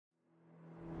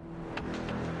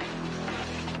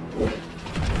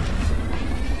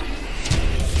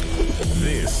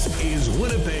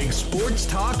Winnipeg Sports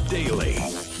Talk Daily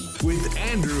with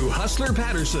Andrew Hustler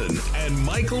Patterson and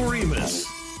Michael Remus.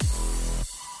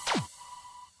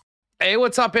 Hey,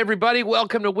 what's up, everybody?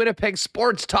 Welcome to Winnipeg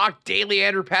Sports Talk Daily.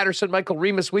 Andrew Patterson, Michael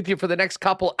Remus with you for the next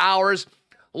couple hours.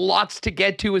 Lots to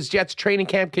get to as Jets training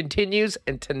camp continues.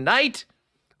 And tonight,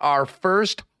 our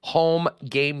first home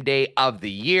game day of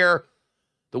the year.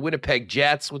 The Winnipeg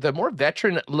Jets with a more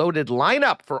veteran-loaded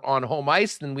lineup for on home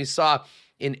ice than we saw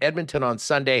in Edmonton on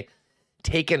Sunday,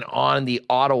 taking on the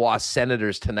Ottawa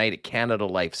Senators tonight at Canada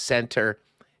Life Centre.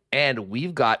 And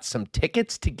we've got some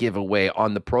tickets to give away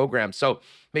on the program. So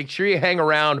make sure you hang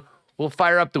around. We'll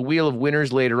fire up the wheel of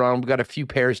winners later on. We've got a few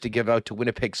pairs to give out to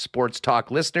Winnipeg Sports Talk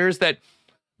listeners that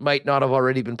might not have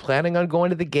already been planning on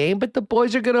going to the game, but the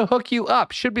boys are going to hook you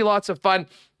up. Should be lots of fun.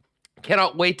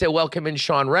 Cannot wait to welcome in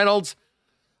Sean Reynolds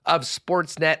of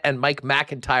Sportsnet and Mike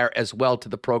McIntyre as well to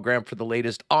the program for the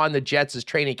latest on the Jets as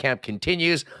training camp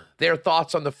continues. Their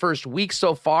thoughts on the first week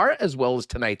so far, as well as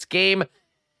tonight's game.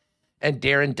 And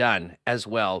Darren Dunn as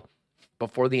well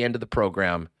before the end of the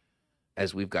program,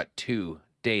 as we've got 2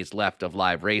 days left of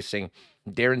live racing.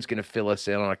 Darren's going to fill us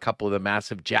in on a couple of the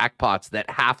massive jackpots that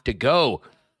have to go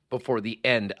before the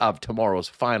end of tomorrow's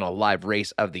final live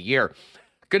race of the year.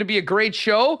 Going to be a great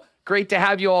show. Great to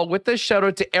have you all with us. Shout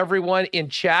out to everyone in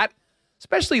chat,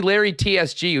 especially Larry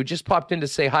TSG, who just popped in to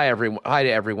say hi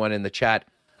to everyone in the chat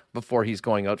before he's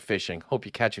going out fishing. Hope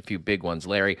you catch a few big ones,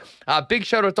 Larry. Big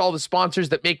shout out to all the sponsors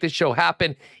that make this show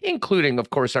happen, including, of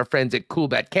course, our friends at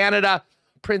Coolbet Canada,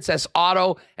 Princess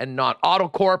Auto and Not Auto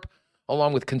Corp,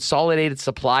 along with Consolidated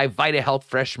Supply, Vita Health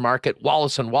Fresh Market,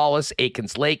 Wallace & Wallace,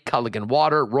 Aikens Lake, Culligan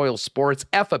Water, Royal Sports,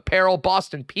 F Apparel,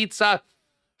 Boston Pizza,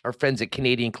 our friends at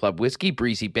Canadian Club Whiskey,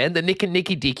 Breezy Bend, the Nick and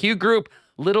Nicky DQ Group,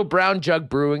 Little Brown Jug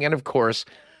Brewing, and, of course,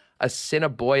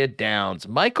 Assiniboia Downs.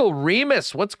 Michael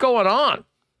Remus, what's going on?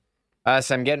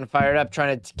 So I'm getting fired up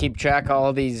trying to keep track of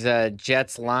all these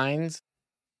Jets lines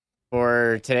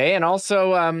for today. And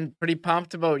also I'm pretty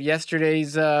pumped about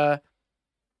yesterday's,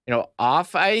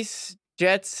 off-ice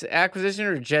Jets acquisition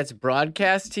or Jets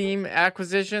broadcast team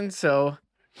acquisition. So,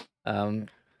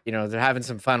 they're having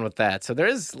some fun with that. So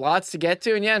there's lots to get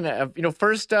to. And yeah,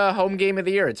 first home game of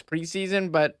the year. It's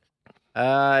preseason, but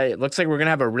it looks like we're going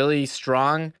to have a really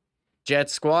strong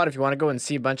Jets squad. If you want to go and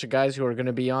see a bunch of guys who are going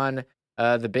to be on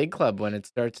the big club when it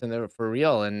starts for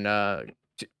real, and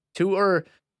 2 or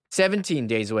 17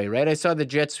 days away, right? I saw the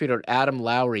Jets tweet out Adam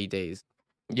Lowry days.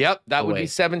 Yep, that would be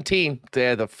 17.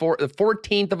 The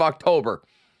 14th of October,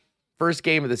 first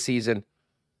game of the season.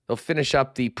 They'll finish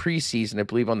up the preseason, I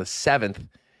believe, on the 7th,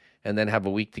 and then have a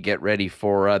week to get ready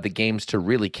for the games to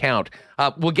really count.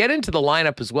 We'll get into the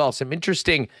lineup as well. Some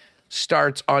interesting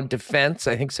starts on defense.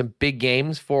 I think some big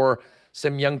games for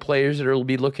some young players that will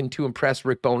be looking to impress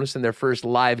Rick Bowness in their first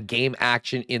live game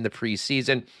action in the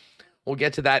preseason. We'll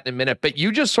get to that in a minute, but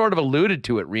you just sort of alluded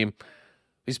to it, Reem.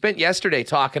 We spent yesterday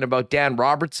talking about Dan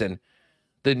Robertson,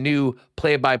 the new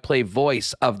play-by-play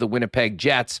voice of the Winnipeg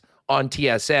Jets on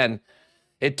TSN.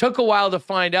 It took a while to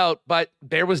find out, but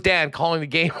there was Dan calling the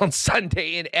game on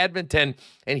Sunday in Edmonton,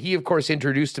 and he, of course,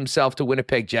 introduced himself to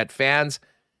Winnipeg Jet fans.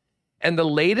 And the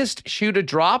latest shoe to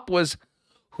drop was,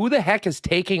 who the heck is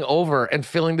taking over and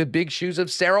filling the big shoes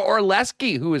of Sarah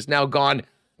Orlesky, who is now gone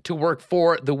to work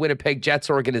for the Winnipeg Jets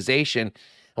organization?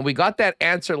 And we got that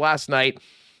answer last night,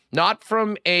 not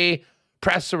from a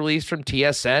press release from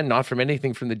TSN, not from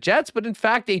anything from the Jets, but in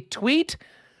fact a tweet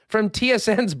from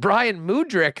TSN's Brian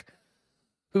Mudryk,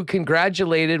 who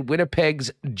congratulated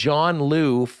Winnipeg's John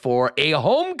Liu for a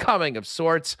homecoming of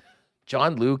sorts.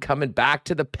 John Liu coming back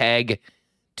to the Peg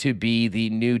to be the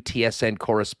new TSN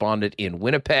correspondent in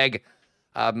Winnipeg.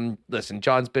 Listen,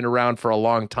 John's been around for a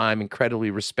long time,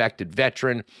 incredibly respected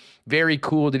veteran. Very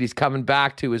cool that he's coming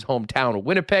back to his hometown of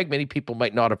Winnipeg. Many people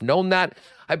might not have known that.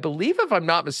 I believe, if I'm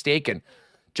not mistaken,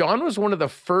 John was one of the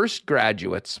first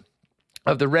graduates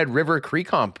of the Red River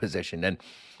Creecom position and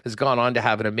has gone on to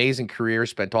have an amazing career,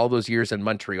 spent all those years in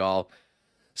Montreal.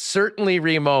 Certainly,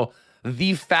 Remo,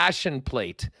 the fashion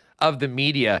plate of the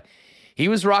media. He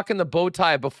was rocking the bow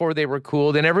tie before they were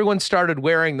cool. Then everyone started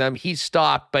wearing them. He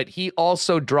stopped, but he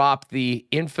also dropped the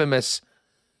infamous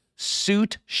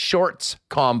suit shorts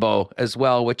combo as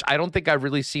well, which I don't think I've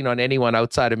really seen on anyone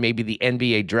outside of maybe the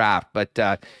NBA draft.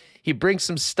 But he brings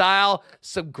some style,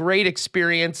 some great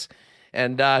experience,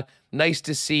 and nice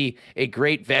to see a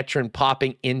great veteran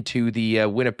popping into the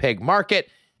Winnipeg market.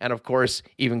 And of course,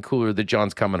 even cooler that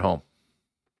John's coming home.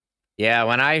 Yeah,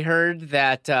 when I heard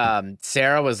that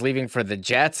Sarah was leaving for the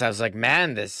Jets, I was like,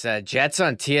 man, this Jets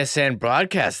on TSN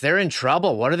broadcast, they're in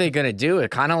trouble. What are they going to do?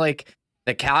 It kind of like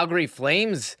the Calgary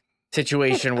Flames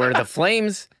situation where the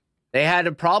Flames they had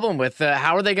a problem with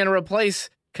how are they going to replace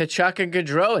Tkachuk and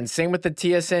Gaudreau, and same with the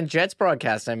TSN Jets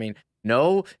broadcast. I mean,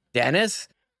 no Dennis,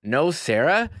 no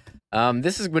Sarah.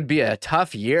 This would be a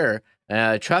tough year,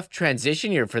 tough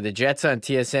transition year for the Jets on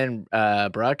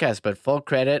TSN broadcast, but full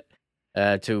credit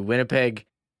to Winnipeg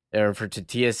or to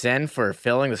TSN for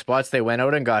filling the spots. They went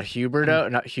out and got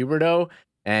Huberdeau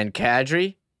and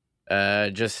Kadri.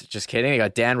 Just kidding. They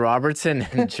got Dan Robertson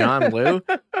and John Liu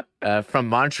from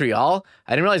Montreal.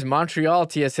 I didn't realize Montreal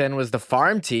TSN was the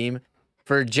farm team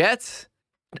for Jets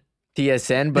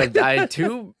TSN, but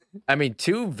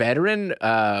two veteran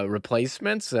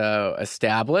replacements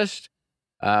established.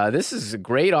 This is a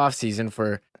great offseason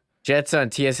for Jets on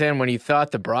TSN when you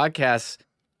thought the broadcasts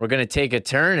were going to take a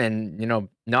turn and,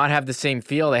 not have the same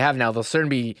feel they have now. They'll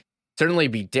certainly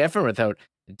be different without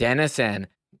Dennis and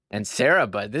Sarah,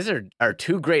 but these are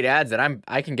two great ads that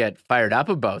I can get fired up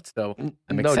about. So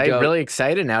I'm really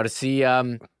excited now to see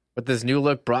what this new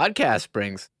look broadcast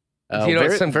brings.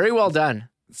 Very well done.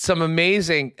 Some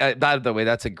amazing, by the way,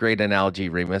 that's a great analogy,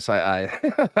 Remus.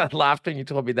 I laughed when you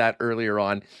told me that earlier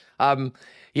on.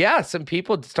 Some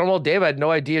people, Stonewall Dave, I had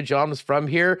no idea John was from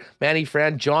here. Manny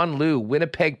Fran, John Liu,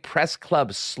 Winnipeg Press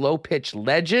Club slow pitch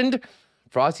legend.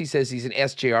 Frosty says he's an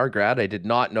SJR grad. I did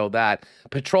not know that.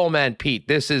 Patrolman Pete,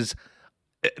 this is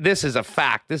a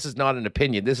fact. This is not an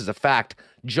opinion. This is a fact.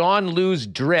 John Liu's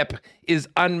drip is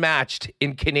unmatched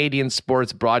in Canadian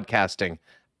sports broadcasting.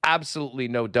 Absolutely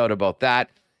no doubt about that.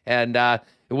 And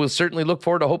we'll certainly look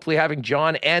forward to hopefully having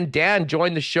John and Dan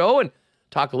join the show and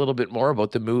talk a little bit more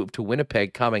about the move to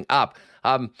Winnipeg coming up.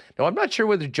 Now, I'm not sure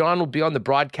whether John will be on the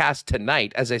broadcast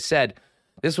tonight. As I said,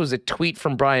 this was a tweet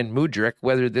from Brian Mudryk.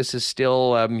 Whether this is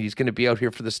still, he's going to be out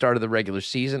here for the start of the regular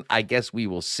season, I guess we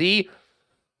will see.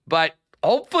 But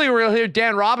hopefully we'll hear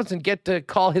Dan Robinson get to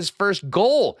call his first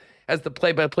goal as the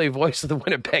play-by-play voice of the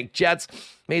Winnipeg Jets.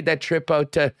 Made that trip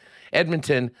out to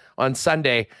Edmonton on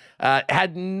Sunday.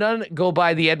 Had none go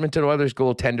by the Edmonton Oilers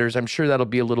goaltenders. I'm sure that'll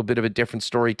be a little bit of a different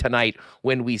story tonight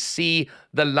when we see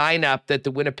the lineup that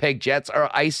the Winnipeg Jets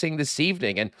are icing this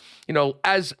evening. And,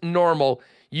 as normal,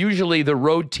 usually the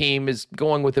road team is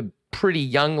going with a pretty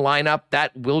young lineup.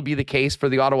 That will be the case for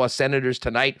the Ottawa Senators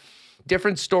tonight.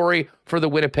 Different story for the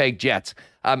Winnipeg Jets.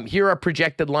 Here are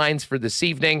projected lines for this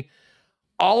evening.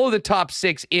 All of the top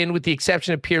six in, with the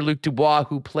exception of Pierre-Luc Dubois,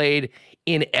 who played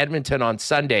in Edmonton on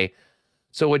Sunday.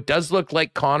 So it does look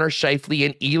like Connor, Scheifele,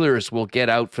 and Ehlers will get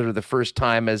out for the first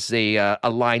time as they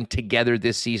align together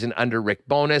this season under Rick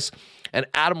Bowness. And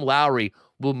Adam Lowry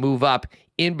will move up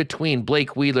in between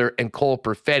Blake Wheeler and Cole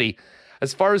Perfetti.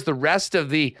 As far as the rest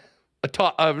of the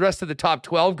top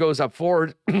 12 goes up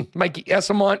forward, Mikey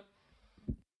Eyssimont,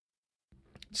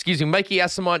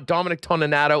 Dominic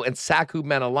Toninato, and Saku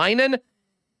Menelainen,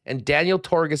 and Daniel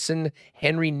Torgerson,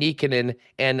 Henry Nikkanen,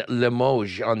 and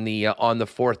Limoges on the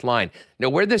fourth line. Now,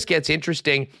 where this gets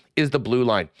interesting is the blue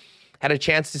line. Had a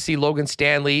chance to see Logan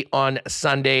Stanley on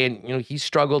Sunday, and he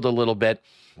struggled a little bit.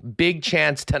 Big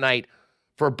chance tonight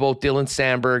for both Dylan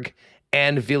Samberg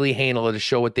and Ville Heinola to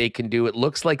show what they can do. It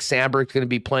looks like Samberg's going to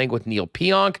be playing with Neil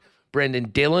Pionk. Brendan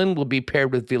Dillon will be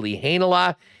paired with Ville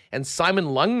Heinola, and Simon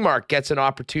Lundmark gets an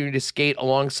opportunity to skate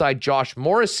alongside Josh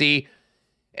Morrissey,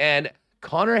 and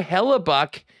Connor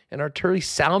Hellebuck and Arturi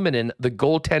Salminen, the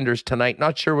goaltenders tonight.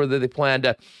 Not sure whether they plan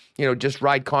to, just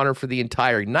ride Connor for the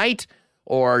entire night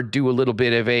or do a little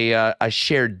bit of a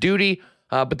shared duty.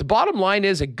 But the bottom line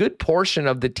is a good portion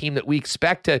of the team that we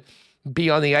expect to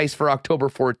be on the ice for October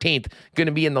 14th going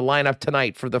to be in the lineup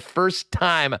tonight for the first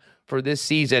time for this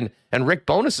season. And Rick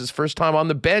Bowness's first time on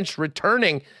the bench,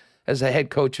 returning as a head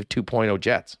coach of 2.0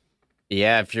 Jets.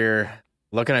 Yeah, if you're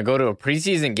looking to go to a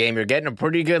preseason game, you're getting a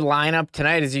pretty good lineup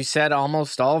tonight. As you said,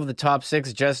 almost all of the top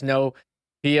six, just no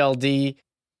PLD.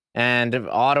 And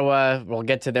Ottawa, we'll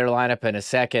get to their lineup in a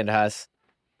second, Huss.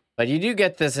 But you do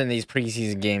get this in these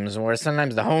preseason games where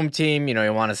sometimes the home team,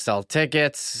 you want to sell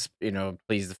tickets,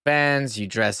 please the fans. You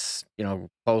dress,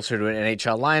 closer to an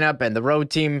NHL lineup. And the road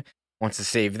team wants to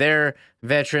save their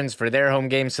veterans for their home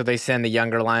games, so they send the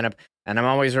younger lineup. And I'm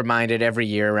always reminded every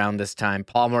year around this time,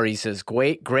 Paul Maurice's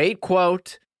great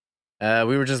quote.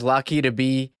 We were just lucky to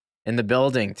be in the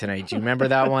building tonight. Do you remember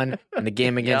that one? In the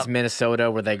game against Minnesota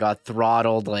where they got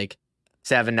throttled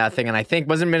 7-0. And I think,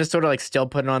 wasn't Minnesota still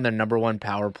putting on their number one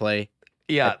power play?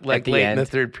 Yeah, late in the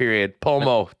third period.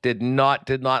 Pomo did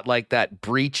not like that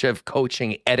breach of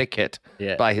coaching etiquette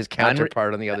by his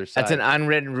counterpart on the other side. That's an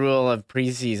unwritten rule of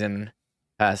preseason.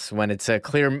 Us when it's a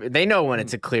clear, they know when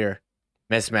it's a clear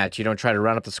mismatch. You don't try to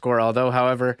run up the score. Although,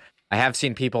 however, I have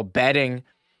seen people betting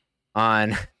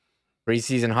on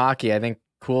preseason hockey. I think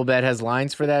CoolBet has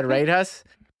lines for that, right, Huss?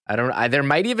 There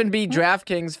might even be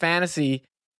DraftKings fantasy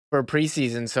for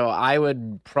preseason, so I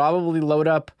would probably load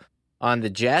up on the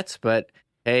Jets. But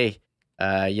hey,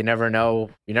 you never know.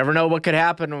 You never know what could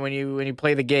happen when you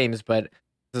play the games. But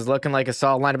this is looking like a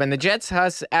solid lineup. And the Jets,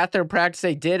 at their practice,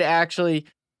 they did actually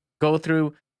go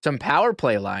through some power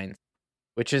play lines,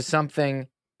 which is something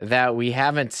that we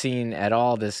haven't seen at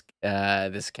all this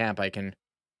camp. I can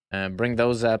bring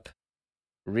those up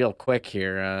real quick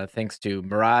here, thanks to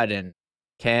Murad and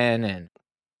Ken and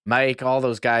Mike, all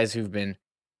those guys who've been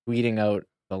tweeting out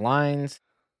the lines.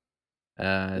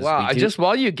 Wow! Just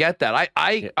while you get that,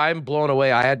 I'm blown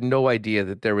away. I had no idea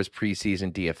that there was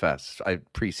preseason DFS.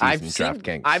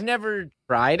 DraftKings. I've never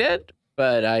tried it,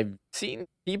 but I've seen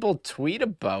people tweet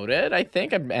about it. I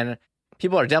think, and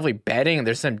people are definitely betting.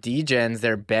 There's some DGens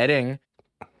they're betting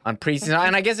on preseason,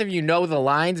 and I guess if you know the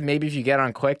lines, maybe if you get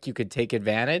on quick, you could take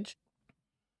advantage.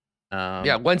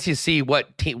 Once you see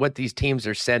what these teams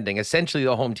are sending, essentially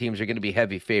the home teams are going to be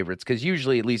heavy favorites because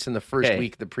usually, at least in the first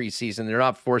week of the preseason, they're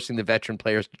not forcing the veteran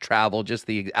players to travel, just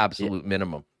the absolute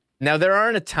minimum. Now, there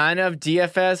aren't a ton of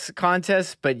DFS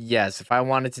contests, but yes, if I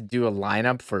wanted to do a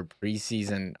lineup for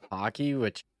preseason hockey,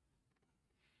 which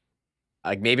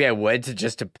maybe I would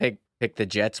to pick the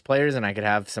Jets players and I could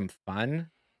have some fun.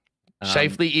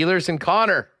 Scheifele, Ehlers, and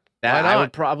Connor. I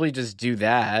would probably just do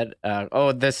that.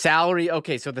 The salary.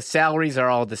 Okay, so the salaries are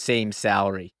all the same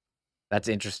salary. That's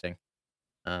interesting.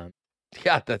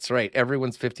 Yeah, that's right.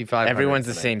 Everyone's 55. Everyone's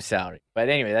the same salary. But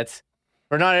anyway, that's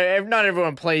for not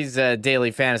everyone plays daily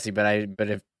fantasy. But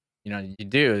if you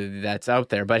do, that's out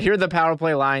there. But here are the power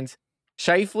play lines: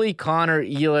 Scheifele, Connor,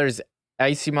 Ehlers,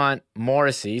 Eyssimont,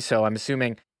 Morrissey. So I'm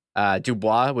assuming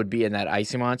Dubois would be in that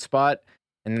Eyssimont spot.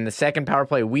 And then the second power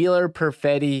play: Wheeler,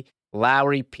 Perfetti,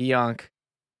 Lowry, Pionk,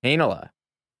 Heinola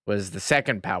was the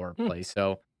second power play.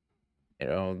 So,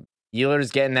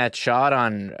 Ehlers getting that shot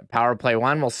on power play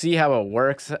 1. We'll see how it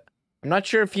works. I'm not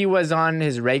sure if he was on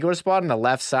his regular spot on the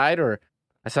left side, or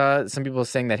I saw some people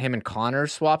saying that him and Connor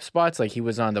swap spots. Like he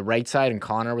was on the right side and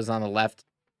Connor was on the left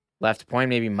point.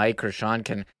 Maybe Mike or Sean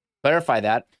can clarify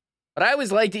that. But I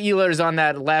always liked Ehlers on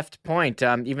that left point,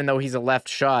 even though he's a left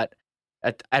shot.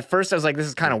 At first, I was like, this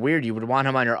is kind of weird. You would want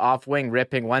him on your off wing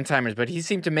ripping one-timers, but he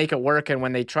seemed to make it work. And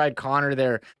when they tried Connor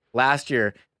there last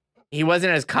year, he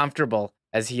wasn't as comfortable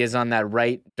as he is on that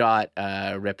right dot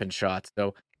ripping shots.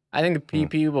 So I think the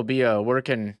PP will be a work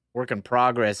in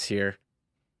progress here.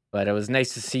 But it was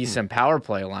nice to see some power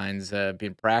play lines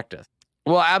being practiced.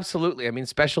 Well, absolutely. I mean,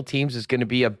 special teams is going to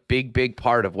be a big, big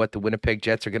part of what the Winnipeg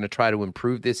Jets are going to try to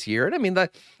improve this year. And I mean, they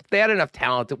had enough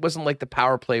talent. It wasn't like the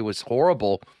power play was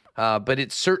horrible. But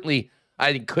it certainly,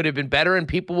 I think, could have been better, and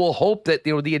people will hope that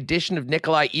the addition of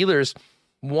Nikolai Ehlers,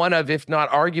 one of, if not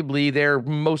arguably, their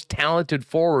most talented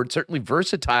forward, certainly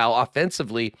versatile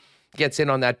offensively, gets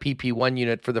in on that PP1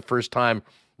 unit for the first time,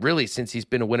 really, since he's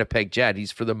been a Winnipeg Jet.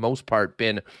 He's, for the most part,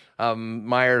 been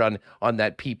mired on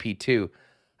that PP2.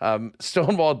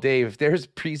 Stonewall Dave, if there's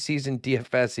preseason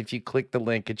DFS, if you click the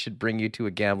link, it should bring you to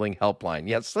a gambling helpline.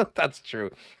 Yes, that's true.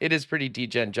 It is pretty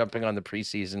degen jumping on the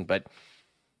preseason, but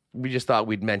we just thought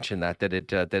we'd mention that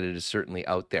it is certainly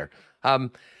out there.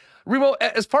 Remo,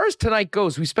 as far as tonight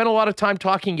goes, we spent a lot of time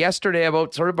talking yesterday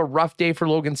about sort of a rough day for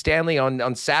Logan Stanley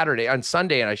on Sunday,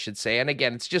 and I should say. And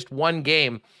again, it's just one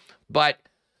game, but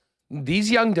these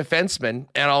young defensemen,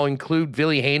 and I'll include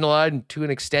Ville Heinola and to an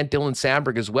extent Dylan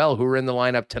Samberg as well, who are in the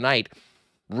lineup tonight,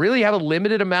 really have a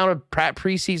limited amount of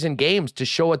preseason games to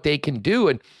show what they can do.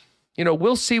 And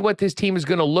we'll see what this team is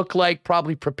going to look like,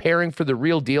 probably preparing for the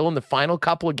real deal in the final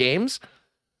couple of games.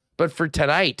 But for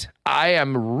tonight, I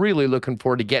am really looking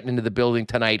forward to getting into the building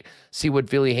tonight, see what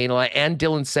Ville Heinola and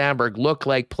Dylan Samberg look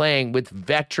like playing with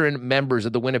veteran members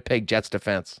of the Winnipeg Jets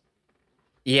defense.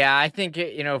 Yeah, I think,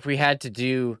 if we had to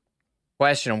do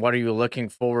question, what are you looking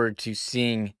forward to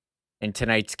seeing in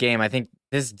tonight's game? I think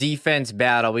this defense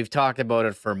battle, we've talked about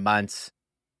it for months.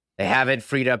 They haven't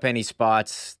freed up any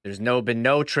spots. There's been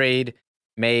no trade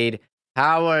made.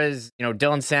 How is Dylan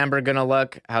Samberg going to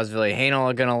look? How's Ville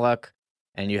Heinola going to look?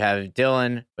 And you have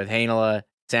Dylan with Heinola,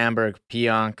 Samberg,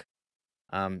 Pionk.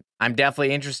 I'm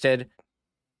definitely interested.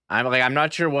 I'm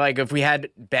not sure if we had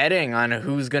betting on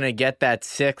who's going to get that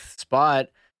 6th spot.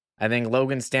 I think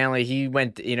Logan Stanley, he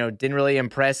went, didn't really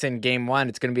impress in game 1.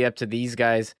 It's going to be up to these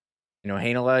guys.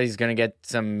 Heinola, he's going to get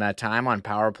some time on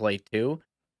power play 2.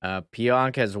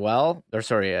 Pionk as well. But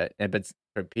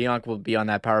Pionk will be on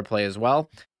that power play as well.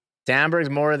 Samberg's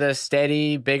more of the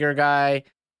steady, bigger guy.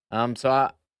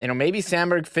 So maybe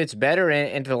Samberg fits better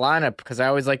into the lineup because I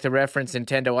always like to reference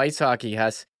Nintendo Ice Hockey.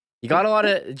 You got a lot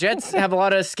of Jets have a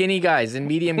lot of skinny guys and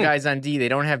medium guys on D. They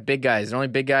don't have big guys. The only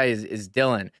big guy is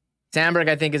Dylan. Sandberg,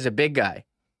 I think, is a big guy.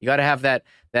 You got to have that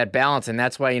balance, and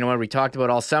that's why, when we talked about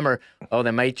all summer,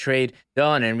 they might trade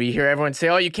Dunn, and we hear everyone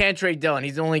say, you can't trade Dunn.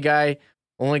 He's the only guy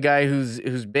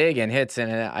who's big and hits,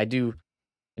 and I do,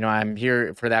 I'm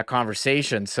here for that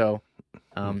conversation. So,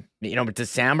 but to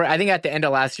Sandberg, I think at the end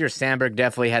of last year, Sandberg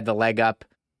definitely had the leg up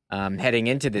heading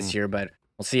into this year, but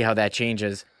we'll see how that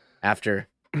changes after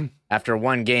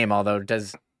one game. Although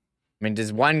does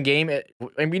one game,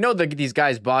 and we know these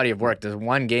guys' body of work, does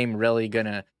one game really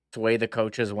gonna sway the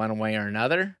coaches one way or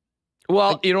another?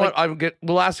 Well, what?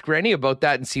 We'll ask Rennie about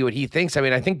that and see what he thinks.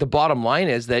 I think the bottom line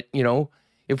is that,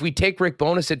 if we take Rick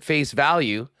Bowness at face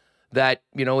value, that,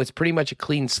 it's pretty much a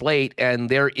clean slate and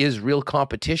there is real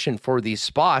competition for these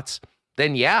spots,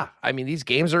 then yeah, these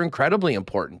games are incredibly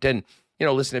important. And,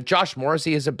 listen, if Josh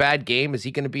Morrissey has a bad game, is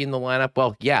he going to be in the lineup?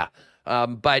 Well, yeah.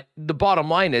 But the bottom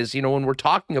line is, when we're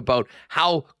talking about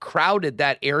how crowded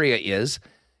that area is,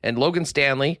 and Logan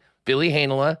Stanley, Billy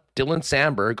Heinola, Dylan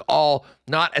Sandberg, all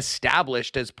not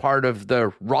established as part of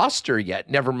the roster yet,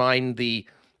 never mind the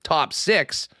top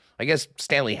six. I guess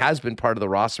Stanley has been part of the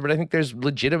roster, but I think there's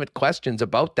legitimate questions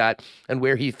about that and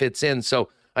where he fits in. So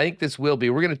I think this will be.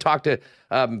 We're going to talk to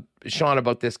Sean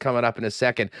about this coming up in a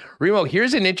second. Remo,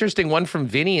 here's an interesting one from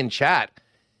Vinny in chat.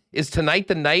 Is tonight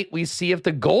the night we see if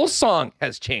the goal song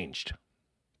has changed?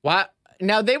 What?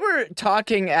 Now, they were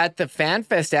talking at the Fan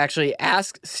Fest, actually.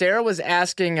 Sarah was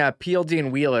asking PLD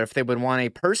and Wheeler if they would want a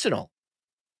personal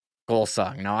goal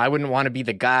song. Now, I wouldn't want to be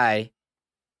the guy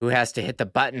who has to hit the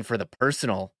button for the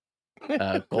personal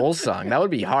goal song. That would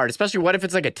be hard, especially what if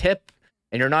it's like a tip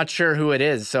and you're not sure who it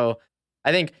is. So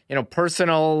I think,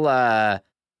 personal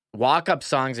walk-up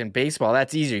songs in baseball,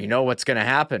 that's easier. You know what's going to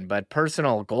happen. But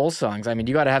personal goal songs,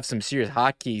 you got to have some serious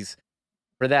hotkeys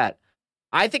for that.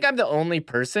 I think I'm the only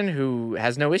person who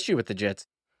has no issue with the Jets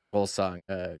goal song.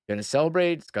 Gonna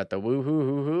celebrate. It's got the woo hoo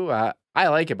hoo hoo. I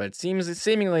like it, but it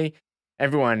seemingly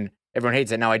everyone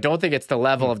hates it. Now, I don't think it's the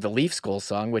level of the Leafs goal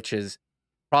song, which is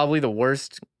probably the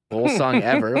worst goal song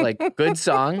ever. Like, good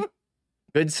song.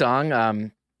 It's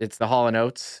the Hall &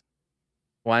 Oates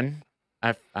one.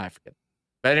 I forget.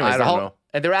 But anyways,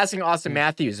 and they're asking Austin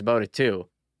Matthews about it too.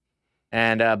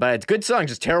 And but it's a good song,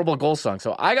 just terrible goal song.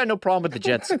 So I got no problem with the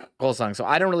Jets goal song. So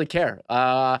I don't really care.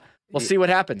 We'll see what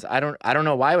happens. I don't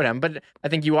know why it would happen, but I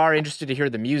think you are interested to hear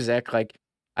the music. Like,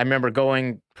 I remember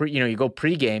going you go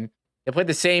pregame. They play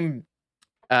the same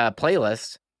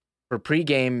playlist for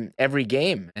pregame every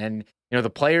game, and the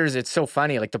players. It's so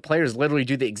funny. Like, the players literally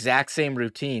do the exact same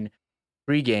routine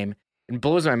pregame. It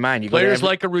blows my mind. Players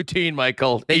like a routine,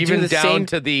 Michael. Even down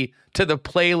to the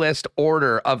playlist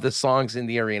order of the songs in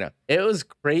the arena. It was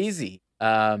crazy.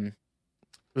 It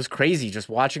was crazy just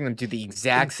watching them do the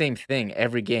exact same thing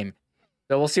every game.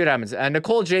 So we'll see what happens.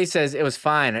 Nicole J says it was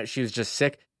fine. She was just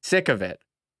sick of it.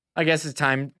 I guess it's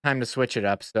time to switch it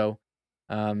up. So,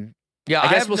 yeah,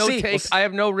 I guess we'll see. I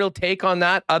have no real take on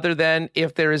that other than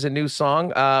if there is a new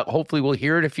song. Hopefully we'll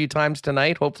hear it a few times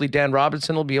tonight. Hopefully Dan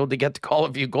Robinson will be able to get to call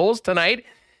a few goals tonight,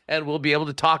 and we'll be able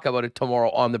to talk about it tomorrow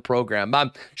on the program.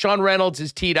 Sean Reynolds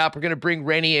is teed up. We're going to bring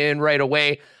Rennie in right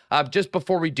away. Just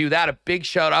before we do that, a big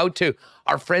shout out to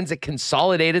our friends at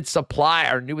Consolidated Supply,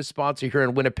 our newest sponsor here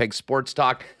in Winnipeg Sports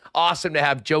Talk. Awesome to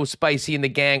have Joe Spicy and the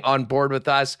gang on board with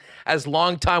us as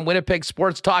longtime Winnipeg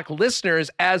Sports Talk listeners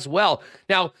as well.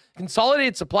 Now,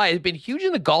 Consolidated Supply has been huge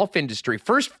in the golf industry.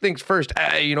 First things first,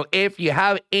 if you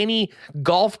have any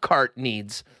golf cart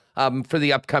needs for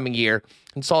the upcoming year,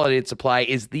 Consolidated Supply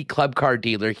is the club car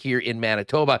dealer here in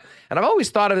Manitoba. And I've always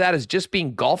thought of that as just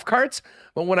being golf carts.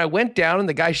 But when I went down and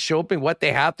the guy showed me what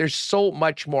they have, there's so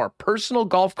much more. Personal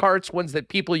golf carts, ones that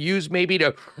people use maybe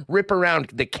to rip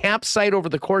around the campsite over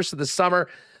the course of the summer.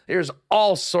 There's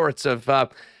all sorts of,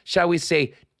 shall we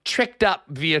say, tricked up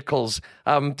vehicles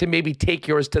to maybe take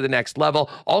yours to the next level.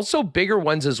 Also bigger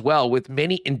ones as well with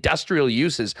many industrial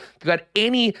uses. If you've got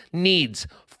any needs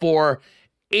for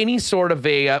any sort of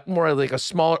a more like a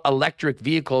small electric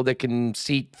vehicle that can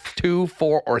seat 2,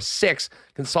 4, or 6,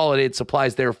 Consolidated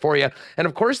Supplies there for you. And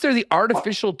of course, they're the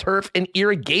artificial turf and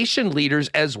irrigation leaders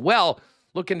as well,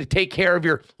 looking to take care of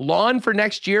your lawn for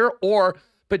next year or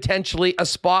potentially a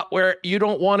spot where you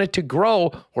don't want it to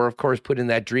grow, or of course, put in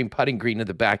that dream putting green in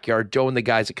the backyard. Joe and the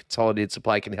guys at Consolidated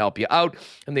Supply can help you out.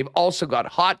 And they've also got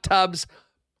hot tubs,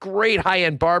 great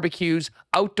high-end barbecues,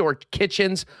 outdoor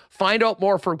kitchens. Find out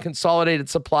more from Consolidated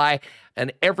Supply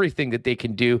and everything that they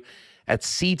can do at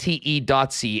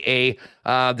cte.ca.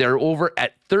 They're over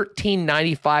at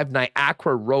 1395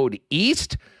 Niagara Road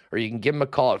East, or you can give them a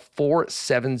call at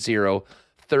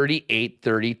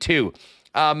 470-3832.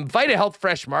 Vita Health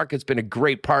Fresh Market's been a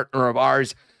great partner of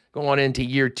ours. going into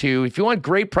year 2. If you want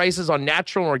great prices on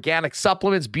natural and organic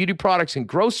supplements, beauty products, and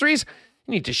groceries,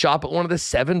 you need to shop at one of the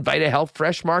 7 Vita Health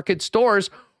Fresh Market stores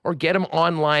or get them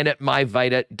online at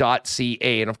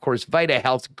myvita.ca. And of course, Vita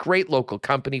Health's a great local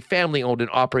company, family owned and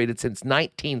operated since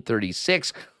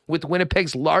 1936. With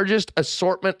Winnipeg's largest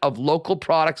assortment of local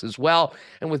products as well.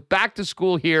 And with back to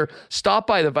school here, stop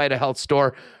by the Vita Health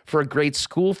store for great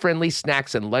school-friendly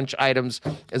snacks and lunch items,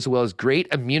 as well as great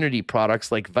immunity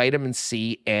products like vitamin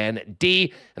C and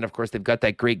D. And of course, they've got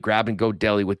that great grab-and-go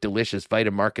deli with delicious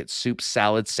Vita Market soups,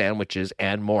 salads, sandwiches,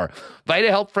 and more. Vita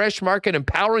Health Fresh Market,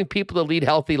 empowering people to lead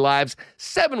healthy lives.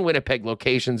 7 Winnipeg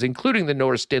locations, including the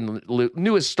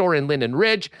newest store in Linden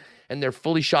Ridge, and their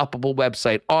fully shoppable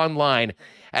website online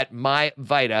at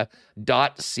myvita.ca.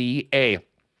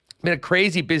 Been a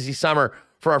crazy busy summer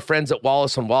for our friends at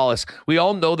Wallace & Wallace. We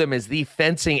all know them as the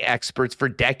fencing experts for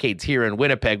decades here in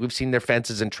Winnipeg. We've seen their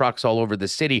fences and trucks all over the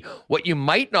city. What you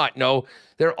might not know,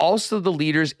 they're also the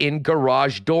leaders in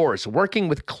garage doors, working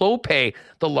with Clopay,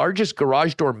 the largest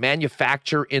garage door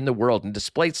manufacturer in the world. And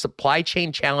despite supply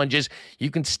chain challenges,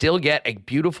 you can still get a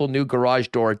beautiful new garage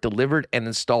door delivered and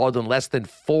installed in less than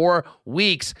 4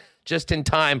 weeks, just in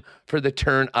time for the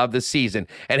turn of the season.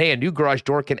 And hey, a new garage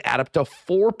door can add up to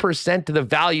 4% to the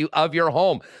value of your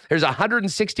home. There's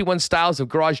 161 styles of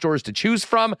garage doors to choose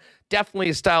from. Definitely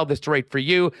a style that's right for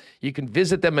you. You can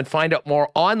visit them and find out more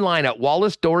online at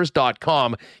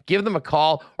wallacedoors.com. Give them a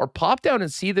call or pop down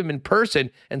and see them in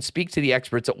person and speak to the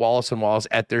experts at Wallace & Wallace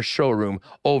at their showroom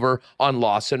over on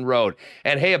Lawson Road.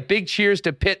 And hey, a big cheers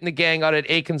to Pitt and the gang out at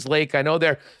Aikens Lake. I know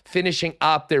they're finishing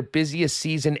up their busiest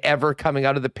season ever coming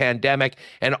out of the pandemic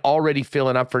and already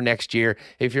filling up for next year.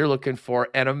 If you're looking for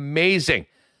an amazing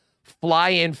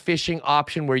fly-in fishing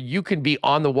option where you can be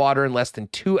on the water in less than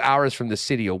 2 hours from the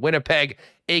city of Winnipeg,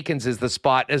 Aikens is the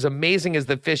spot. As amazing as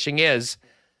the fishing is,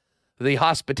 the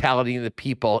hospitality and the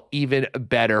people even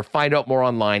better. Find out more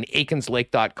online,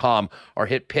 aikenslake.com, or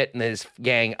hit Pitt and his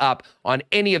gang up on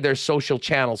any of their social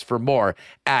channels for more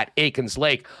at Aikens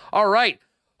Lake. All right.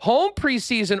 Home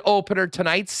preseason opener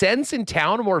tonight. Sens in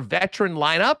town, a more veteran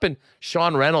lineup, and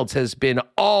Sean Reynolds has been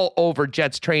all over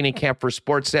Jets training camp for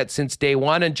Sportsnet since day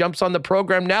one and jumps on the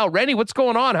program now. Rennie, what's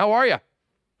going on? How are you?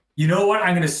 You know what?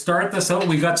 I'm going to start this out.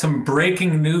 We got some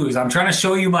breaking news. I'm trying to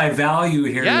show you my value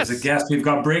here as a guest. We've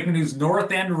got breaking news.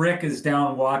 North End Rick is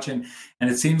down watching, and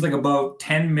it seems like about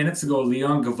 10 minutes ago,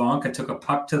 Leon Gavanka took a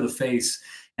puck to the face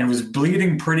and was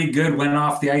bleeding pretty good, went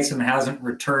off the ice and hasn't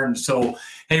returned. So,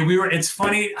 hey, it's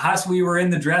funny, Huss, we were in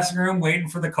the dressing room waiting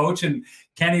for the coach, and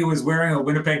Kenny was wearing a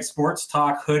Winnipeg Sports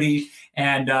Talk hoodie,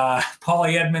 and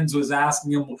Paulie Edmonds was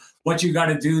asking him what you got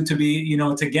to do to be,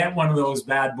 to get one of those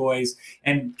bad boys.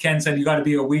 And Ken said, you got to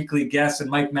be a weekly guest.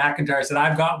 And Mike McIntyre said,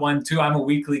 I've got one too. I'm a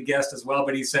weekly guest as well.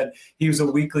 But he said he was a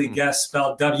weekly guest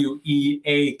spelled W-E-A-K-L-Y.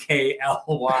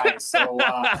 So,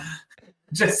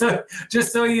 Just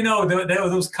so you know,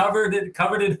 those coveted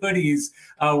hoodies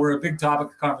were a big topic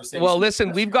of conversation. Well,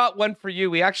 listen, we've got one for you.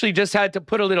 We actually just had to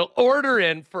put a little order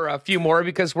in for a few more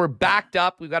because we're backed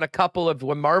up. We've got a couple of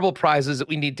marble prizes that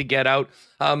we need to get out.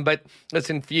 But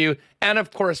listen, for you, and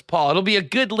of course, Paul, it'll be a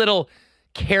good little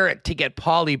carrot to get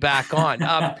Paulie back on.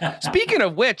 Speaking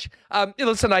of which,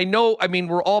 listen,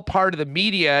 we're all part of the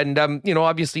media, and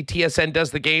obviously TSN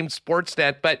does the game,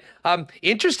 Sportsnet, but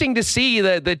interesting to see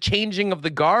the changing of the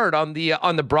guard on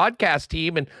the broadcast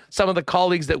team and some of the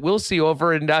colleagues that we'll see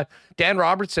over. And Dan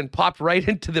Robertson popped right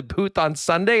into the booth on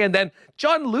Sunday, and then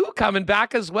John Liu coming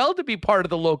back as well to be part of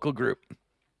the local group.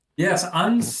 Yes,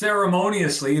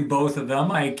 unceremoniously, both of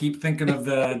them. I keep thinking of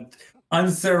the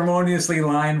unceremoniously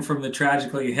line from the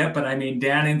Tragically Hip, but I mean,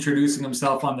 Dan introducing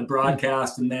himself on the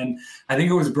broadcast, and then I think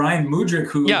it was Brian Mudryk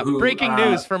who breaking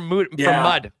news from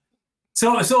Mud.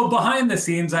 So behind the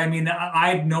scenes, I mean,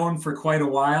 I'd known for quite a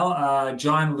while.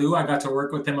 John Liu, I got to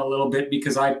work with him a little bit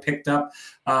because I picked up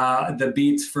the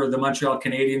beats for the Montreal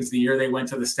Canadiens the year they went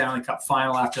to the Stanley Cup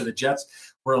final after the Jets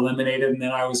were eliminated, and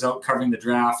then I was out covering the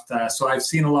draft. So I've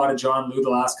seen a lot of John Liu the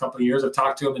last couple of years. I've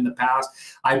talked to him in the past.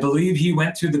 I believe he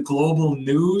went to the Global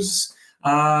News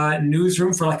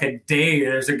newsroom for like a day.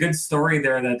 There's a good story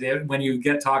there that when you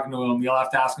get talking to him, you'll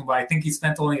have to ask him, but I think he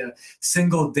spent only a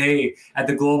single day at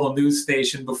the Global News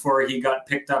station before he got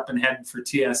picked up and headed for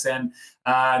TSN.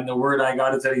 And the word I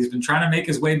got is that he's been trying to make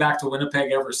his way back to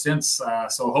Winnipeg ever since.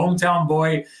 So hometown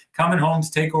boy coming home to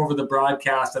take over the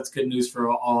broadcast. That's good news for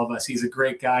all of us. He's a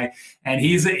great guy, and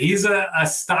he's a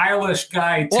stylish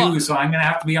guy too. Well, so I'm going to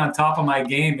have to be on top of my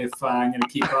game if I'm going to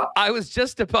keep up. I was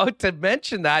just about to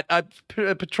mention that.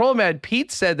 Patrolman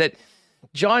Pete said that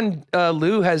John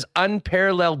Liu has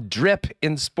unparalleled drip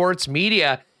in sports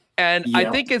media, and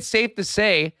I think it's safe to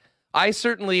say I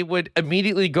certainly would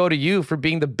immediately go to you for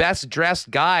being the best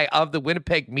dressed guy of the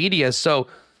Winnipeg media. So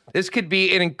this could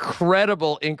be an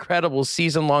incredible, incredible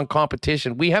season-long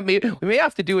competition. We may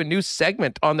have to do a new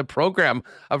segment on the program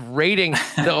of rating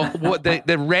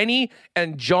the Rennie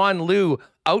and John Liu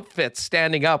outfits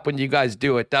standing up when you guys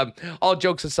do it. All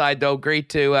jokes aside, though, great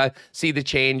to see the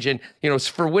change. And,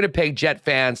 for Winnipeg Jet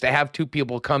fans to have two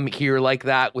people come here like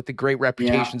that with the great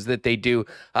reputations that they do,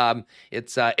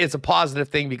 it's a positive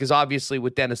thing, because obviously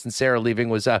with Dennis and Sarah leaving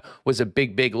was a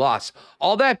big, big loss.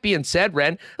 All that being said,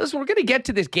 Ren, listen, we're going to get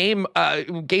to this game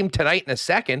tonight in a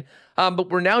second.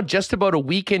 But we're now just about a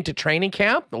week into training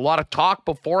camp. A lot of talk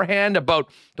beforehand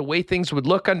about the way things would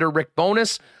look under Rick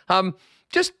Bowness.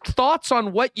 Just thoughts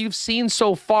on what you've seen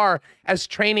so far as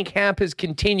training camp has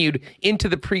continued into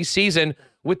the preseason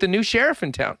with the new sheriff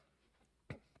in town.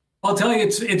 I'll tell you,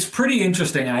 it's pretty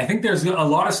interesting. And I think there's a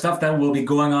lot of stuff that will be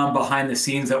going on behind the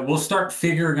scenes that we'll start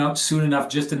figuring out soon enough,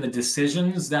 just in the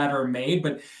decisions that are made.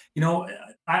 But,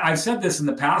 I've said this in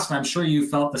the past, and I'm sure you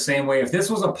felt the same way. If this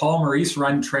was a Paul Maurice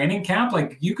run training camp,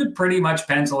 like, you could pretty much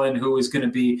pencil in who was going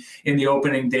to be in the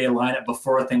opening day lineup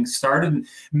before things started. And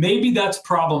maybe that's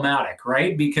problematic,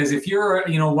 right? Because if you're,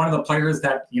 one of the players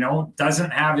that,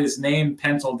 doesn't have his name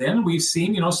penciled in, we've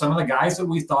seen, some of the guys that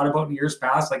we thought about in years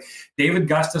past, like David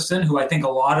Gustafson, who I think a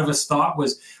lot of us thought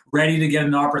was ready to get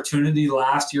an opportunity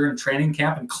last year in training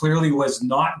camp, and clearly was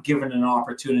not given an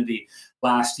opportunity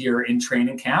last year in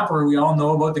training camp. Or we all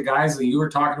know about the guys that you were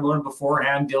talking about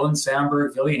beforehand, Dylan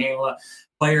Sandberg, Ville Heinola,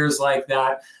 players like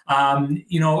that.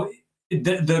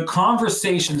 The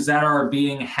conversations that are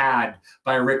being had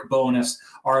by Rick Bowness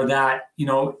are that,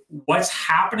 what's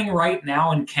happening right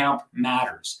now in camp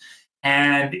matters.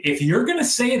 And if you're going to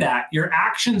say that, your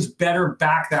actions better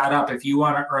back that up if you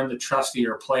want to earn the trust of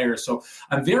your players. So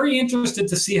I'm very interested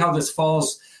to see how this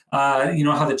falls,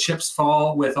 how the chips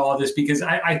fall with all this, because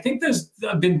I think there's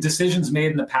been decisions made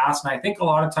in the past. And I think a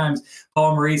lot of times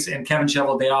Paul Maurice and Kevin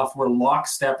Cheveldayoff were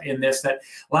lockstep in this, that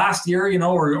last year,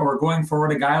 or going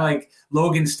forward, a guy like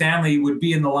Logan Stanley would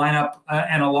be in the lineup.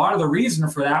 And a lot of the reason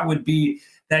for that would be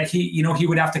that he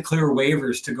would have to clear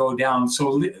waivers to go down.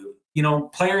 So,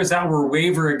 players that were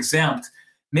waiver exempt,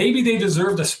 maybe they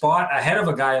deserved a spot ahead of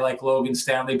a guy like Logan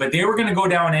Stanley, but they were going to go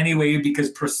down anyway, because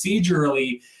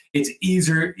procedurally it's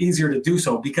easier to do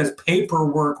so, because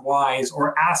paperwork wise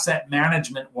or asset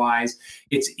management wise,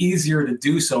 it's easier to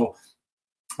do so.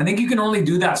 I think you can only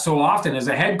do that so often. As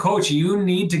a head coach, you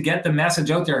need to get the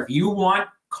message out there. If you want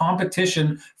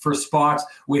competition for spots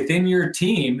within your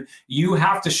team, you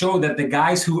have to show that the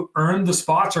guys who earn the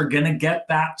spots are going to get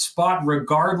that spot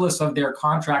regardless of their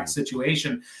contract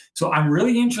situation. So I'm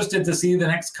really interested to see the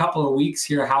next couple of weeks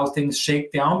here how things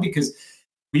shake down, because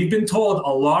we've been told a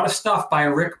lot of stuff by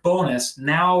Rick Bowness.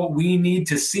 Now we need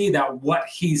to see that what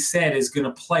he said is going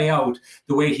to play out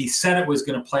the way he said it was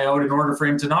going to play out, in order for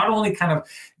him to not only kind of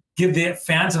give the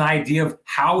fans an idea of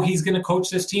how he's going to coach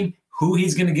this team, who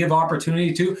he's going to give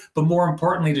opportunity to, but more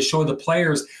importantly, to show the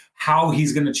players how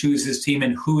he's going to choose his team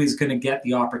and who is going to get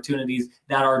the opportunities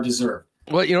that are deserved.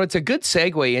 Well, it's a good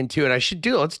segue into it.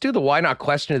 Let's do the why not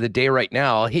question of the day right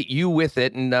now. I'll hit you with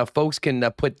it, and folks can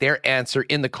put their answer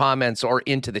in the comments or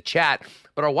into the chat.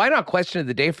 But our why not question of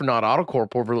the day for Not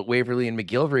Autocorp over at Waverly and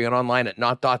McGillivray and online at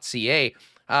not.ca.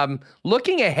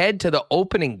 Looking ahead to the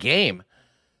opening game,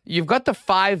 you've got the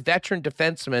 5 veteran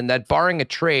defensemen that, barring a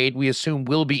trade, we assume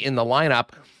will be in the lineup.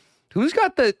 Who's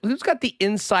got the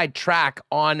inside track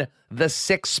on the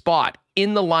 6th spot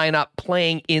in the lineup,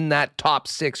 playing in that top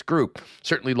 6 group?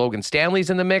 Certainly Logan Stanley's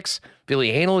in the mix. Ville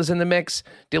Heinola is in the mix.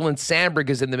 Dylan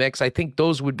Sandberg is in the mix. I think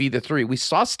those would be the 3. We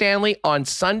saw Stanley on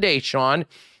Sunday, Sean,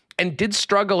 and did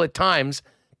struggle at times.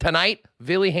 Tonight,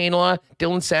 Ville Heinola,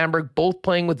 Dylan Sandberg, both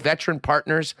playing with veteran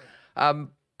partners.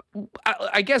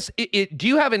 I guess, do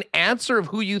you have an answer of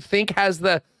who you think has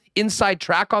the inside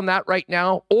track on that right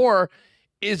now? Or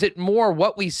is it more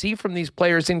what we see from these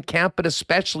players in camp, but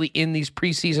especially in these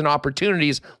preseason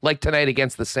opportunities like tonight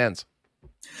against the Sens?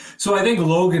 So I think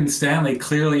Logan Stanley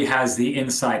clearly has the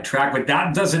inside track, but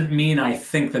that doesn't mean I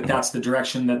think that that's the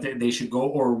direction that they should go,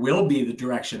 or will be the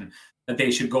direction that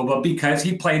they should go. But because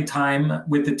he played time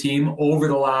with the team over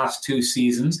the last 2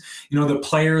 seasons, the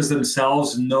players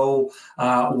themselves know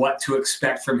what to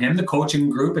expect from him. The coaching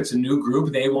group, it's a new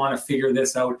group. They want to figure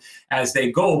this out as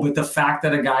they go. But the fact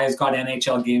that a guy has got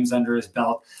NHL games under his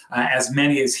belt, as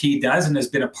many as he does, and has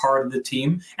been a part of the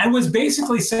team, and was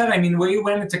basically said, we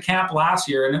went into camp last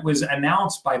year and it was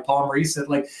announced by Paul Maurice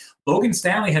that, Logan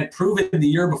Stanley had proven the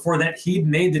year before that he'd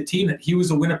made the team, that he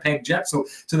was a Winnipeg Jet. So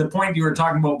to the point you were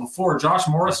talking about before, Josh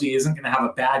Morrissey isn't going to have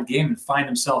a bad game and find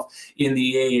himself in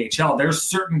the AHL. There's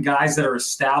certain guys that are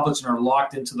established and are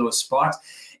locked into those spots.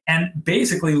 And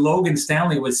basically, Logan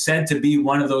Stanley was said to be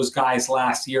one of those guys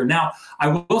last year. Now, I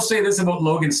will say this about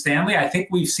Logan Stanley. I think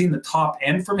we've seen the top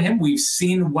end from him. We've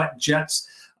seen what Jets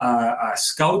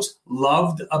scouts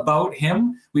loved about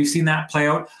him. We've seen that play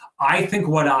out. I think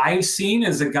what I've seen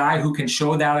is a guy who can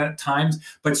show that at times,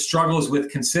 but struggles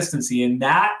with consistency. And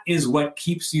that is what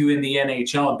keeps you in the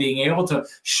NHL, being able to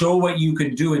show what you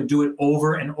can do and do it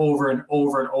over and over and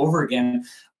over and over again.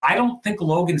 I don't think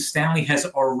Logan Stanley has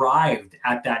arrived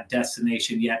at that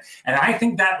destination yet. And I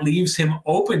think that leaves him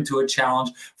open to a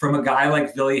challenge from a guy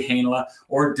like Ville Heinola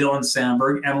or Dylan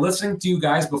Samberg. And listening to you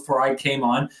guys before I came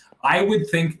on, I would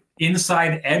think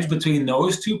inside edge between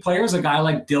those two players, a guy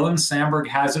like Dylan Samberg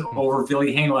has it over Ville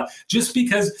Heinola. Just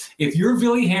because if you're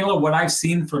Ville Heinola, what I've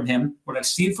seen from him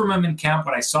in camp,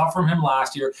 what I saw from him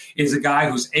last year, is a guy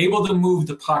who's able to move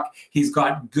the puck. He's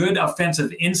got good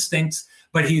offensive instincts,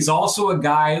 but he's also a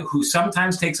guy who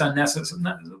sometimes takes unnecessary.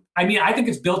 I think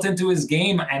it's built into his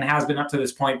game and has been up to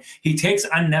this point. He takes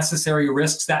unnecessary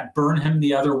risks that burn him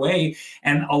the other way.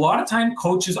 And a lot of time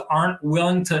coaches aren't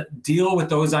willing to deal with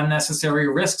those unnecessary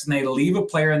risks, and they leave a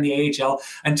player in the AHL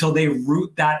until they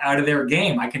root that out of their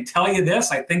game. I can tell you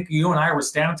this, I think you and I were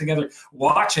standing together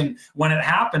watching when it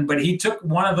happened, but he took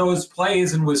one of those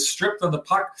plays and was stripped of the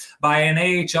puck by an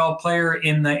AHL player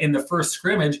in the first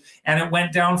scrimmage, and it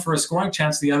went down for a scoring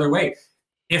chance the other way.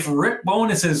 If Rick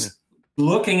Bowness is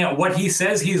looking at what he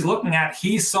says he's looking at,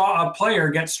 he saw a player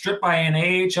get stripped by an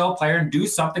AHL player and do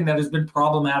something that has been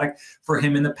problematic for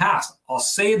him in the past. I'll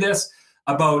say this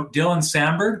about Dylan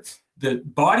Samberg. The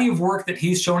body of work that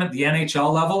he's shown at the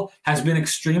NHL level has been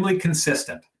extremely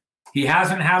consistent. He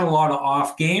hasn't had a lot of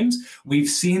off games. We've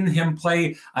seen him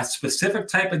play a specific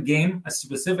type of game, a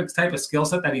specific type of skill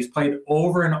set that he's played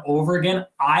over and over again.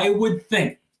 I would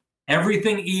think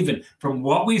everything even from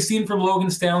what we've seen from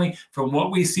Logan Stanley, from what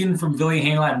we've seen from Ville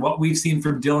Heinola, and what we've seen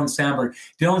from Dylan Samberg.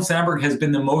 Dylan Samberg has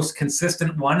been the most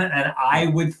consistent one, and I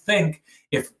would think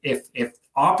if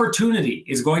opportunity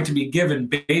is going to be given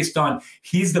based on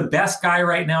he's the best guy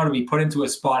right now to be put into a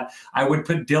spot, I would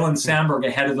put Dylan Samberg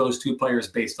ahead of those two players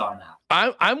based on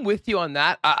that. I'm with you on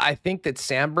that. I think that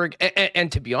Samberg,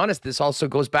 and to be honest, this also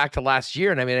goes back to last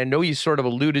year. And I know you sort of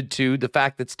alluded to the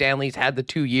fact that Stanley's had the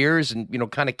 2 years and,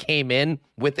 kind of came in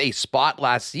with a spot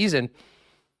last season.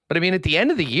 But at the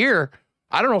end of the year,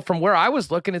 I don't know, from where I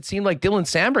was looking, it seemed like Dylan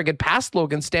Samberg had passed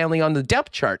Logan Stanley on the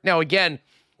depth chart. Now, again,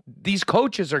 these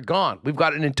coaches are gone. We've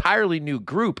got an entirely new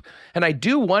group. And I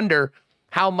do wonder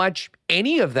how much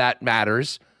any of that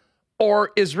matters.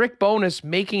 Or is Rick Bowness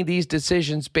making these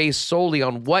decisions based solely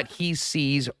on what he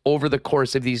sees over the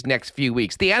course of these next few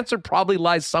weeks? The answer probably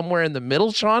lies somewhere in the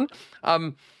middle, Sean.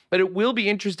 But it will be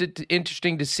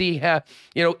interesting to see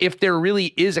if there really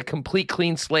is a complete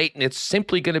clean slate and it's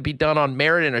simply going to be done on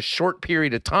merit in a short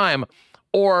period of time,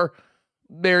 or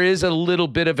there is a little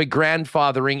bit of a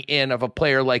grandfathering in of a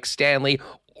player like Stanley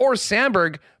or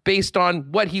Samberg based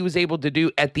on what he was able to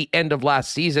do at the end of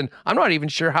last season. I'm not even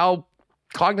sure how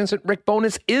cognizant Rick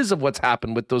Bowness is of what's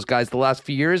happened with those guys the last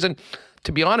few years. And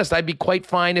to be honest, I'd be quite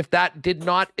fine if that did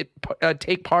not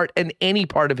take part in any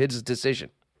part of his decision.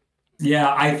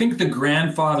 Yeah, I think the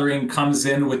grandfathering comes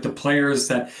in with the players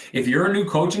that, if you're a new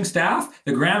coaching staff,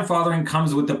 the grandfathering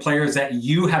comes with the players that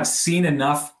you have seen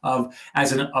enough of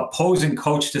as an opposing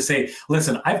coach to say,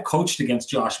 listen, I've coached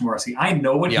against Josh Morrissey. I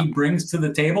know what he brings to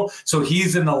the table, so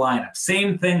he's in the lineup.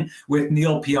 Same thing with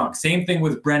Neil Pionk. Same thing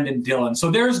with Brendan Dillon. So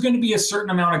there's going to be a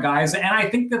certain amount of guys, and I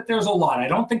think that there's a lot. I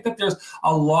don't think that there's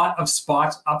a lot of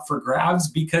spots up for grabs,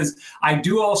 because I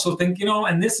do also think,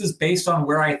 and this is based on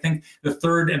where I think the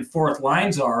third and fourth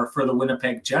lines are for the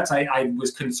Winnipeg Jets. I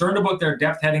was concerned about their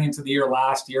depth heading into the year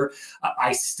last year.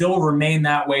 I still remain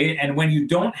that way. And when you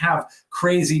don't have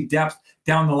crazy depth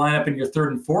down the lineup in your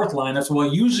third and fourth lineups,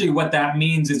 well, usually what that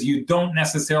means is you don't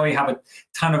necessarily have a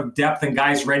ton of depth and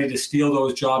guys ready to steal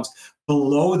those jobs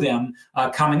below them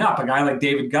coming up. A guy like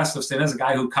David Gustafsson is a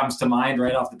guy who comes to mind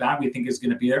right off the bat we think is going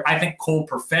to be there. I think Cole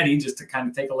Perfetti, just to kind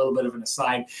of take a little bit of an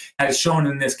aside, has shown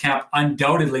in this camp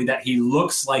undoubtedly that he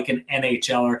looks like an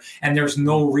NHLer, and there's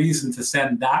no reason to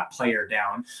send that player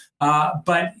down.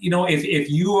 But, if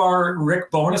you are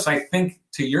Rick Bowness, I think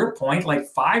to your point, like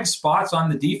 5 spots on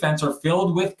the defense are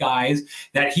filled with guys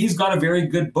that he's got a very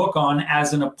good book on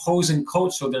as an opposing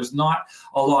coach. So there's not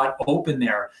a lot open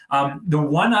there. The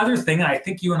one other thing, and I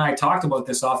think you and I talked about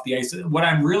this off the ice, what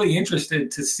I'm really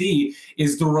interested to see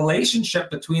is the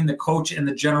relationship between the coach and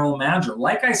the general manager.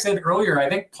 Like I said earlier, I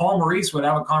think Paul Maurice would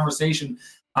have a conversation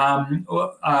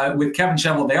with Kevin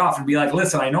Cheveldayoff and be like,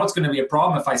 listen, I know it's going to be a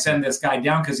problem if I send this guy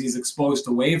down because he's exposed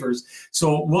to waivers.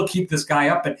 So we'll keep this guy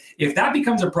up. But if that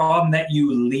becomes a problem that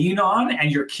you lean on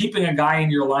and you're keeping a guy in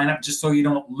your lineup just so you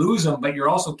don't lose him, but you're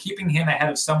also keeping him ahead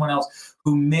of someone else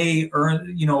who may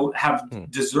earn, have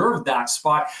deserved that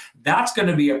spot, that's going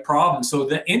to be a problem. So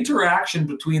the interaction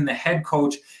between the head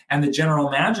coach and the general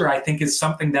manager, I think, is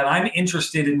something that I'm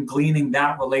interested in gleaning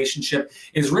that relationship.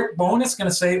 Is Rick Bowness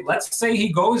going to say, let's say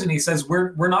he goes and he says,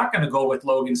 we're not going to go with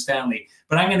Logan Stanley,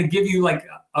 but I'm going to give you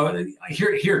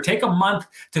here, take a month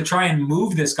to try and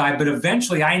move this guy, but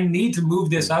eventually I need to move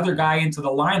this other guy into the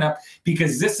lineup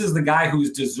because this is the guy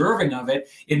who's deserving of it.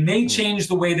 It may change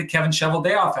the way that Kevin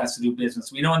Cheveldayoff has to do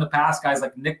business. We know in the past, guys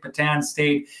like Nick Patan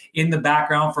stayed in the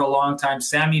background for a long time,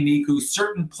 Sami Niku,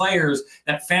 certain players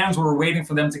that fans were waiting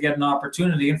for them to get an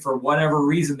opportunity, and for whatever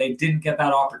reason, they didn't get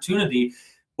that opportunity.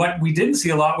 What we didn't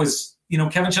see a lot was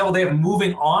Kevin Cheveldayoff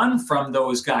moving on from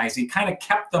those guys. He kind of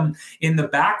kept them in the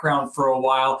background for a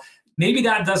while. Maybe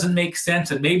that doesn't make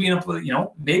sense. And maybe,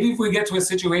 maybe if we get to a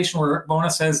situation where Rick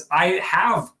Bowness says, I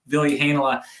have Ville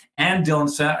Heinola and Dylan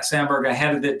Samberg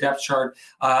ahead of the depth chart,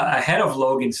 ahead of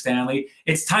Logan Stanley,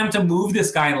 it's time to move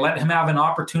this guy and let him have an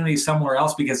opportunity somewhere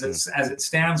else, because as it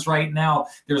stands right now,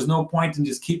 there's no point in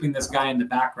just keeping this guy in the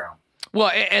background.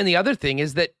 Well, and the other thing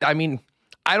is that,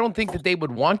 I don't think that they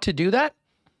would want to do that.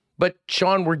 But,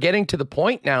 Sean, we're getting to the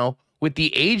point now with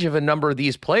the age of a number of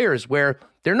these players where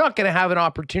they're not going to have an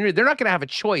opportunity. They're not going to have a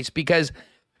choice, because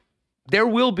there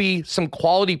will be some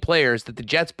quality players that the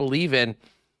Jets believe in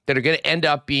that are going to end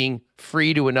up being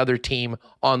free to another team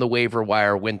on the waiver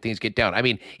wire when things get down.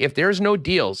 If there's no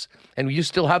deals and you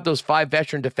still have those 5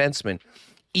 veteran defensemen,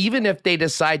 even if they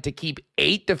decide to keep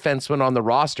 8 defensemen on the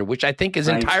roster, which I think is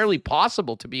entirely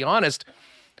possible, to be honest,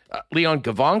 Leon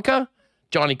Gavanka,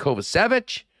 Johnny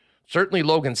Kovacevic, certainly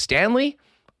Logan Stanley,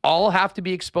 all have to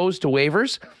be exposed to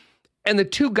waivers. And the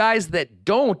 2 guys that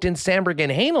don't, in Samberg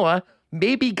and Heinola,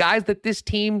 may be guys that this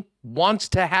team wants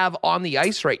to have on the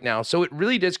ice right now. So it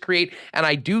really does create, and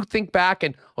I do think back,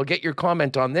 and I'll get your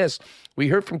comment on this. We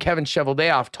heard from Kevin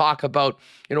Cheveldayoff talk about,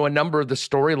 a number of the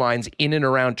storylines in and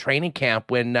around training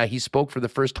camp when he spoke for the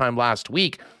first time last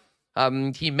week.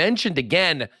 He mentioned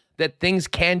again that things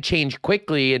can change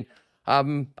quickly.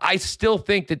 And I still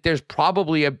think that there's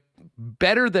probably a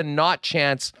better than not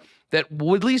chance that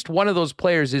at least one of those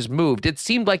players is moved. It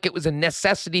seemed like it was a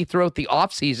necessity throughout the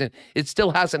offseason. It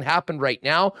still hasn't happened right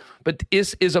now, but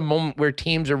this is a moment where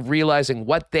teams are realizing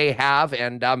what they have,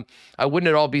 and I wouldn't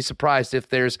at all be surprised if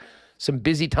there's some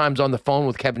busy times on the phone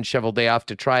with Kevin Cheveldayoff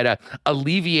to try to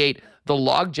alleviate the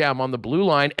logjam on the blue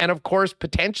line, and of course,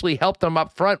 potentially help them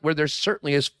up front where there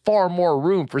certainly is far more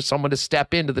room for someone to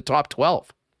step into the top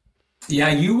 12. Yeah,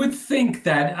 you would think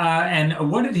that,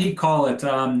 and what did he call it?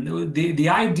 The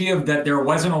idea of that there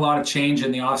wasn't a lot of change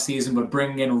in the offseason, but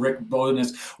bringing in Rick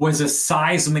Bowness was a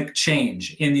seismic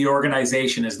change in the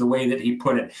organization, is the way that he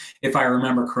put it, if I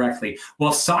remember correctly.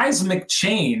 Well, seismic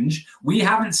change, we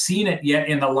haven't seen it yet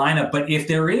in the lineup, but if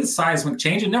there is seismic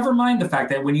change, and never mind the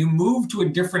fact that when you move to a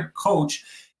different coach,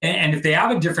 and if they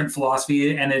have a different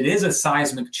philosophy and it is a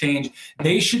seismic change,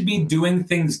 they should be doing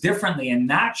things differently. And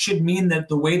that should mean that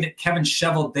the way that Kevin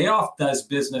Cheveldayoff does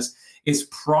business is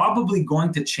probably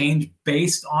going to change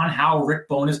based on how Rick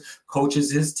Bowness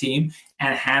coaches his team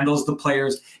and handles the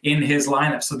players in his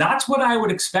lineup. So that's what I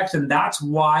would expect, and that's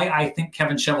why I think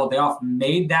Kevin Cheveldayoff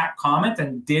made that comment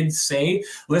and did say,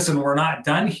 listen, we're not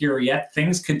done here yet.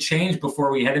 Things could change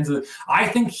before we head into the... I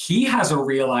think he has a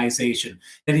realization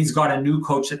that he's got a new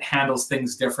coach that handles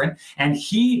things different, and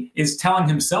he is telling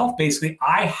himself, basically,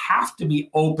 I have to be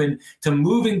open to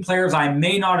moving players I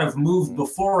may not have moved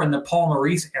before in the Paul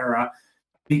Maurice era,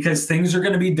 because things are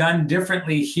going to be done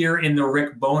differently here in the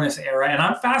Rick Bowness era. And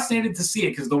I'm fascinated to see it,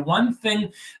 because the one thing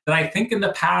that I think in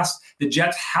the past the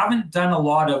Jets haven't done a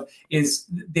lot of is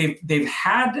they've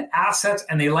had assets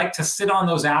and they like to sit on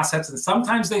those assets. And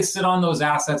sometimes they sit on those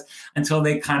assets until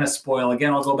they kind of spoil.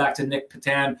 Again, I'll go back to Nick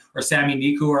Patan or Sami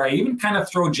Niku, or I even kind of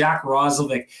throw Jack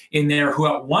Roslovic in there, who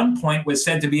at one point was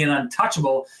said to be an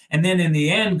untouchable, and then in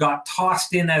the end got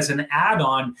tossed in as an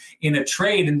add-on in a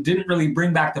trade and didn't really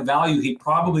bring back the value he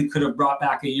probably probably could have brought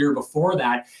back a year before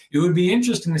that. It would be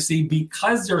interesting to see,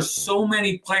 because there's so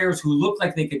many players who look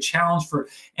like they could challenge for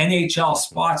NHL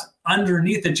spots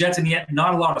underneath the Jets, and yet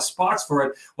not a lot of spots for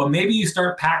it. Well, maybe you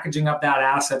start packaging up that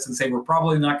assets and say, we're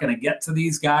probably not going to get to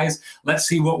these guys. Let's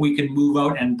see what we can move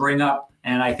out and bring up.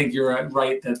 And I think you're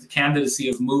right that the candidacy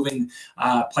of moving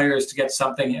players to get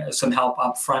some help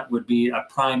up front would be a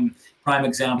prime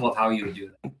example of how you would do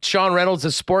that. Sean Reynolds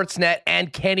of Sportsnet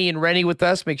and Kenny and Rennie with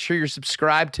us. Make sure you're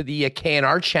subscribed to the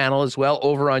KNR channel as well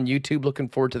over on YouTube. Looking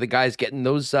forward to the guys getting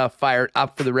those fired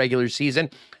up for the regular season.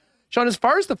 Sean, as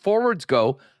far as the forwards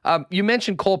go, you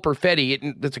mentioned Cole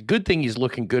Perfetti. That's a good thing he's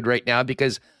looking good right now,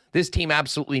 because this team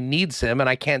absolutely needs him, and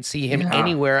I can't see him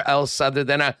anywhere else other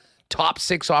than a top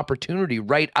 6 opportunity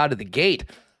right out of the gate.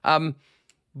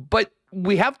 But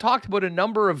we have talked about a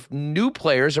number of new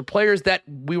players, or players that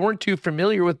we weren't too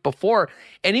familiar with before.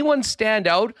 Anyone stand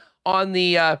out on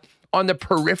the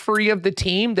periphery of the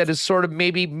team that is sort of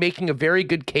maybe making a very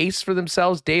good case for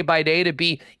themselves day by day to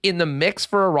be in the mix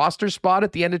for a roster spot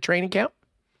at the end of training camp?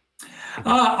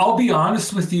 I'll be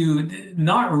honest with you,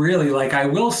 not really. Like, I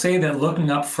will say that looking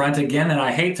up front again, and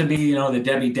I hate to be, the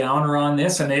Debbie Downer on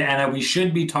this, and we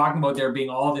should be talking about there being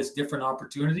all this different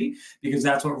opportunity, because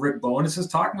that's what Rick Bowness is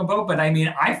talking about. But I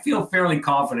mean, I feel fairly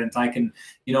confident I can,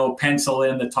 pencil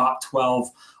in the top 12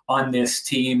 on this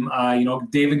team.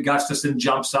 David Gustafson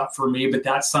jumps up for me, but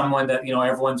that's someone that,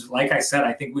 everyone's, like I said,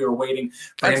 I think we were waiting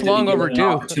for him to be given an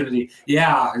opportunity.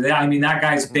 Yeah. I mean, that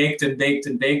guy's baked in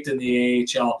the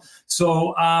AHL.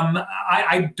 So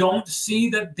I don't see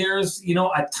that there's,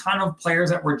 a ton of players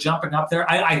that were jumping up there.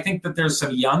 I think that there's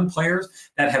some young players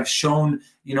that have shown,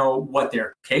 what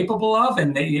they're capable of,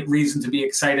 and reason to be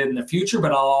excited in the future.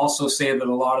 But I'll also say that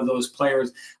a lot of those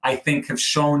players, I think, have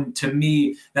shown to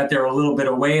me that they're a little bit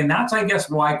away. And that's, I guess,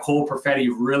 why Cole Perfetti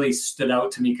really stood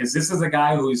out to me, because this is a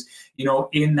guy who's,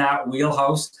 in that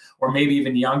wheelhouse, or maybe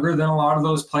even younger than a lot of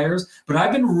those players. But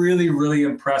I've been really, really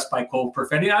impressed by Cole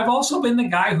Perfetti. I've also been the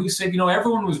guy who said,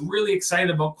 everyone was really excited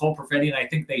about Cole Perfetti, and I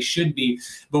think they should be.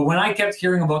 But when I kept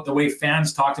hearing about the way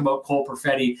fans talked about Cole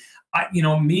Perfetti,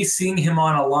 me seeing him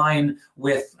on a line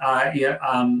with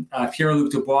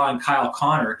Pierre-Luc Dubois and Kyle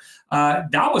Connor,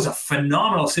 that was a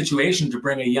phenomenal situation to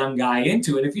bring a young guy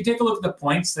into. And if you take a look at the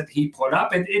points that he put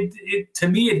up, it to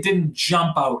me, it didn't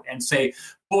jump out and say,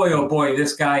 boy, oh boy,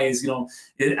 this guy is,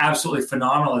 is absolutely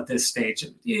phenomenal at this stage.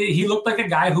 He looked like a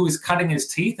guy who was cutting his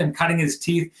teeth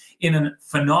in a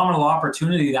phenomenal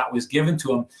opportunity that was given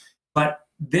to him. But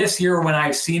this year, when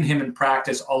I've seen him in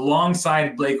practice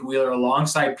alongside Blake Wheeler,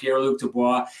 alongside Pierre-Luc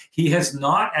Dubois, he has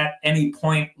not at any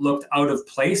point looked out of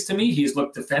place to me. He's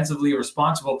looked defensively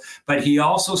responsible, but he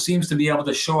also seems to be able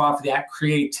to show off that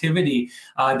creativity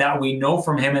that we know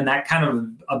from him, and that kind of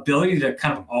ability to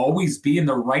kind of always be in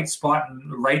the right spot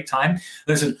and the right time.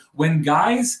 Listen, when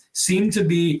guys seem to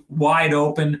be wide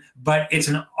open, but it's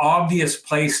an obvious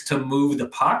place to move the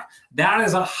puck, that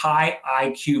is a high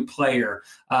IQ player.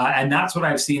 And that's what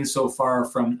I've seen so far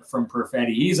from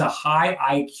Perfetti. He's a high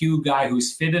IQ guy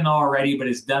who's fit in already, but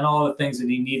has done all the things that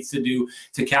he needs to do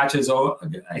to catch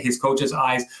his coach's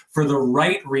eyes for the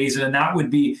right reason. And that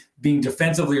would be being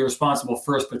defensively responsible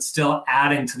first, but still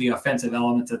adding to the offensive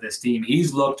elements of this team.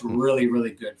 He's looked really,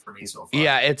 really good for me so far.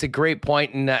 Yeah, it's a great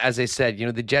point. And as I said,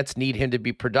 the Jets need him to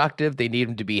be productive. They need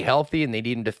him to be healthy, and they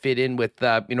need him to fit in with,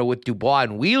 with Dubois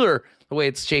and Wheeler, the way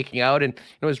it's shaking out. And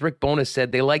as Rick Bowness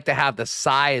said, they like to have the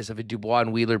size of a Dubois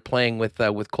and Wheeler playing with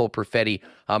Cole Perfetti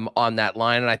on that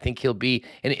line. And I think he'll be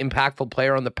an impactful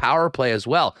player on the power play as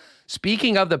well.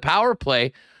 Speaking of the power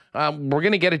play, we're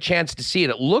going to get a chance to see it.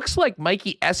 It looks like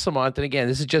Mikey Esamont, and again,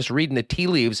 this is just reading the tea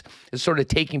leaves, is sort of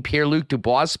taking Pierre-Luc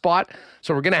Dubois' spot.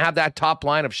 So we're going to have that top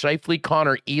line of Scheifele,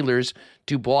 Connor, Ehlers,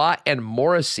 Dubois, and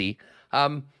Morrissey.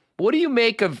 What do you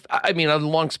make of,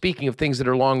 speaking of things that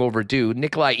are long overdue,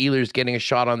 Nikolai Ehlers getting a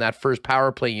shot on that first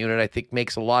power play unit, I think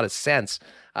makes a lot of sense.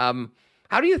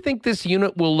 How do you think this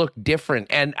unit will look different,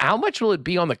 and how much will it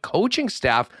be on the coaching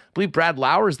staff? I believe Brad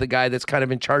Lauer is the guy that's kind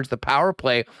of in charge of the power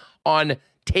play on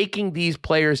taking these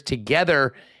players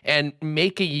together and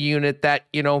make a unit that,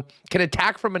 can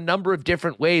attack from a number of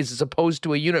different ways, as opposed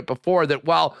to a unit before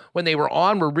that, when they were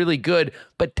on, were really good,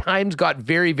 but times got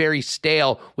very, very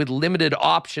stale with limited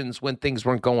options when things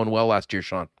weren't going well last year,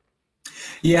 Sean.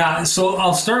 Yeah, so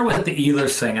I'll start with the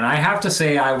Ehlers thing. And I have to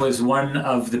say I was one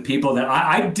of the people that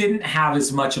I didn't have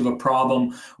as much of a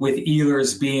problem with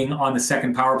Ehlers being on the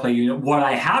second power play unit. What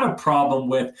I had a problem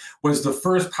with was the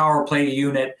first power play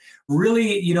unit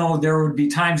really, there would be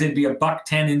times it'd be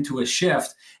 $1.10 into a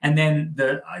shift, and then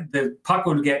the puck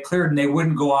would get cleared and they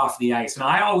wouldn't go off the ice. And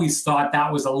I always thought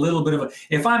that was a little bit of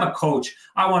if I'm a coach,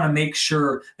 I want to make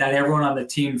sure that everyone on the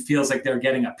team feels like they're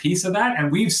getting a piece of that.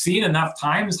 And we've seen enough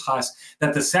times, Huss,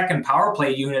 that the second power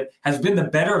play unit has been the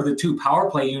better of the two power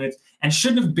play units and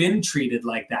shouldn't have been treated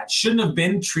like that. Shouldn't have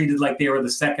been treated like they were the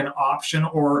second option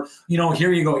or,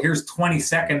 here you go, here's 20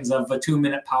 seconds of a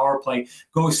 2-minute power play.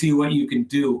 Go see what you can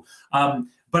do.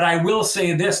 But I will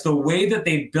say this, the way that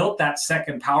they built that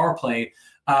second power play,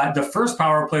 the first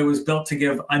power play was built to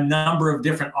give a number of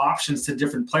different options to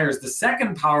different players. The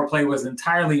second power play was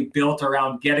entirely built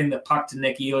around getting the puck to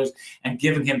Nick Ehlers and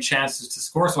giving him chances to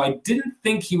score. So I didn't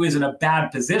think he was in a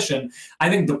bad position. I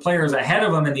think the players ahead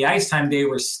of him and the ice time they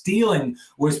were stealing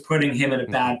was putting him in a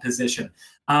bad position.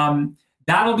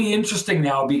 That'll be interesting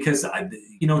now because,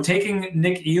 taking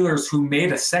Nick Ehlers, who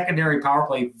made a secondary power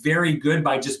play very good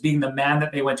by just being the man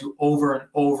that they went to over and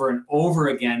over and over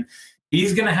again,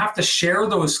 he's going to have to share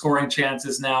those scoring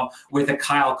chances now with a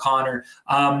Kyle Connor.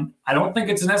 I don't think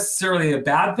it's necessarily a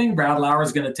bad thing. Brad Lauer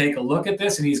is going to take a look at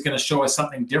this and he's going to show us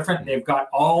something different. They've got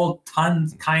all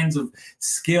kinds of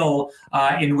skill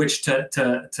in which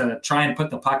to try and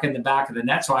put the puck in the back of the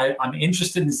net. So I'm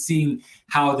interested in seeing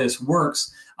how this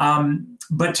works.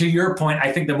 But to your point, I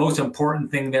think the most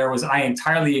important thing there was I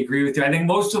entirely agree with you. I think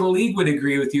most of the league would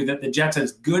agree with you that the Jets,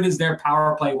 as good as their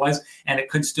power play was, and it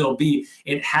could still be,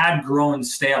 it had grown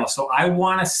stale. So I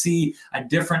want to see a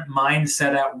different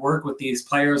mindset at work with these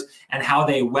players and how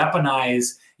they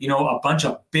weaponize, a bunch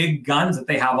of big guns that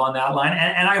they have on that line.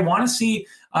 And I want to see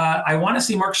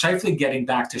Mark Scheifele getting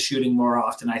back to shooting more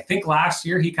often. I think last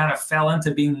year he kind of fell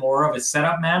into being more of a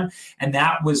setup man, and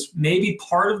that was maybe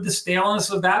part of the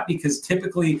staleness of that because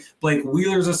typically Blake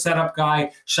Wheeler's a setup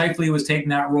guy. Scheifele was taking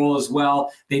that role as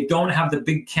well. They don't have the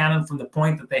big cannon from the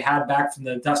point that they had back from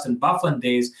the Dustin Byfuglien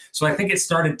days. So I think it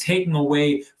started taking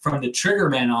away from the trigger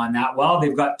men on that. Well,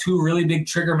 they've got two really big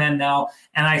trigger men now.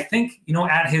 And I think,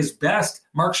 at his best,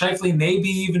 Mark Scheifele may be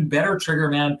even better trigger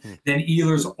man than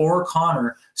Ehlers or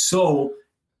Connor. So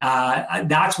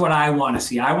that's what I want to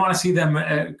see. I want to see them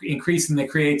increasing the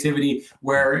creativity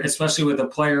where, especially with a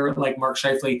player like Mark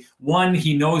Scheifele, one,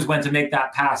 he knows when to make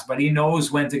that pass, but he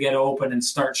knows when to get open and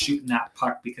start shooting that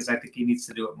puck because I think he needs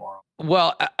to do it more.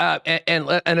 Well, and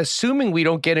assuming we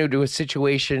don't get into a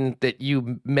situation that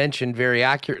you mentioned very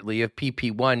accurately of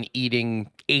PP1 eating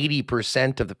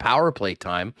 80% of the power play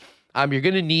time, you're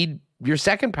going to need your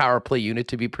second power play unit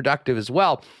to be productive as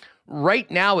well. Right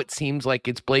now, it seems like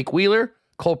it's Blake Wheeler,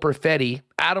 Cole Perfetti,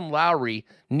 Adam Lowry,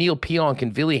 Neil Pionk,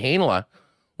 and Ville Heinola.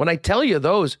 When I tell you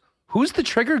those, who's the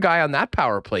trigger guy on that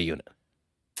power play unit?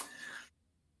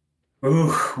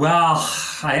 Ooh, well,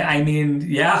 I mean,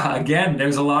 yeah, again,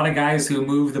 there's a lot of guys who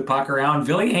move the puck around.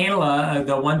 Ville Heinola,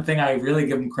 the one thing I really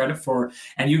give him credit for,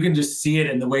 and you can just see it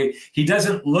in the way he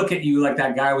doesn't look at you like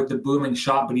that guy with the booming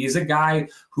shot, but he's a guy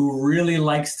who really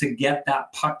likes to get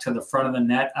that puck to the front of the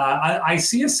net. I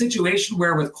see a situation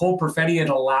where with Cole Perfetti, it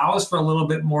allows for a little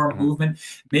bit more movement.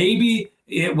 Maybe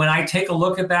when I take a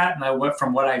look at that, and I went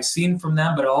from what I've seen from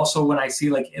them, but also when I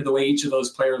see like the way each of those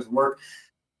players work,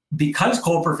 because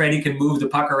Cole Perfetti can move the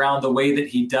puck around the way that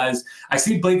he does, I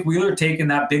see Blake Wheeler taking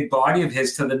that big body of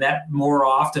his to the net more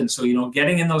often. So,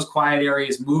 getting in those quiet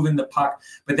areas, moving the puck,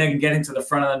 but then getting to the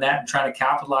front of the net and trying to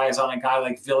capitalize on a guy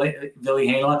like Ville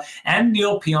Heinola and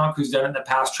Neil Pionk, who's done it in the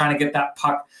past, trying to get that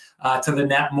puck to the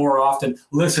net more often.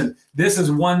 Listen, this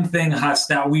is one thing, Huss,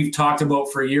 that we've talked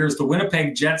about for years. The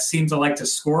Winnipeg Jets seem to like to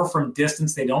score from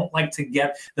distance. They don't like to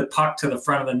get the puck to the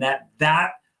front of the net.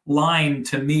 That line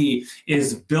to me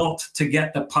is built to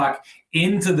get the puck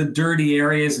into the dirty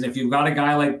areas. And if you've got a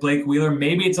guy like Blake Wheeler,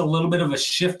 maybe it's a little bit of a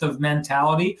shift of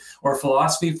mentality or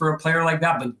philosophy for a player like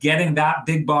that, but getting that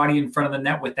big body in front of the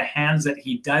net with the hands that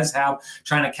he does have,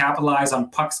 trying to capitalize on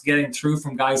pucks getting through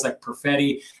from guys like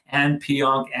Perfetti and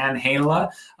Pionk and Heinola.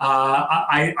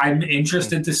 I'm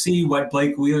interested to see what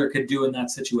Blake Wheeler could do in that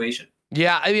situation.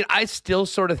 Yeah, I mean, I still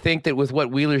sort of think that with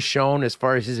what Wheeler's shown as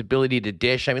far as his ability to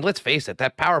dish, I mean, let's face it,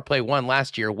 that power play one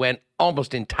last year went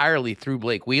almost entirely through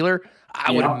Blake Wheeler.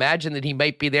 I would imagine that he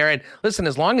might be there. And listen,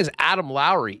 as long as Adam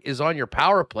Lowry is on your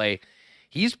power play,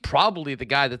 he's probably the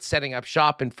guy that's setting up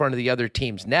shop in front of the other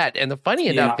team's net. And the funny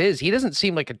enough is he doesn't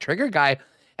seem like a trigger guy.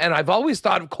 And I've always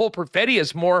thought of Cole Perfetti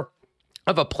as more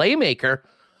of a playmaker.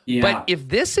 Yeah. But if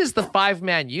this is the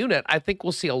 5-man unit, I think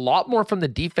we'll see a lot more from the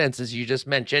defense, as you just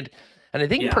mentioned. And I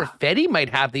think Perfetti might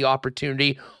have the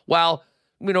opportunity, while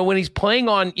when he's playing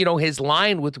on, his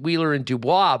line with Wheeler and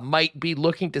Dubois, might be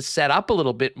looking to set up a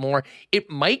little bit more. It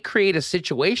might create a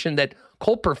situation that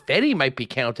Cole Perfetti might be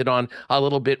counted on a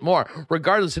little bit more.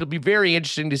 Regardless, it'll be very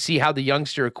interesting to see how the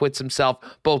youngster acquits himself,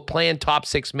 both playing top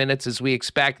 6 minutes as we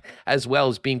expect, as well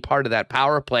as being part of that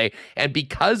power play. And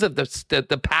because of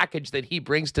the package that he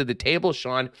brings to the table,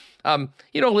 Sean,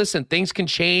 listen, things can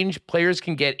change. Players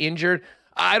can get injured.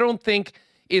 I don't think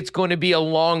it's going to be a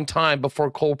long time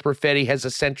before Cole Perfetti has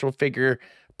a central figure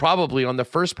probably on the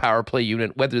first power play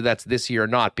unit, whether that's this year or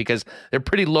not, because they're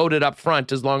pretty loaded up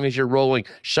front as long as you're rolling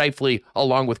Scheifele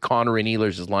along with Connor and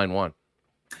Ehlers as line one.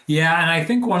 Yeah, and I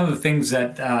think one of the things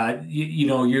that,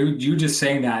 you just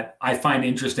saying that I find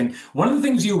interesting. One of the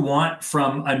things you want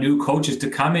from a new coach is to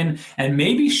come in and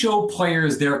maybe show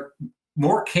players they're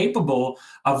more capable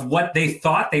of what they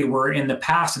thought they were in the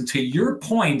past. And to your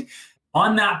point,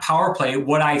 on that power play,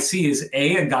 what I see is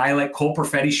a guy like Cole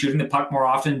Perfetti shooting the puck more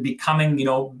often, becoming,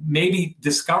 maybe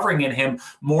discovering in him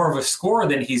more of a scorer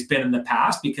than he's been in the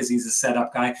past because he's a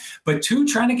setup guy. But two,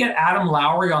 trying to get Adam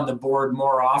Lowry on the board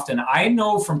more often. I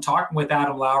know from talking with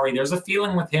Adam Lowry, there's a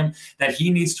feeling with him that he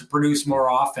needs to produce more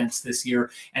offense this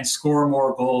year and score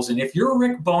more goals. And if you're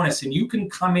Rick Bowness and you can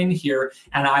come in here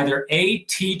and either A,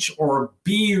 teach, or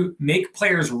B, make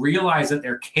players realize that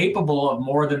they're capable of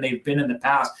more than they've been in the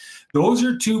past, those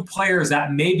are two players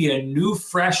that maybe a new,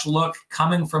 fresh look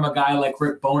coming from a guy like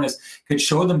Rick Bowness could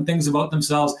show them things about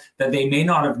themselves that they may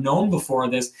not have known before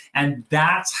this. And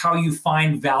that's how you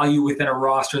find value within a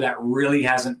roster that really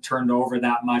hasn't turned over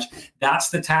that much. That's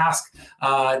the task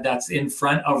that's in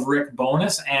front of Rick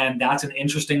Bowness, and that's an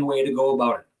interesting way to go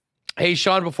about it. Hey,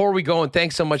 Sean, before we go, and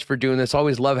thanks so much for doing this.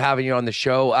 Always love having you on the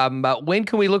show. When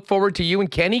can we look forward to you and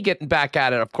Kenny getting back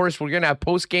at it? Of course, we're going to have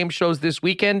post-game shows this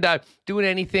weekend. Doing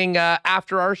anything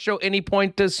after our show, any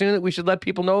point soon that we should let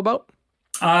people know about?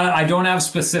 I don't have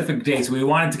specific dates. We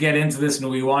wanted to get into this, and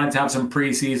we wanted to have some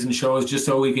preseason shows just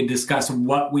so we could discuss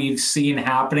what we've seen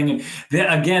happening.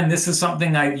 And again, this is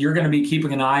something that you're going to be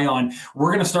keeping an eye on.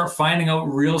 We're going to start finding out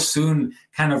real soon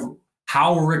kind of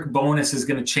how Rick Bowness is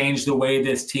going to change the way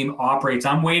this team operates.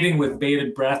 I'm waiting with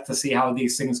bated breath to see how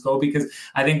these things go, because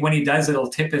I think when he does, it'll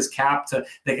tip his cap to,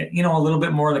 a little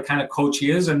bit more of the kind of coach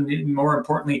he is, and more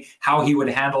importantly, how he would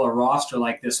handle a roster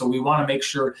like this. So we want to make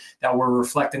sure that we're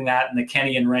reflecting that in the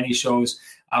Kenny and Rennie shows.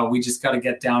 We just got to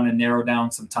get down and narrow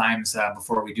down some times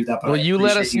before we do that. But well, you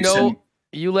let us know.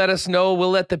 You let us know.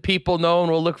 We'll let the people know,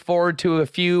 and we'll look forward to a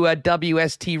few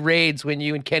WST raids when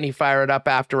you and Kenny fire it up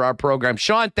after our program.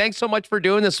 Sean, thanks so much for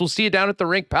doing this. We'll see you down at the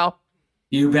rink, pal.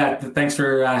 You bet. Thanks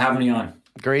for having me on.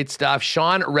 Great stuff.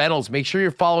 Sean Reynolds. Make sure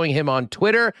you're following him on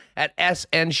Twitter at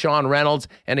SN Sean Reynolds.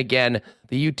 And again,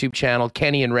 the YouTube channel,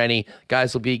 Kenny and Rennie.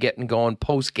 Guys will be getting going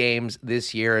post games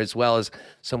this year, as well as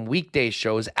some weekday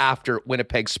shows after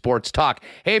Winnipeg Sports Talk.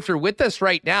 Hey, if you're with us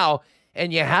right now,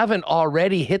 and you haven't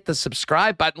already hit the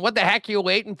subscribe button, what the heck are you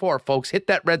waiting for, folks? Hit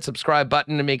that red subscribe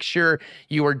button to make sure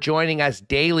you are joining us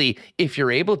daily if you're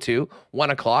able to. 1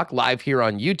 o'clock live here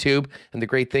on YouTube. And the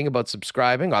great thing about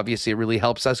subscribing, obviously it really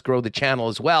helps us grow the channel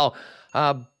as well.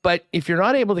 But if you're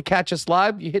not able to catch us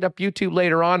live, you hit up YouTube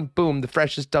later on. Boom, the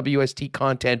freshest WST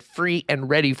content free and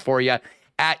ready for you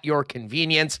at your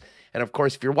convenience. And of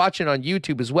course, if you're watching on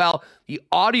YouTube as well, the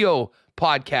audio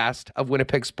podcast of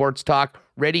Winnipeg Sports Talk,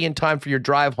 ready in time for your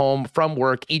drive home from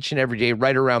work each and every day,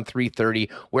 right around 3:30,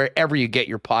 wherever you get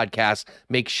your podcasts.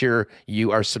 Make sure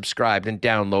you are subscribed and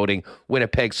downloading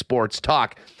Winnipeg Sports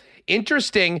Talk.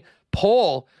 Interesting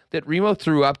poll that Remo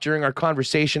threw up during our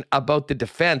conversation about the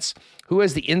defense. Who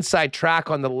has the inside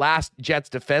track on the last Jets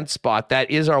defense spot?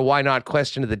 That is our why not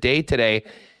question of the day today.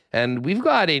 And we've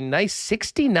got a nice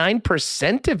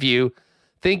 69% of you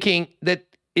thinking that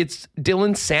it's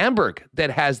Dylan Sandberg that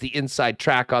has the inside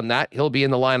track on that. He'll be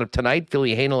in the lineup tonight.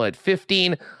 Philly Hanel at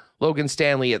 15, Logan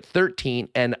Stanley at 13,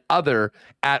 and other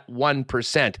at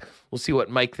 1%. We'll see what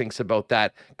Mike thinks about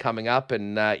that coming up.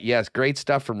 And yes, great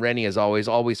stuff from Rennie as always.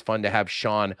 Always fun to have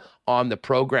Sean on the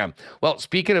program. Well,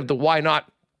 speaking of the why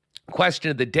not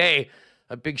question of the day,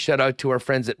 a big shout out to our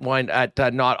friends at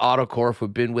Not AutoCorp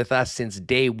who've been with us since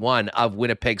day one of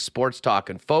Winnipeg Sports Talk.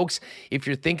 And folks, if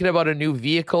you're thinking about a new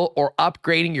vehicle or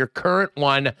upgrading your current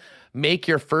one, make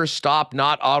your first stop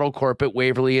Not AutoCorp at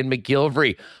Waverly and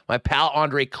McGillivray. My pal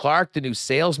Andre Clark, the new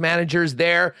sales manager, is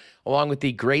there, along with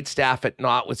the great staff at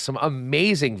Not with some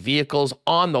amazing vehicles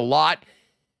on the lot.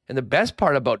 And the best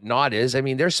part about Not is,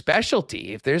 their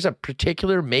specialty. If there's a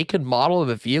particular make and model of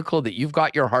a vehicle that you've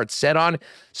got your heart set on,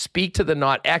 speak to the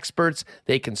Not experts.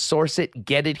 They can source it,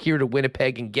 get it here to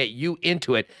Winnipeg, and get you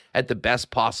into it at the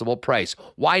best possible price.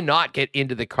 Why not get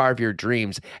into the car of your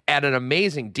dreams at an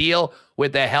amazing deal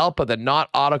with the help of the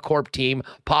Not Autocorp team.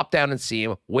 Pop down and see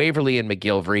them, Waverly and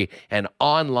McGillivray, and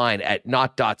online at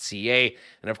not.ca.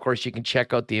 And of course, you can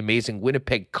check out the amazing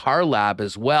Winnipeg Car Lab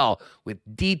as well, with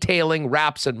detailing,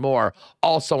 wraps, and more,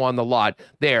 also on the lot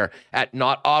there at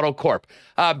Not Autocorp.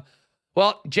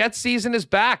 Well, Jets season is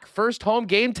back. First home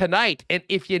game tonight. And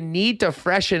if you need to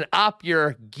freshen up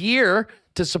your gear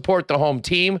to support the home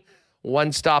team,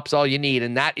 one stop's all you need,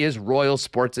 and that is Royal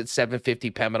Sports at 750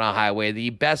 Pembina Highway.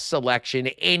 The best selection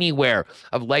anywhere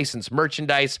of licensed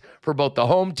merchandise for both the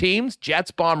home teams, Jets,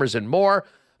 Bombers, and more,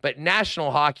 but National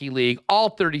Hockey League, all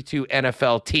 32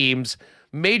 NFL teams,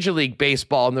 Major League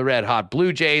Baseball and the Red Hot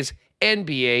Blue Jays,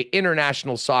 NBA,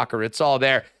 international soccer, it's all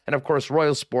there. And of course,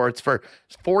 Royal Sports for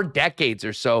 4 decades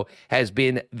or so has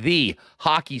been the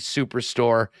hockey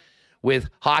superstore,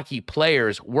 with hockey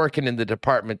players working in the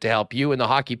department to help you and the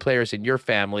hockey players in your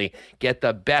family get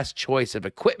the best choice of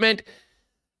equipment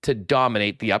to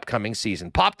dominate the upcoming season.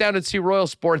 Pop down and see Royal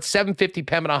Sports, 750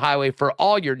 Pembina Highway, for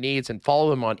all your needs, and follow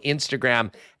them on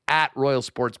Instagram at Royal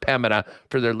Sports Pembina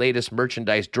for their latest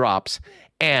merchandise drops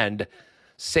and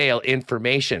sale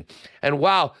information. And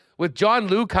wow, with John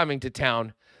Liu coming to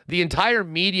town, the entire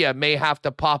media may have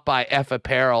to pop by F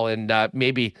Apparel and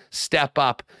maybe step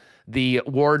up the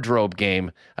wardrobe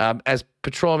game. As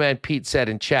Patrolman Pete said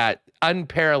in chat,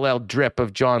 unparalleled drip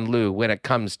of John Liu when it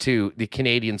comes to the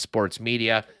Canadian sports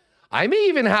media. I may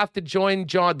even have to join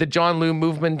the John Liu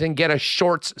movement and get a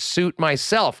shorts suit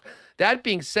myself. That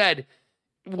being said,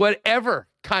 whatever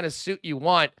kind of suit you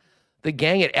want, the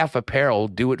gang at F Apparel will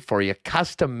do it for you.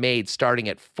 Custom made, starting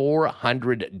at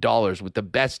 $400, with the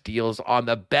best deals on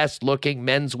the best looking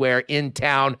menswear in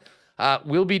town.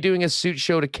 We'll be doing a suit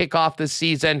show to kick off this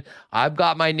season. I've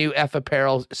got my new F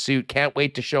Apparel suit. Can't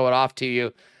wait to show it off to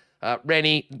you.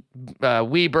 Rennie,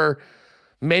 Weber,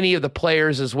 many of the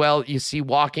players as well, you see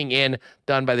walking in,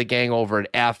 done by the gang over at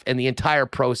F. And the entire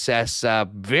process,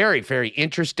 very, very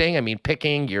interesting. I mean,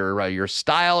 picking your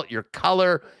style, your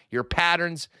color, your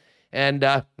patterns. And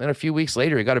then a few weeks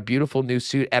later, you got a beautiful new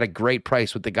suit at a great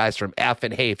price with the guys from F.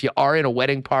 And hey, if you are in a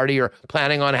wedding party or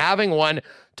planning on having one,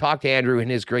 talk to Andrew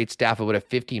and his great staff about a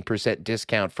 15%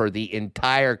 discount for the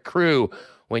entire crew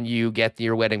when you get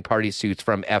your wedding party suits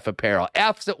from F Apparel.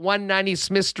 F's at 190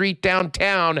 Smith Street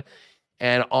downtown,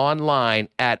 and online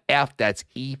at F, that's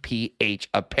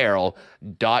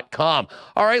EPHapparel.com.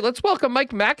 All right, let's welcome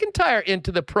Mike McIntyre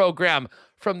into the program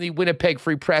from the Winnipeg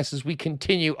Free Press as we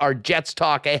continue our Jets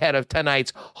talk ahead of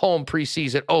tonight's home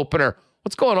preseason opener.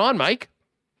 What's going on, Mike?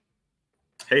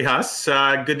 Hey, Huss.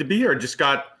 Good to be here. Just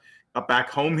got back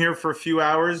home here for a few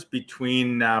hours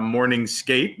between morning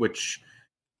skate, which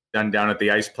done down at the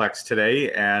Iceplex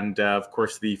today, and of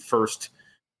course the first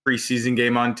preseason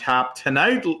game on tap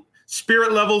tonight.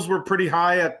 Spirit levels were pretty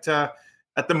high at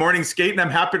the morning skate, and I'm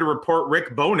happy to report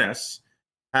Rick Bowness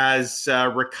has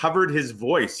recovered his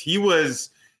voice. He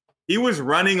was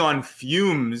running on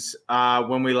fumes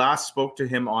when we last spoke to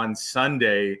him on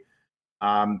Sunday.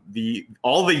 All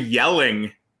the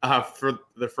yelling for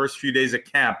the first few days of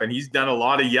camp, and he's done a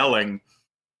lot of yelling.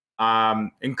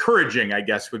 Encouraging, I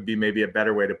guess, would be maybe a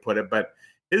better way to put it. But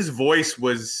his voice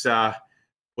was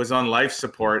on life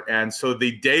support, and so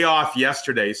the day off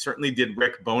yesterday certainly did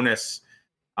Rick Bowness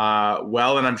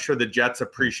well, and I'm sure the Jets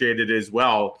appreciated it as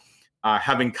well.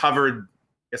 Having covered, I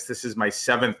guess this is my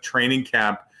 7th training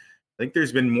camp, I think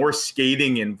there's been more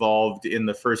skating involved in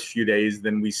the first few days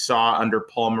than we saw under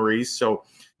Paul Maurice. So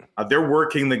they're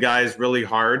working the guys really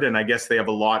hard, and I guess they have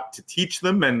a lot to teach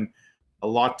them and a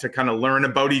lot to kind of learn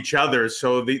about each other.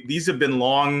 So these have been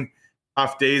long,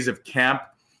 tough days of camp.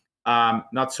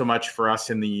 Not so much for us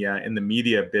in the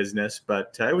media business,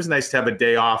 but it was nice to have a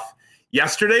day off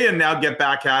yesterday and now get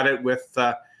back at it with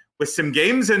some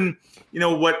games. And you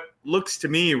know what looks to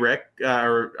me, Rick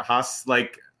or Huss,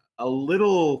 like a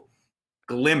little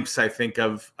glimpse, I think,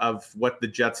 of what the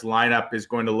Jets lineup is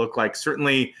going to look like.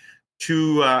 Certainly,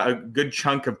 a good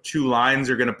chunk of 2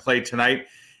 lines are going to play tonight,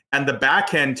 and the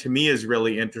back end to me is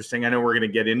really interesting. I know we're going to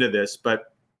get into this,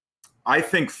 but I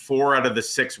think 4 out of the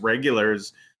 6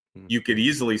 regulars you could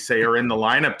easily say are in the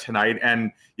lineup tonight,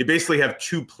 and you basically have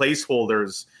 2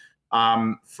 placeholders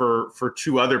for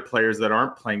 2 other players that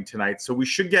aren't playing tonight. So we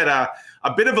should get a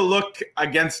bit of a look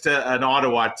against an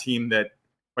Ottawa team that,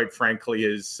 quite frankly,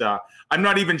 is I'm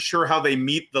not even sure how they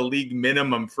meet the league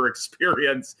minimum for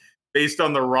experience based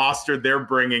on the roster they're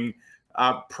bringing.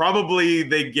 Probably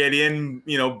they get in,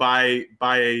 by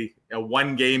a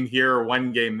 1 game here or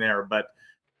 1 game there, but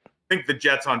think the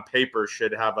Jets on paper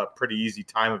should have a pretty easy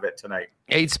time of it tonight.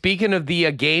 Hey, speaking of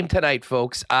the game tonight,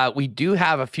 folks, we do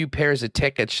have a few pairs of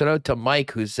tickets. Shout out to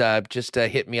Mike, who's just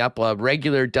hit me up, a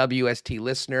regular WST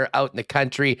listener out in the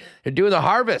country. They're doing the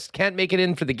harvest. Can't make it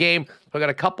in for the game. We got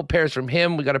a couple pairs from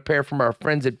him. We got a pair from our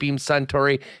friends at Beam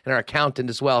Suntory and our accountant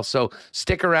as well. So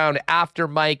stick around after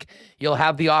Mike. You'll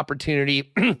have the opportunity,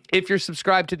 if you're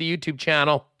subscribed to the YouTube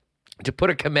channel, to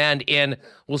put a command in.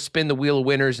 We'll spin the wheel of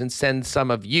winners and send some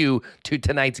of you to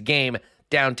tonight's game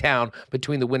downtown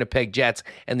between the Winnipeg Jets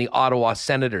and the Ottawa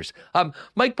Senators.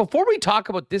 Mike, before we talk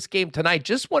about this game tonight,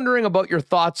 just wondering about your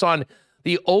thoughts on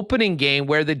the opening game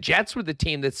where the Jets were the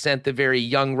team that sent the very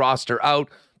young roster out.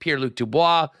 Pierre-Luc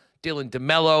Dubois, Dylan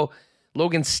DeMello,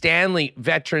 Logan Stanley,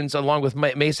 veterans, along with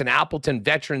Mason Appleton,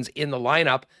 veterans in the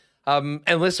lineup. And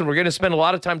listen, we're going to spend a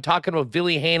lot of time talking about Ville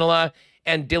Heinola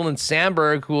and Dylan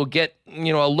Samberg, who will get,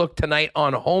 a look tonight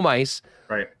on home ice.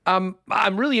 Right. I'm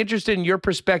really interested in your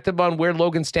perspective on where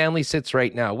Logan Stanley sits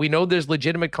right now. We know there's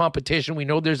legitimate competition. We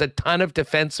know there's a ton of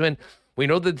defensemen. We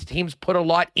know that the team's put a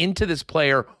lot into this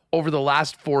player over the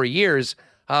last 4 years.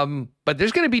 But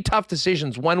there's going to be tough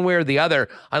decisions one way or the other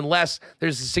unless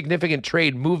there's a significant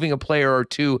trade moving a player or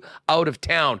two out of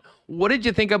town. What did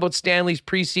you think about Stanley's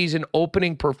preseason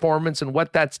opening performance and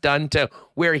what that's done to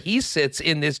where he sits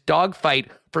in this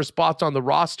dogfight for spots on the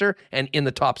roster and in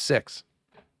the top six?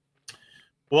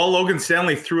 Well, Logan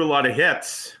Stanley threw a lot of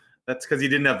hits. That's because he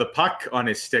didn't have the puck on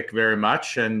his stick very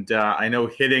much. And I know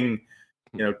hitting,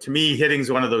 to me,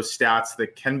 hitting's one of those stats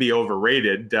that can be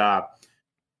overrated.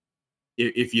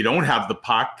 If you don't have the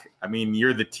puck,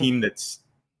 you're the team that's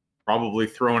probably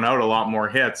throwing out a lot more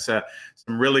hits. Some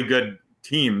really good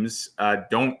teams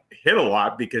don't hit a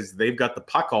lot because they've got the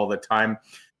puck all the time.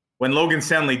 When Logan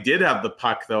Stanley did have the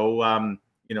puck, though,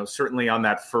 certainly on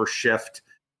that first shift,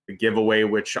 the giveaway,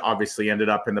 which obviously ended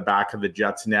up in the back of the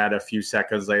Jets net a few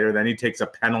seconds later. Then he takes a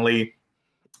penalty.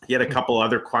 He had a couple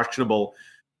other questionable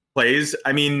plays.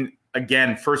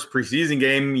 Again, first preseason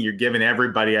game, you're giving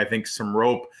everybody, I think, some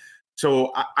rope.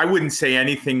 So I wouldn't say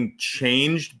anything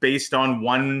changed based on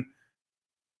one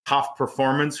tough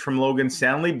performance from Logan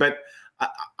Stanley, but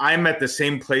I'm at the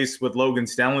same place with Logan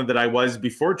Stanley that I was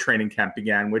before training camp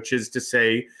began, which is to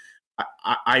say,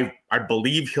 I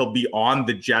believe he'll be on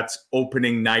the Jets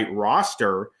opening night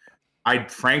roster.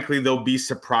 I'd frankly, though, be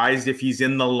surprised if he's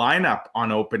in the lineup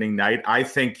on opening night. I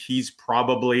think he's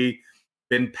probably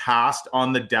been passed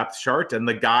on the depth chart, and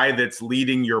the guy that's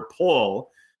leading your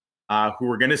poll, who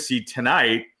we're going to see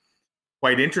tonight,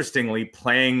 quite interestingly,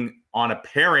 playing on a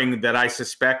pairing that I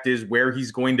suspect is where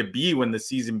he's going to be when the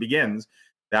season begins.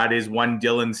 That is one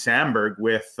Dylan Samberg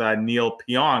with Neil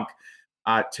Pionk.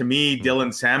 To me,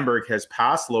 Dylan Samberg has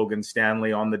passed Logan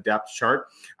Stanley on the depth chart.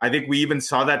 I think we even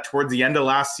saw that towards the end of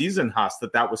last season, Huss,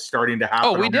 that was starting to happen.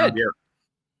 Oh, we did. Here.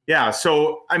 Yeah.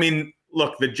 So,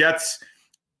 look, the Jets,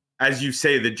 as you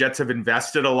say, the Jets have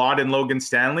invested a lot in Logan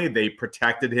Stanley. They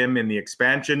protected him in the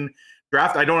expansion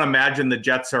draft. I don't imagine the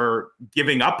Jets are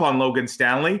giving up on Logan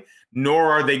Stanley,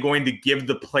 nor are they going to give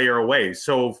the player away.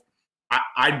 So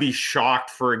I'd be shocked,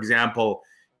 for example,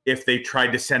 if they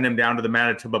tried to send him down to the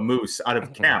Manitoba Moose out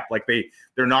of camp. Like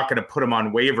they're not going to put him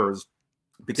on waivers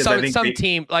because I think some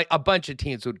team, like a bunch of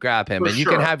teams, would grab him. And you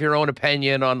can have your own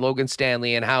opinion on Logan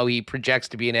Stanley and how he projects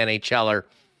to be an NHLer.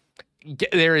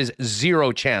 There is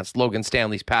zero chance Logan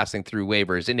Stanley's passing through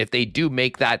waivers. And if they do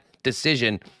make that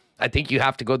decision, I think you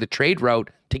have to go the trade route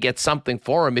to get something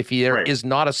for him if there is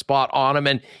not a spot on him.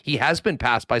 And he has been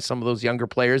passed by some of those younger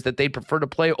players that they'd prefer to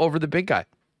play over the big guy.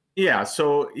 Yeah,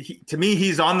 so to me,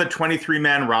 he's on the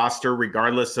 23-man roster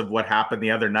regardless of what happened the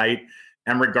other night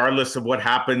and regardless of what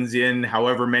happens in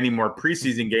however many more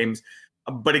preseason games.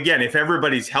 But again, if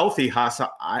everybody's healthy, Huss,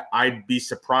 I'd be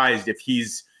surprised if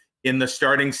he's in the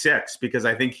starting six because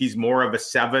I think he's more of a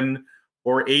 7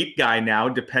 or 8 guy now,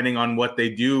 depending on what they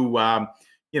do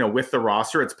with the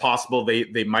roster. It's possible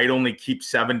they might only keep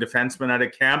 7 defensemen out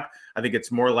of camp. I think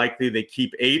it's more likely they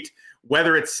keep 8.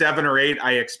 Whether it's 7 or 8,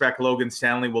 I expect Logan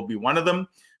Stanley will be one of them.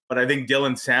 But I think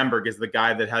Dylan Samberg is the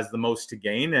guy that has the most to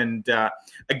gain. And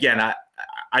again,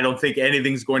 I don't think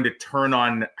anything's going to turn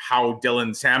on how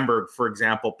Dylan Samberg, for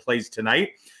example, plays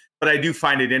tonight. But I do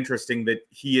find it interesting that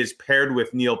he is paired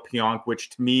with Neil Pionk, which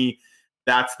to me,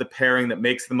 that's the pairing that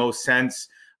makes the most sense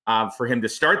for him to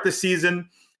start the season.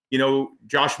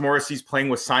 Josh Morrissey's playing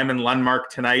with Simon Lundmark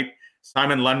tonight.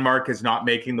 Simon Lundmark is not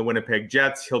making the Winnipeg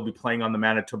Jets. He'll be playing on the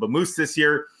Manitoba Moose this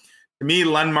year. To me,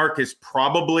 Lundmark is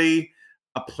probably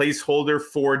a placeholder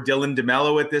for Dylan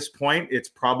DeMello at this point. It's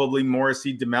probably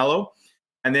Morrissey DeMello.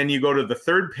 And then you go to the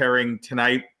third pairing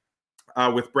tonight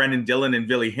with Brendan Dillon and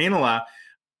Ville Heinola.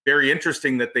 very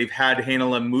interesting that they've had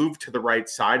Heinola move to the right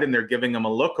side and they're giving him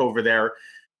a look over there.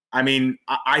 I mean,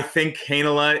 I think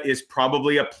Heinola is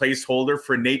probably a placeholder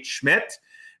for Nate Schmidt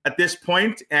at this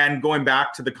point. And going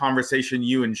back to the conversation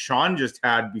you and Sean just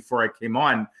had before I came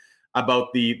on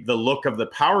about the look of the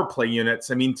power play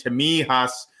units. I mean, to me,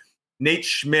 Huss, Nate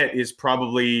Schmidt is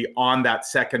probably on that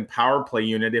second power play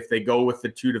unit. If they go with the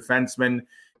two defensemen,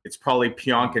 it's probably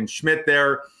Pionk and Schmidt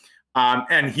there.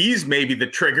 And he's maybe the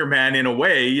trigger man in a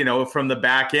way, you know, from the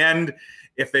back end.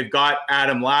 If they've got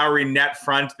Adam Lowry net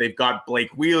front, they've got Blake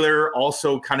Wheeler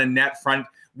also kind of net front.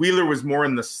 Wheeler was more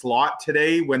in the slot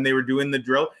today when they were doing the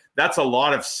drill. That's a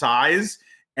lot of size.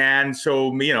 And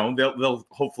so, you know, they'll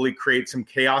hopefully create some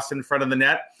chaos in front of the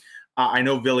net. I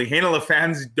know Ville Heinola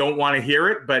fans don't want to hear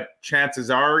it, but chances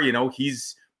are, you know,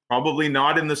 he's probably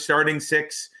not in the starting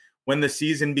six when the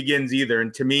season begins either.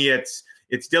 And to me, it's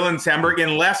Dylan Samberg,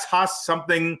 unless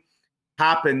something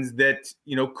happens that,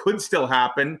 you know, could still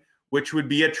happen, which would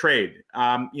be a trade.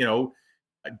 You know,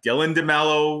 Dylan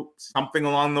DeMello, something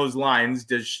along those lines.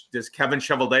 Does Kevin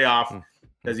Cheveldayoff,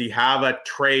 does he have a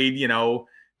trade, you know,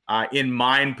 in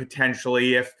mind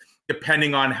potentially, if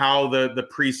depending on how the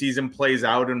preseason plays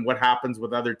out and what happens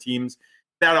with other teams?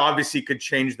 That obviously could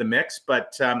change the mix.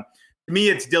 But to me,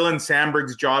 it's Dylan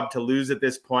Samberg's job to lose at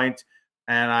this point.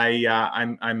 And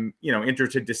I'm you know,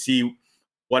 interested to see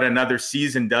what another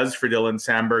season does for Dylan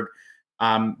Samberg,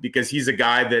 because he's a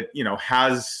guy that, you know,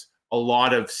 has a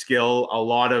lot of skill, a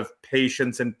lot of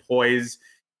patience and poise,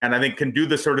 and I think can do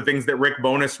the sort of things that Rick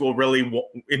Bowness will really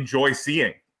enjoy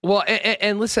seeing. Well,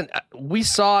 and listen, we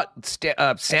saw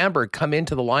Samberg come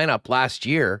into the lineup last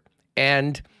year,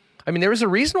 and I mean, there was a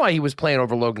reason why he was playing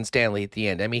over Logan Stanley at the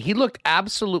end. I mean, he looked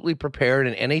absolutely prepared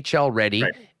and NHL ready,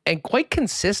 right, and quite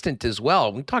consistent as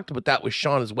well. We talked about that with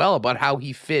Sean as well, about how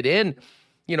he fit in,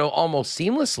 you know, almost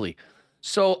seamlessly.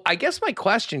 So I guess my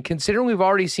question, considering we've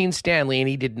already seen Stanley and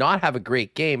he did not have a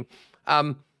great game,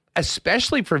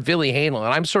 especially for Ville Heinola,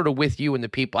 and I'm sort of with you and the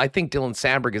people, I think Dylan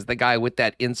Samberg is the guy with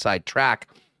that inside track.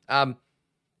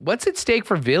 What's at stake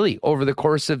for Ville over the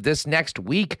course of this next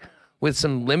week with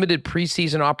some limited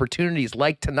preseason opportunities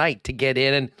like tonight to get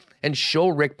in and show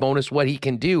Rick Bowness what he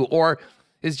can do? Or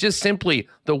is just simply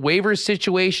the waiver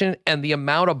situation and the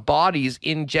amount of bodies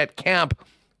in Jet camp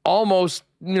almost,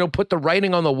 you know, put the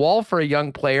writing on the wall for a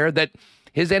young player that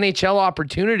his NHL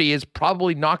opportunity is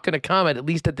probably not going to come at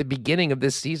least at the beginning of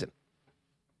this season?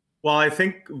 Well, I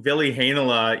think Ville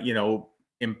Heinola, you know,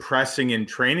 impressing in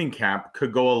training camp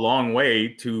could go a long way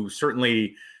to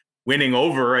certainly winning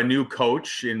over a new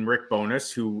coach in Rick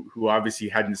Bowness, who obviously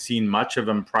hadn't seen much of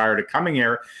him prior to coming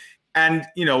here. And,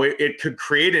 you know, it could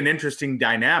create an interesting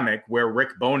dynamic where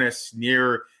Rick Bowness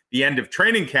near the end of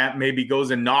training camp maybe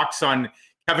goes and knocks on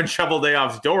Kevin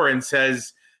Cheveldayoff's door and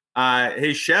says,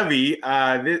 hey, Chevy,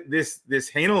 this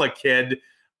Heinola kid,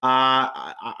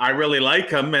 I really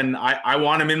like him and I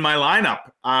want him in my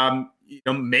lineup. You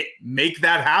know, make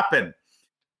that happen.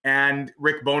 And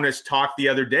Rick Bowness talked the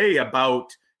other day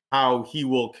about how he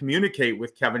will communicate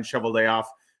with Kevin Cheveldayoff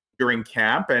during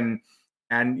camp. And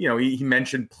you know, he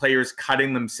mentioned players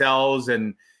cutting themselves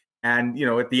and you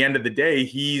know, at the end of the day,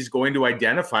 he's going to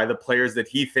identify the players that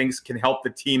he thinks can help the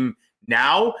team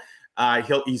now.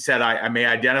 He said, I may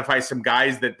identify some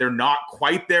guys that they're not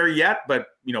quite there yet, but,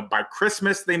 you know, by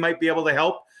Christmas, they might be able to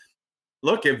help.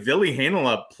 Look, if Ville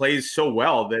Heinola plays so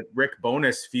well that Rick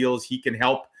Bowness feels he can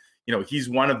help, you know, he's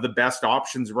one of the best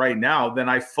options right now, then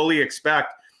I fully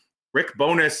expect Rick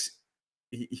Bowness,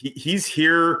 he's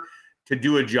here to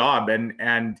do a job,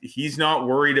 and he's not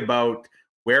worried about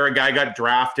where a guy got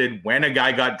drafted, when a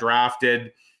guy got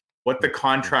drafted, what the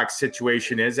contract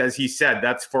situation is. As he said,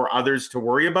 that's for others to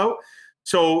worry about.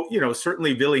 So, you know,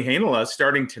 certainly Ville Heinola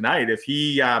starting tonight, if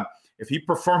he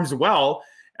performs well,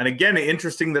 and again,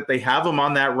 interesting that they have him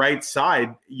on that right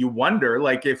side, you wonder,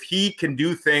 like, if he can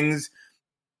do things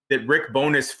that Rick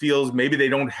Bowness feels maybe they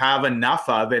don't have enough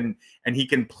of, and he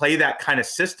can play that kind of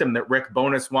system that Rick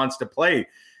Bowness wants to play.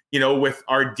 You know, with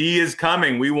our D is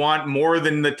coming, we want more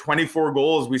than the 24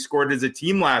 goals we scored as a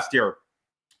team last year.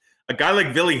 A guy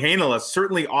like Ville Heinola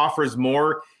certainly offers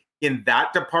more in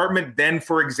that department than,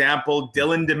 for example,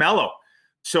 Dylan DeMello.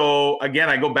 So again,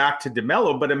 I go back to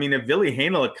DeMello, but I mean, if Ville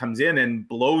Heinola comes in and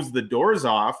blows the doors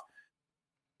off,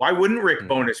 why wouldn't Rick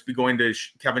Bowness be going to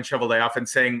Kevin Cheveldayoff and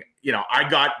saying, you know, I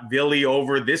got Ville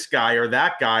over this guy or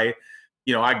that guy,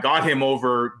 you know, I got him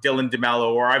over Dylan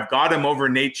DeMello, or I've got him over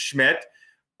Nate Schmidt.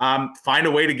 Find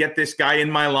a way to get this guy in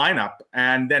my lineup.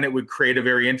 And then it would create a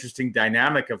very interesting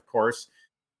dynamic, of course.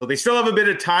 So they still have a bit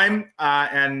of time.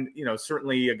 And, you know,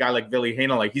 certainly a guy like Ville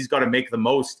Heinola, he's got to make the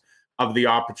most of the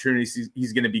opportunities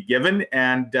he's going to be given.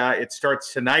 And it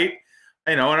starts tonight,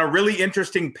 and a really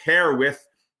interesting pair with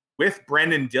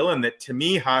Brendan Dillon that, to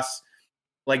me, Huss,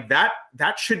 like that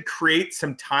should create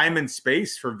some time and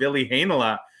space for Ville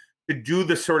Heinola to do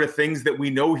the sort of things that we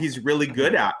know he's really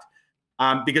good at.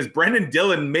 Because Brendan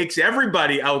Dillon makes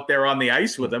everybody out there on the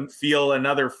ice with him feel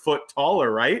another foot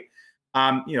taller, right?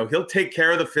 He'll take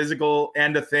care of the physical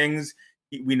end of things.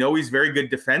 We know he's very good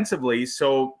defensively.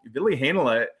 So Ville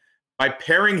Heinola, by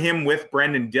pairing him with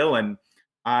Brendan Dillon,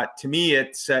 to me,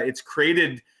 it's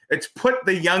put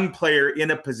the young player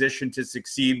in a position to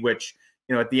succeed, which,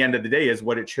 at the end of the day, is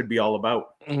what it should be all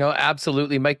about. No,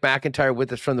 absolutely. Mike McIntyre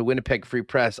with us from the Winnipeg Free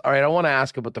Press. All right, I want to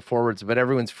ask about the forwards, but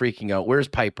everyone's freaking out. Where's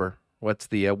Piper? What's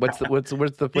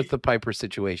the Piper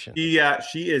situation?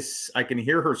 She is. I can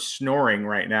hear her snoring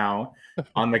right now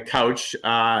on the couch.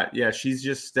 She's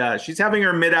just she's having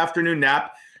her mid-afternoon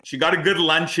nap. She got a good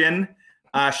lunch in.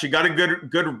 She got a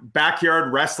good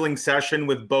backyard wrestling session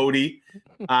with Bodie.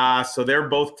 So they're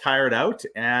both tired out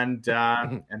and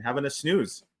having a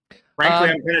snooze. Frankly,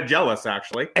 I'm kind of jealous,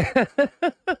 actually.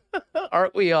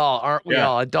 Aren't we all?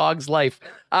 A dog's life.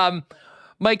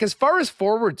 Mike, as far as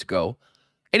forwards go,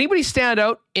 anybody stand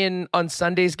out on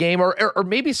Sunday's game, or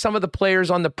maybe some of the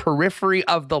players on the periphery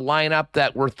of the lineup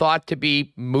that were thought to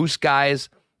be Moose guys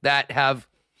that have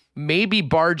maybe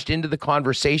barged into the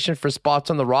conversation for spots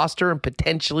on the roster and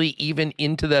potentially even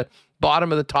into the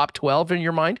bottom of the top 12 in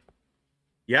your mind?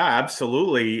 Yeah,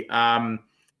 absolutely.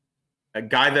 A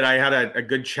guy that I had a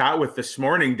good chat with this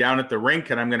morning down at the rink,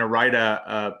 and I'm going to write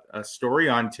a story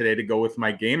on today to go with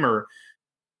my gamer.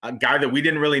 A guy that we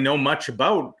didn't really know much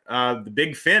about, the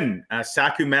Big Finn,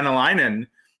 Saku Manalainen.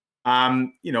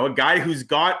 A guy who's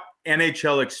got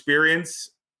NHL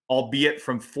experience, albeit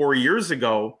from 4 years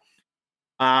ago.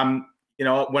 When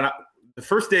the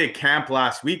first day of camp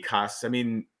last week, Huss,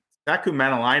 Saku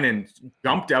Manalainen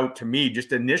jumped out to me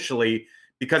just initially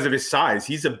because of his size.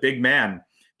 He's a big man.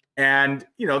 And,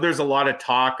 there's a lot of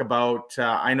talk about,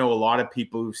 I know a lot of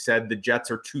people who said the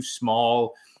Jets are too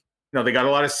small. They got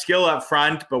a lot of skill up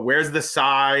front, but where's the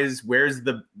size? Where's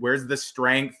the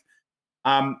strength?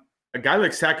 A guy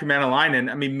like Saku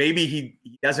Manalainen, maybe he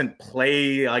doesn't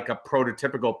play like a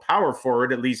prototypical power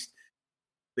forward, at least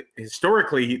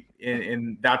historically,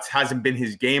 and that hasn't been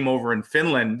his game over in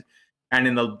Finland. And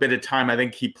in the bit of time I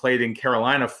think he played in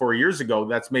Carolina 4 years ago,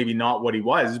 that's maybe not what he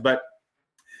was. But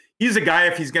he's a guy,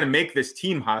 if he's going to make this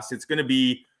team, Huss, it's going to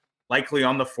be likely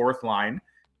on the fourth line.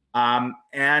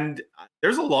 And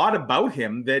there's a lot about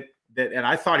him that, and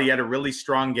I thought he had a really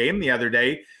strong game the other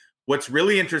day. What's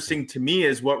really interesting to me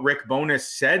is what Rick Bowness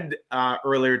said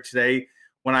earlier today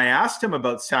when I asked him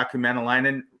about Saku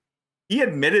Manalainen. He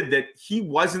admitted that he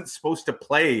wasn't supposed to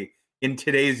play in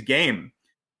today's game,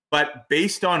 but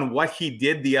based on what he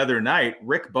did the other night,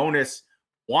 Rick Bowness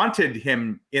wanted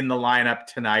him in the lineup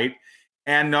tonight.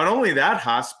 And not only that,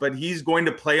 Huss, but he's going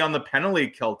to play on the penalty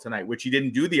kill tonight, which he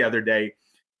didn't do the other day.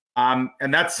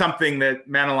 And that's something that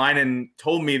Manalainen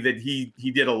told me that he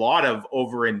did a lot of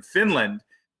over in Finland.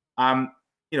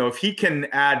 If he can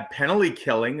add penalty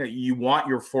killing, you want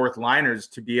your fourth liners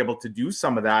to be able to do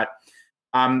some of that.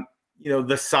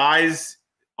 The size,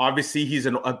 obviously he's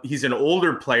an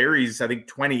older player. He's, I think,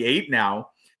 28 now.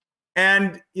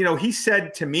 And, he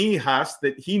said to me, Huss,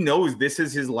 that he knows this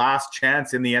is his last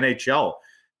chance in the NHL.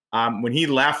 When he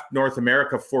left North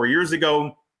America 4 years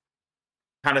ago,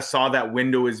 kind of saw that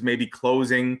window is maybe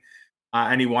closing,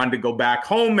 and he wanted to go back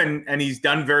home, and he's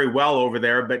done very well over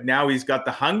there, but now he's got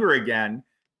the hunger again.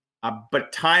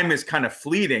 But time is kind of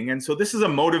fleeting. And so this is a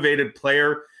motivated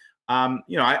player.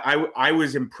 I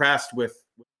was impressed with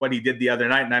what he did the other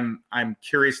night, and I'm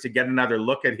curious to get another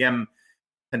look at him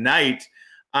tonight.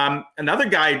 Another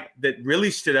guy that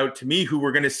really stood out to me, who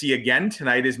we're going to see again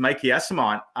tonight, is Mikey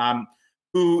Esamont,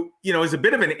 who, is a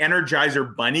bit of an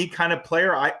Energizer Bunny kind of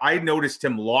player. I noticed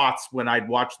him lots when I'd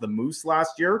watched the Moose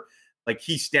last year. Like,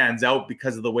 he stands out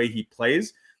because of the way he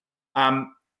plays. Kind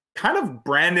of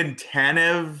Brandon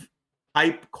Tanev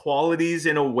type qualities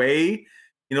in a way.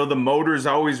 The motor's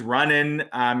always running.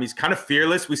 He's kind of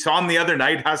fearless. We saw him the other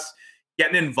night, Huss,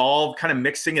 getting involved, kind of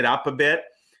mixing it up a bit.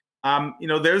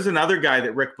 There's another guy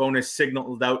that Rick Bowness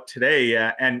signaled out today,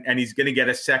 and he's going to get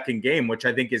a second game, which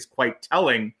I think is quite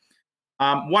telling.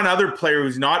 One other player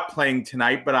who's not playing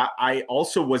tonight, but I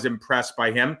also was impressed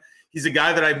by him. He's a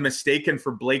guy that I've mistaken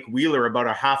for Blake Wheeler about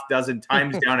a half dozen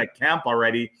times down at camp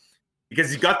already, because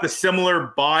he's got the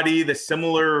similar body, the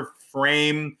similar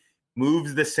frame,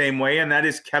 moves the same way, and that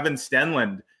is Kevin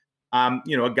Stenlund.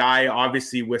 A guy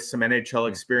obviously with some NHL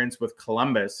experience with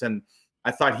Columbus. And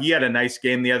I thought he had a nice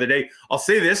game the other day. I'll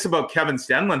say this about Kevin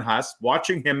Stenlund, Huss,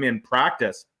 watching him in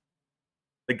practice.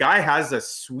 The guy has a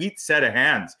sweet set of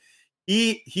hands.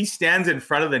 He stands in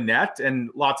front of the net, and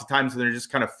lots of times when they're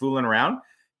just kind of fooling around,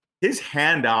 his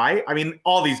hand-eye, I mean,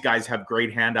 all these guys have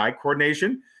great hand-eye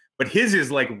coordination, but his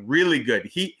is like really good.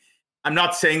 I'm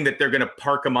not saying that they're going to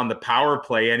park him on the power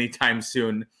play anytime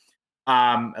soon,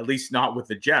 at least not with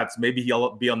the Jets. Maybe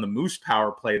he'll be on the Moose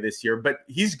power play this year, but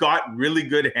he's got really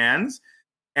good hands,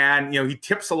 and he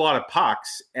tips a lot of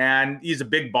pucks, and he's a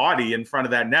big body in front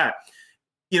of that net.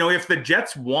 If the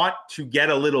Jets want to get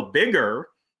a little bigger,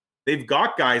 they've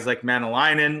got guys like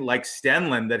Manalainen, like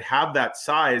Stenlund that have that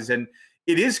size, and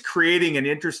it is creating an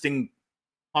interesting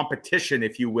competition,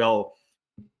 if you will,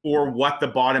 for what the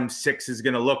bottom six is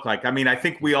going to look like. I mean, I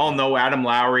think we all know Adam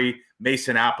Lowry,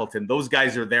 Mason Appleton. Those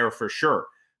guys are there for sure.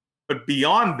 But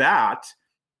beyond that,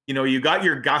 you got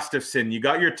your Gustafsson, you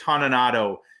got your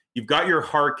Toninato, you've got your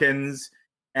Harkins,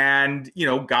 and,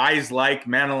 guys like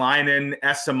Manalainen,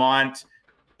 Esamont,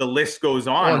 the list goes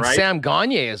on, and right? Sam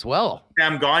Gagner as well.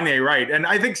 Sam Gagner, right. And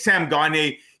I think Sam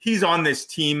Gagner, he's on this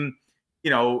team,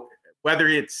 whether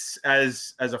it's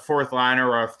as a fourth liner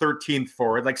or a 13th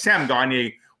forward, like Sam Gagner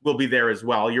will be there as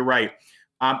well. You're right.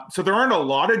 So there aren't a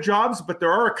lot of jobs, but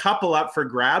there are a couple up for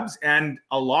grabs and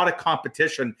a lot of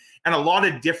competition and a lot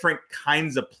of different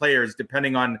kinds of players,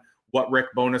 depending on what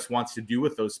Rick Bowness wants to do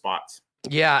with those spots.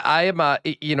 Yeah, I am,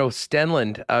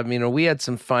 Stenlund. We had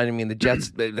some fun. I mean, the Jets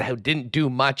didn't do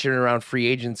much in and around free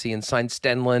agency and signed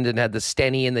Stenlund and had the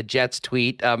Stenny in the Jets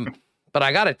tweet. But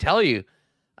I got to tell you,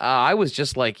 I was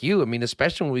just like you. I mean,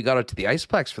 especially when we got out to the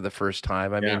Iceplex for the first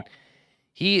time. I mean,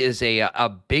 he is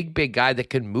a big guy that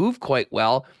can move quite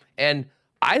well. And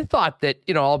I thought that,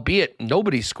 albeit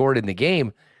nobody scored in the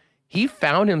game, he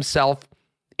found himself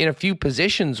in a few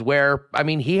positions where,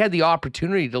 he had the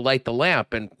opportunity to light the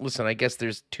lamp. And listen, I guess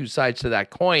there's two sides to that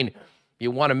coin.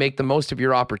 You want to make the most of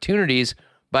your opportunities,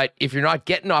 but if you're not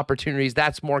getting opportunities,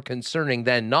 that's more concerning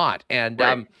than not. And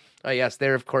right. Yes,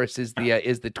 there of course is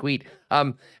the tweet.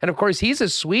 And of course he's a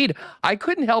Swede. I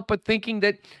couldn't help but thinking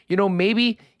that,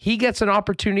 maybe he gets an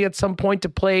opportunity at some point to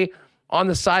play on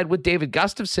the side with David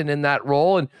Gustafsson in that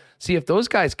role and see if those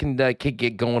guys can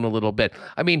get going a little bit.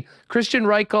 I mean, Christian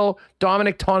Reichel,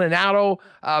 Dominic Toninato,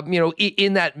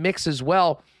 in that mix as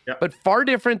well. Yep. But far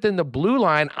different than the blue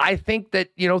line. I think that,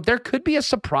 there could be a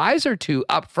surprise or two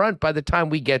up front by the time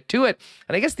we get to it.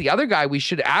 And I guess the other guy we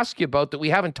should ask you about that we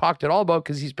haven't talked at all about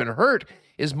because he's been hurt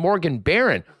is Morgan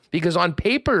Barron. Because on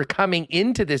paper coming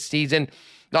into this season,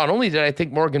 not only did I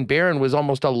think Morgan Barron was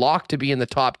almost a lock to be in the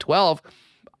top 12,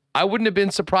 I wouldn't have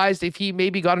been surprised if he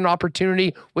maybe got an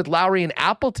opportunity with Lowry and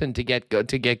Appleton to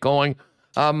get going.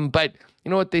 But you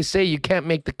know what they say, you can't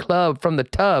make the club from the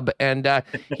tub. And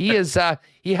he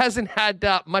hasn't had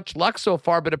much luck so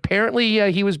far, but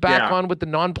apparently he was back on with the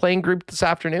non-playing group this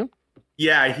afternoon.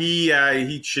 Yeah,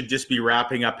 he should just be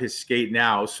wrapping up his skate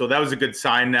now. So that was a good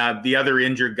sign. The other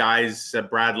injured guys,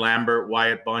 Brad Lambert,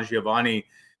 Wyatt Bongiovanni,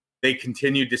 they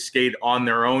continued to skate on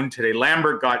their own today.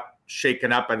 Lambert got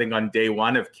shaken up, I think, on day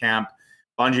one of camp.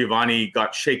 Bongiovanni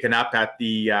got shaken up at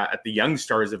the Young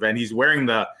Stars event. He's wearing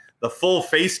the full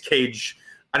face cage.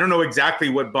 I don't know exactly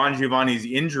what Bongiovanni's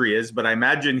injury is, but I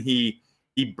imagine he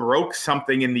broke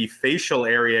something in the facial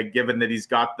area, given that he's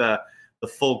got the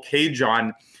full cage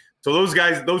on. So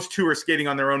those two are skating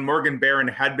on their own. Morgan Barron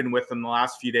had been with them the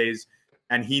last few days,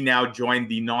 and he now joined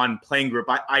the non-playing group.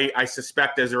 I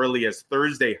suspect as early as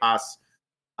Thursday, Huss,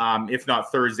 if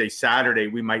not Thursday, Saturday,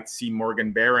 we might see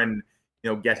Morgan Barron,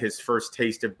 get his first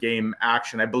taste of game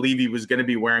action. I believe he was going to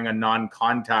be wearing a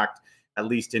non-contact, at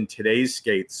least in today's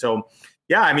skate. So,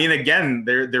 yeah, again,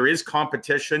 there is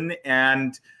competition,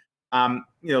 and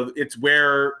it's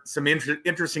where some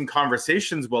interesting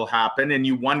conversations will happen, and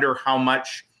you wonder how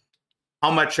much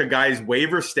a guy's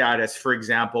waiver status, for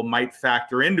example, might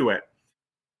factor into it.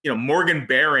 Morgan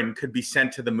Barron could be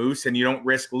sent to the Moose, and you don't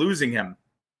risk losing him.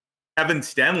 Kevin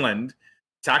Stenlund,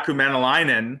 Saku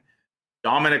Manalainen,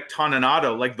 Dominic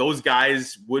Toninato, like those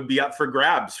guys would be up for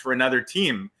grabs for another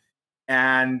team.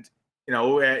 And,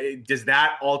 does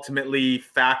that ultimately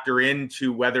factor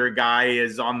into whether a guy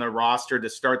is on the roster to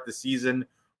start the season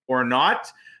or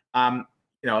not?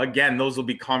 Again, those will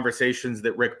be conversations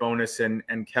that Rick Bowness and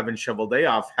Kevin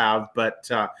Cheveldayoff have. But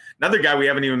another guy we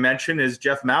haven't even mentioned is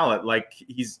Jeff Mallett. Like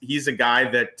he's a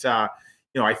guy that,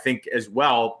 I think as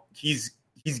well, he's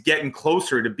getting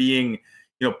closer to being,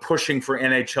 pushing for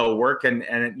NHL work.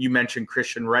 And you mentioned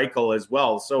Christian Reichel as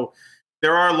well. So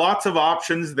there are lots of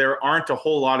options. There aren't a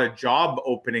whole lot of job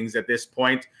openings at this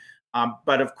point.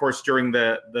 But of course, during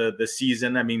the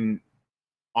season,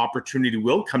 opportunity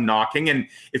will come knocking. And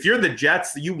if you're the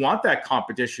Jets, you want that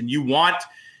competition. You want,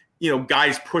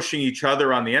 guys pushing each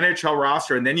other on the NHL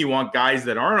roster, and then you want guys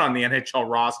that aren't on the NHL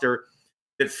roster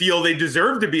that feel they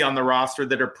deserve to be on the roster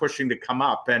that are pushing to come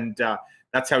up. And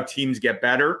that's how teams get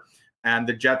better. And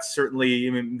the Jets certainly,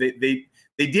 they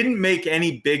didn't make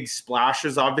any big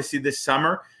splashes, obviously, this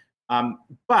summer.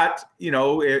 But,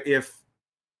 if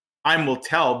time will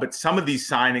tell, but some of these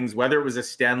signings, whether it was a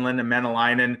Stenlund, a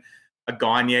Menelainen, a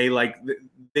Gagne,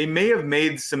 they may have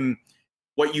made some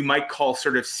what you might call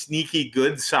sort of sneaky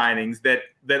good signings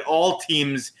that all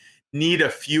teams need a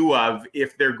few of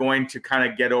if they're going to kind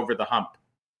of get over the hump.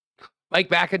 Mike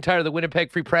McIntyre, the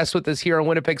Winnipeg Free Press, with us here on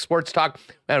Winnipeg Sports Talk.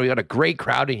 Man, we got a great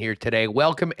crowd in here today.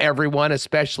 Welcome, everyone,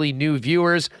 especially new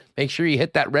viewers. Make sure you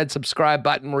hit that red subscribe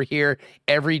button. We're here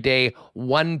every day,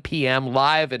 1 p.m.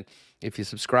 live. And if you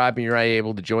subscribe and you're not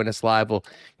able to join us live, we'll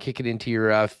kick it into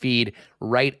your feed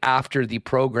right after the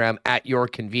program at your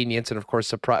convenience. And, of course,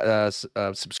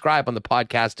 subscribe on the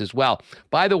podcast as well.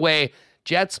 By the way,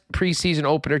 Jets preseason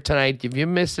opener tonight. If you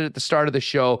missed it at the start of the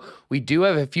show, we do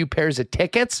have a few pairs of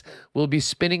tickets. We'll be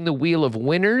spinning the wheel of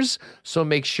winners, so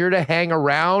make sure to hang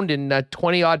around in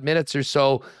 20-odd minutes or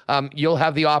so. You'll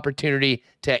have the opportunity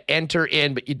to enter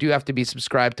in, but you do have to be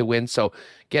subscribed to win, so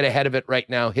get ahead of it right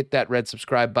now. Hit that red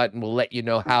subscribe button. We'll let you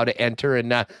know how to enter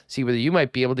and see whether you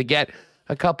might be able to get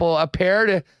a pair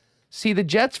to see the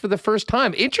Jets for the first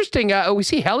time. Interesting. We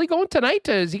see Helly going tonight.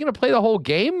 Is he going to play the whole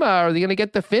game? Or are they going to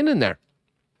get the Finn in there?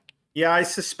 Yeah, I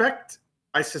suspect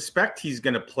he's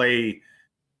going to play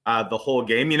the whole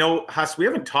game. Huss, we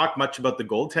haven't talked much about the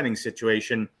goaltending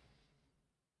situation.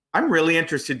 I'm really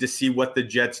interested to see what the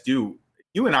Jets do.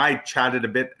 You and I chatted a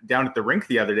bit down at the rink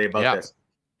the other day about this.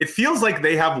 It feels like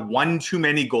they have one too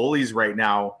many goalies right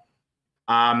now.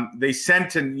 They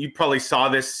sent, and you probably saw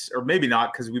this, or maybe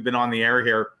not because we've been on the air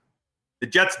here. The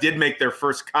Jets did make their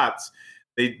first cuts.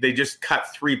 They just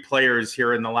cut 3 players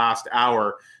here in the last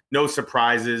hour. No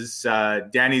surprises.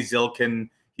 Danny Zilkin,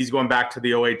 he's going back to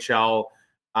the OHL.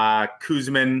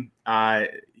 Kuzmin,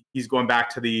 he's going back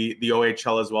to the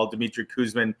OHL as well. Dmitry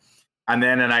Kuzmin, and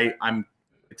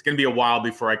it's going to be a while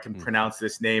before I can pronounce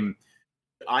this name.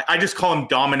 I just call him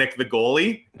Dominic the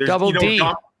goalie. There's Double D.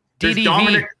 There's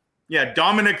Dominic. Yeah,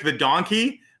 Dominic the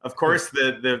donkey. Of course,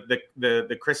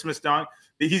 the Christmas donkey.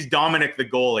 He's Dominic the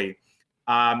goalie.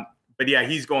 But yeah,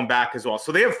 he's going back as well.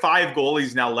 So they have 5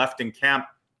 goalies now left in camp.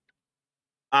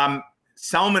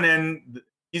 Salmonen,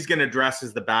 he's going to dress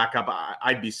as the backup.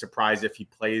 I'd be surprised if he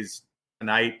plays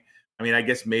tonight. I mean, I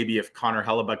guess maybe if Connor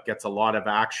Hellebuck gets a lot of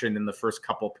action in the first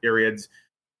couple periods,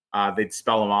 they'd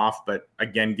spell him off. But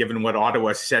again, given what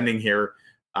Ottawa's sending here,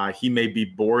 he may be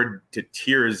bored to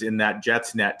tears in that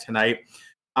Jets net tonight.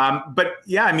 But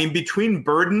yeah, I mean, between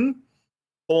Burden,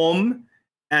 Holm,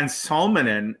 and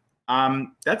Salmonen,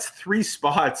 that's 3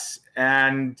 spots.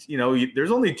 And,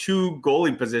 there's only 2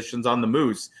 goalie positions on the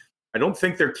Moose. I don't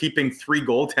think they're keeping 3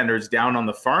 goaltenders down on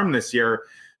the farm this year,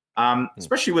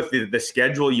 especially with the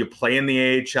schedule you play in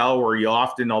the AHL, where you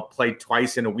often play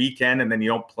twice in a weekend and then you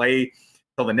don't play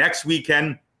till the next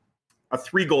weekend. A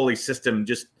 3 goalie system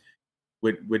just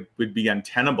would be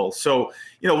untenable. So,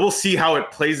 we'll see how it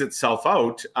plays itself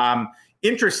out.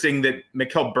 Interesting that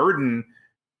Mikkel Burden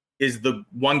is the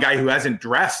one guy who hasn't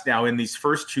dressed now in these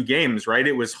first 2 games, right?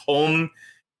 It was Holm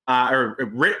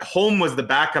was the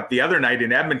backup the other night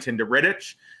in Edmonton to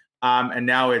Rittich, and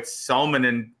now it's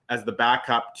Salmonen as the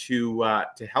backup to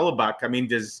Hellebuck. I mean,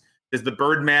 does the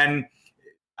Birdman?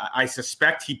 I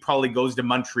suspect he probably goes to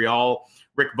Montreal.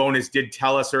 Rick Bowness did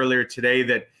tell us earlier today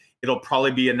that it'll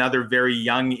probably be another very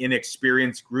young,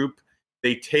 inexperienced group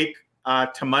they take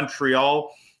to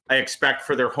Montreal. I expect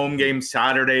for their home game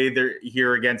Saturday, they're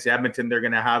here against Edmonton, they're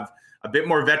going to have a bit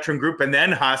more veteran group. And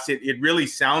then, Huss, it really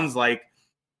sounds like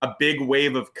a big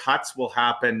wave of cuts will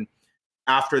happen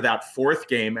after that 4th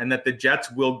game, and that the Jets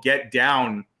will get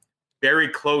down very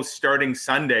close starting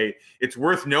Sunday. It's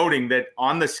worth noting that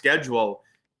on the schedule,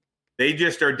 they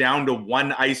just are down to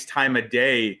 1 ice time a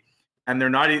day, and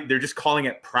they're just calling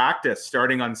it practice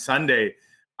starting on Sunday.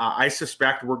 I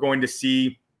suspect we're going to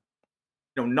see,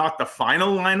 not the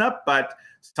final lineup, but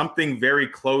something very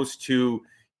close to,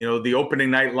 the opening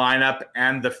night lineup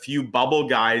and the few bubble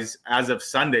guys as of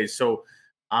Sunday. So,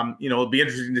 it'll be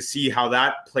interesting to see how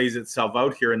that plays itself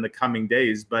out here in the coming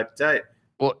days. But,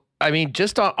 well, I mean,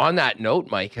 just on that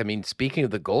note, Mike, I mean, speaking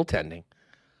of the goaltending,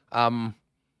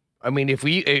 I mean, if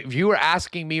you were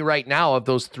asking me right now of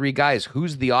those 3 guys,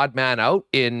 who's the odd man out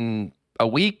in a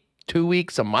week, 2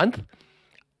 weeks, a month,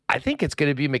 I think it's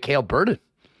going to be Mikhail Burden.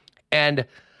 And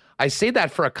I say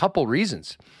that for a couple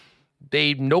reasons.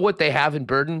 They know what they have in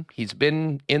Burden. He's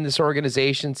been in this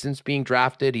organization since being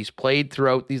drafted. He's played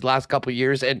throughout these last couple of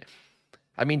years. And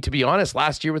I mean, to be honest,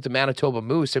 last year with the Manitoba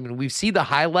Moose, I mean, we see the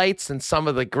highlights and some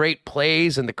of the great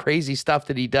plays and the crazy stuff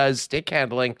that he does stick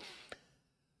handling.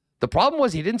 The problem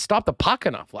was he didn't stop the puck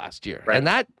enough last year. Right. And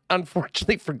that,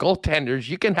 unfortunately for goaltenders,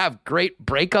 you can have great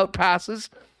breakout passes,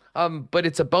 but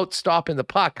it's about stopping the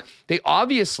puck. They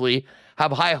obviously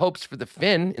have high hopes for the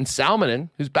Finn in Salmonen,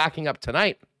 who's backing up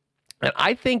tonight. And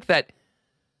I think that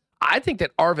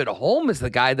Arvid Holm is the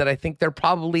guy that I think they're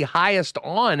probably highest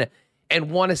on and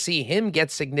want to see him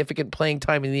get significant playing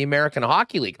time in the American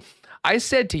Hockey League. I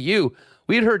said to you,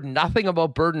 we had heard nothing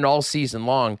about Burden all season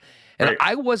long, and right.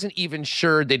 I wasn't even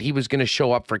sure that he was going to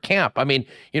show up for camp. I mean,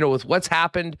 with what's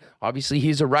happened, obviously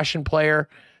he's a Russian player.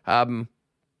 The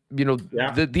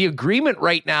agreement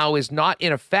right now is not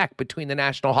in effect between the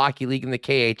National Hockey League and the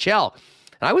KHL.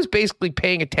 And I was basically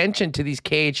paying attention to these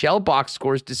KHL box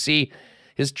scores to see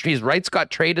his rights got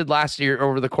traded last year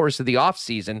over the course of the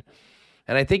offseason.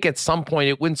 And I think at some point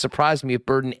it wouldn't surprise me if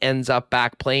Burden ends up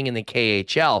back playing in the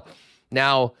KHL.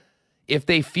 Now, if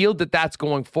they feel that that's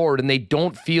going forward and they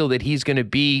don't feel that he's going to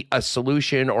be a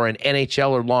solution or an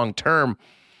NHL or long term,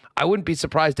 I wouldn't be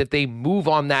surprised if they move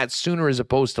on that sooner as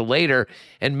opposed to later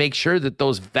and make sure that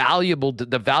the valuable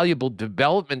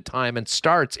development time and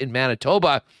starts in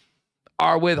Manitoba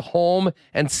are with Holm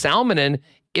and Salmonen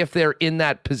if they're in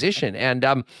that position. And,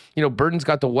 Burden's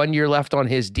got the 1 year left on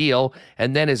his deal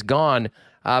and then is gone.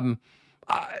 I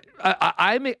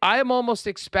am almost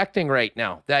expecting right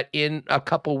now that in a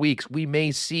couple weeks we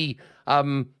may see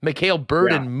Mikhail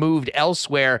Burden moved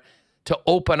elsewhere to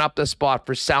open up the spot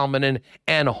for Salmonen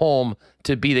and Holm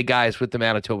to be the guys with the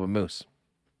Manitoba Moose.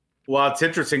 Well, it's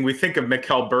interesting. We think of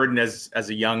Mikhail Burden as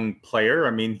a young player.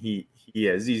 I mean,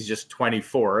 he's just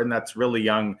 24, and that's really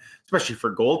young, especially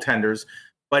for goaltenders.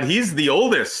 But he's the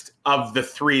oldest of the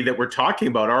three that we're talking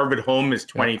about. Arvid Holm is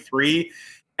 23.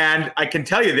 And I can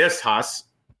tell you this, Huss,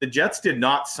 the Jets did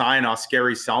not sign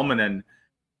Oskari Salmonen.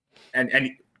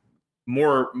 And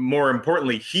more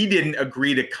importantly, he didn't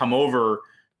agree to come over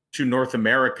to North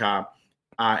America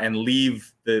and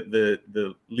leave the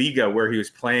Liga where he was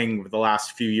playing the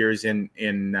last few years in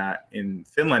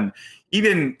Finland. He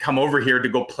didn't come over here to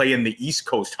go play in the East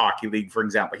Coast Hockey League, for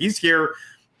example. He's here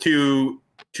to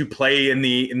play in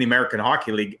the American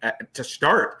Hockey League to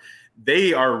start.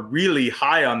 They are really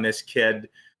high on this kid.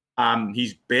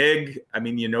 He's big. I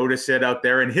mean, you notice it out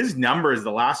there. And his numbers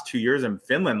the last 2 years in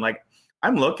Finland, like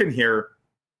I'm looking here,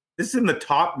 this is in the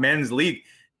top men's league.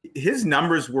 His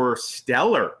numbers were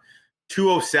stellar.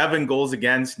 207 goals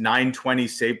against, 920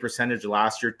 save percentage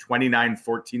last year, 29,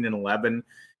 14, and 11.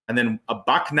 And then a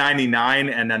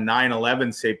 .199 and a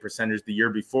 911 save percentage the year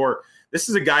before. This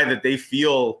is a guy that they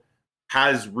feel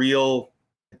has real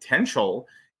potential.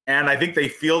 And I think they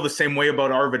feel the same way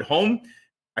about Arvid Holm.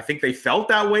 I think they felt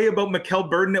that way about Mikhail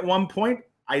Burden at one point.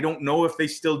 I don't know if they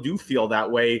still do feel that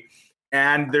way.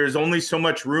 And there's only so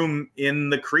much room in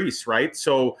the crease, right?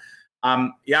 So,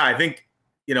 I think,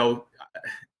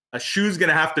 a shoe's going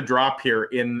to have to drop here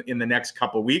in the next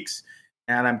couple of weeks.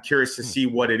 And I'm curious to see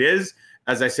what it is.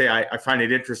 As I say, I find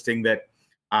it interesting that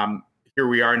here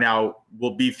we are now,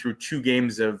 we'll be through 2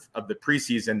 games of the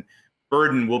preseason.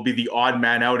 Burden will be the odd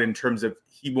man out in terms of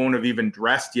he won't have even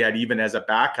dressed yet, even as a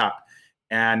backup.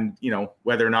 And,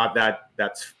 whether or not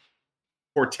that's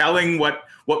foretelling what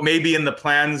may be in the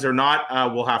plans or not,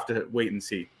 we'll have to wait and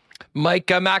see. Mike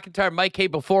McIntyre. Mike, hey,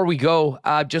 before we go,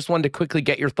 just wanted to quickly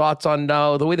get your thoughts on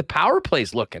the way the power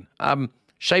play's looking.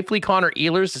 Scheifele, Connor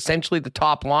Ehlers, essentially the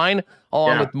top line,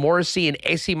 along with Morrissey and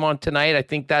Esimont tonight. I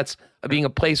think that's being a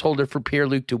placeholder for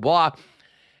Pierre-Luc Dubois.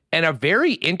 And a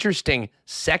very interesting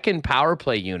second power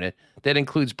play unit that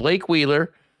includes Blake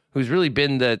Wheeler, who's really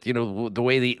been the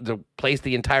way the place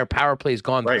the entire power play has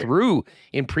gone through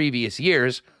in previous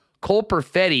years. Cole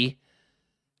Perfetti,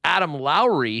 Adam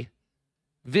Lowry,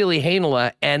 Ville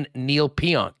Heinola, and Neil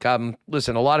Pionk.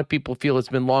 Listen, a lot of people feel it's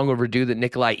been long overdue that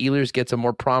Nikolai Ehlers gets a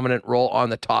more prominent role on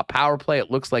the top power play. It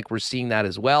looks like we're seeing that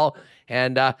as well.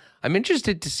 And I'm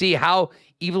interested to see how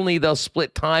evenly they'll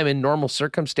split time in normal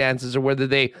circumstances, or whether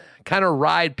they kind of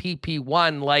ride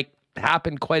PP1 like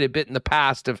happened quite a bit in the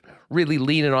past, of really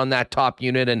leaning on that top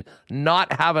unit and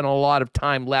not having a lot of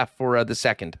time left for the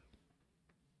second.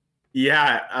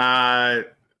 Yeah, I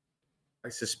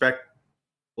suspect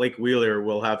Blake Wheeler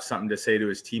will have something to say to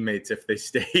his teammates if they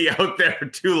stay out there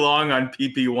too long on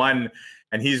PP1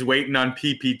 and he's waiting on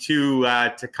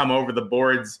PP2 to come over the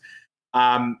boards.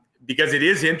 Because it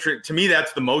is interesting. To me,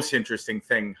 that's the most interesting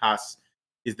thing, Huss,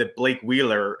 is that Blake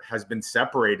Wheeler has been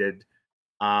separated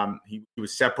He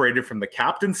was separated from the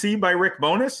captaincy by Rick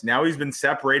Bowness. Now he's been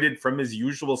separated from his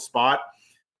usual spot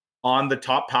on the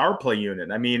top power play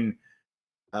unit. I mean,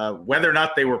 whether or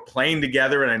not they were playing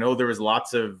together, and I know there was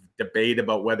lots of debate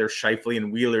about whether Scheifele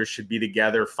and Wheeler should be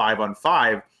together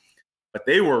 5-on-5, but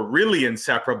they were really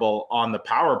inseparable on the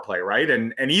power play, right?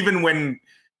 And even when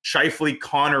Scheifele,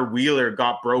 Connor, Wheeler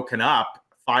got broken up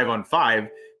 5-on-5,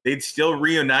 they'd still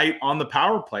reunite on the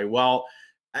power play. Well,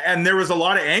 and there was a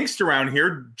lot of angst around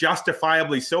here,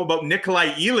 justifiably so, about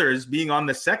Nikolai Ehlers being on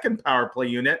the second power play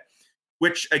unit,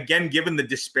 which, again, given the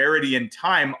disparity in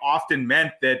time, often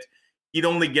meant that he'd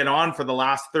only get on for the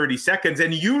last 30 seconds.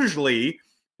 And usually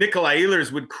Nikolai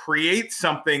Ehlers would create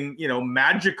something,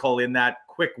 magical in that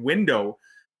quick window.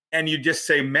 And you just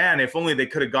say, man, if only they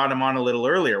could have got him on a little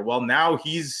earlier. Well, now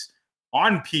he's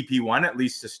on PP1, at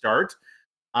least to start,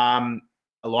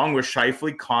 along with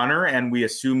Scheifele, Connor, and we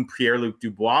assume Pierre-Luc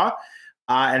Dubois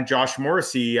and Josh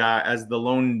Morrissey as the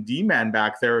lone D-man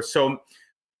back there. So,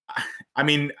 I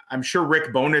mean, I'm sure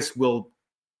Rick Bowness will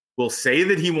say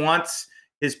that he wants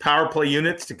his power play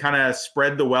units to kind of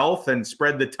spread the wealth and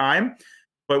spread the time.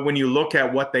 But when you look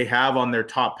at what they have on their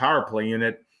top power play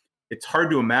unit, it's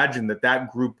hard to imagine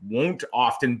that group won't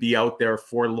often be out there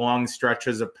for long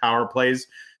stretches of power plays.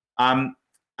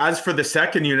 As for the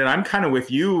second unit, I'm kind of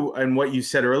with you and what you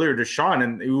said earlier to Sean,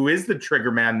 and who is the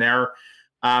trigger man there.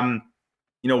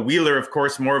 Wheeler, of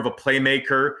course, more of a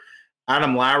playmaker.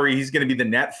 Adam Lowry, he's going to be the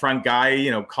net front guy,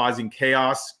 causing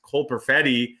chaos. Cole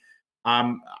Perfetti,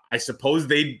 I suppose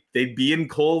they'd be in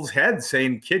Cole's head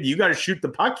saying, kid, you got to shoot the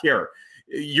puck here.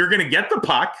 You're going to get the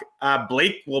puck.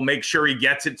 Blake will make sure he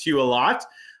gets it to you a lot.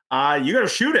 You got to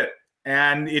shoot it.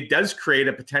 And it does create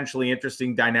a potentially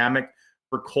interesting dynamic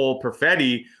for Cole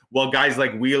Perfetti. While guys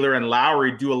like Wheeler and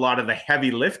Lowry do a lot of the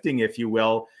heavy lifting, if you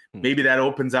will. Maybe that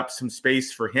opens up some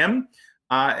space for him.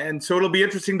 And so it'll be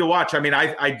interesting to watch. I mean,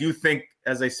 I do think,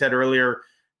 as I said earlier,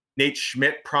 Nate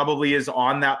Schmidt probably is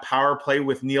on that power play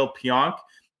with Neil Pionk,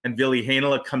 and Ville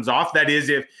Heinola comes off. That is,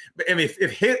 if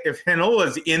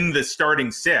Heinola's in the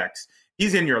starting six,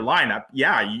 he's in your lineup.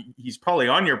 Yeah, he's probably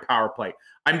on your power play.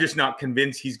 I'm just not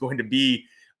convinced he's going to be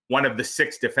one of the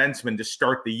 6 defensemen to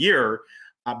start the year.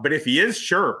 But if he is,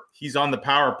 sure, he's on the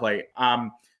power play.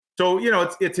 So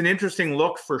it's an interesting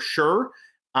look for sure.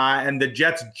 And the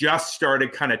Jets just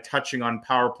started kind of touching on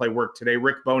power play work today.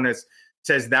 Rick Bowness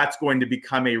says that's going to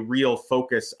become a real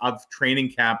focus of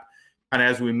training camp kind of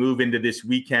as we move into this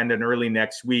weekend and early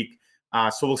next week.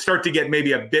 So we'll start to get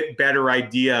maybe a bit better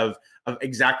idea of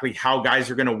exactly how guys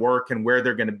are going to work and where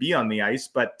they're going to be on the ice.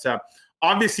 But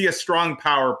obviously a strong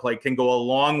power play can go a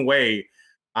long way.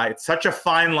 It's such a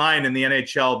fine line in the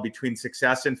NHL between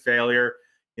success and failure,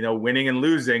 winning and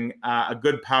losing. A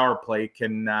good power play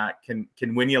can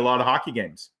win you a lot of hockey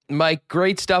games. Mike,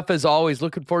 great stuff as always.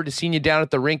 Looking forward to seeing you down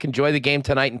at the rink. Enjoy the game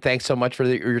tonight, and thanks so much for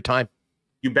your time.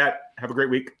 You bet. Have a great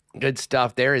week. Good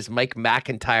stuff. There is Mike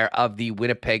McIntyre of the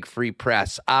Winnipeg Free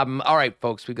Press. All right,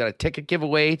 folks, we've got a ticket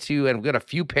giveaway and we've got a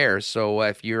few pairs. So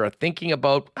if you're thinking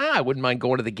about, I wouldn't mind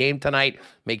going to the game tonight,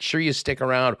 make sure you stick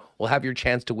around. We'll have your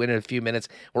chance to win in a few minutes.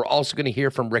 We're also going to hear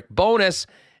from Rick Bowness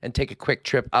and take a quick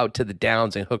trip out to the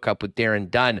Downs and hook up with Darren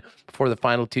Dunn before the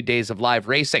final 2 days of live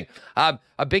racing. A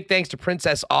big thanks to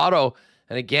Princess Auto.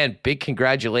 And again, big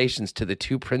congratulations to the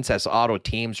 2 Princess Auto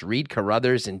teams, Reed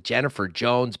Carruthers and Jennifer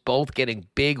Jones, both getting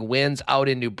big wins out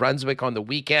in New Brunswick on the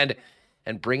weekend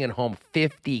and bringing home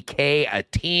 $50K a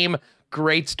team.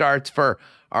 Great starts for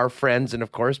our friends. And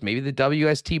of course, maybe the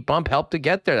WST bump helped to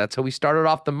get there. That's how we started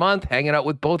off the month, hanging out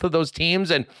with both of those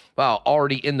teams and, well,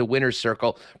 already in the winner's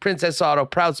circle. Princess Auto,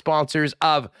 proud sponsors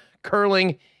of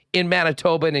curling in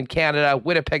Manitoba and in Canada,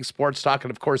 Winnipeg Sports Talk,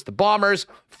 and of course the Bombers.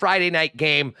 Friday night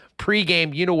game,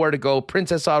 pregame, you know where to go.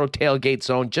 Princess Auto Tailgate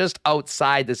Zone just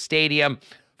outside the stadium.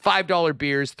 $5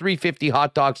 beers, $3.50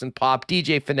 hot dogs and pop,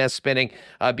 DJ Finesse spinning.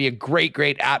 Be a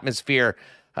great atmosphere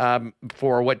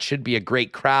for what should be a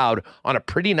great crowd on a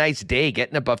pretty nice day,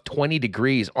 getting above 20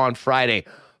 degrees on Friday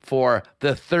for the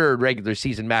 3rd regular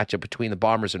season matchup between the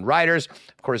Bombers and Riders.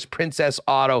 Of course, Princess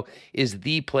Auto is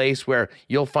the place where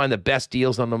you'll find the best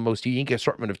deals on the most unique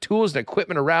assortment of tools and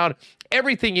equipment around.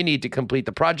 Everything you need to complete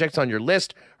the projects on your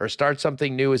list or start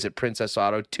something new is at Princess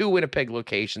Auto. 2 Winnipeg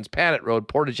locations, Panet Road,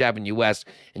 Portage Avenue West,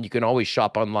 and you can always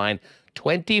shop online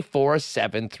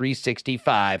 24/7,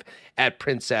 365 at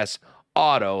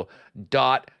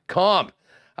princessauto.com.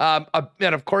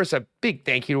 And of course, a big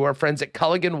thank you to our friends at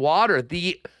Culligan Water,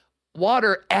 the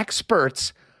water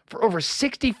experts for over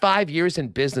 65 years in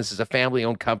business as a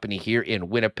family-owned company here in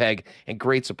Winnipeg and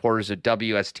great supporters of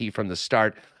WST from the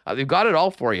start. They've got it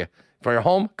all for you. For your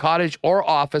home, cottage, or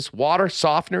office, water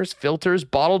softeners, filters,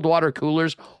 bottled water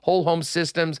coolers, whole home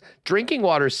systems, drinking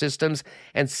water systems,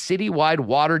 and citywide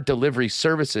water delivery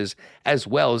services, as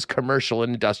well as commercial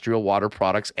and industrial water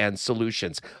products and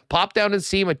solutions. Pop down and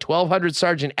see them at 1200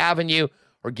 Sargent Avenue,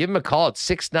 or give them a call at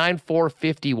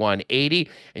 694-5180.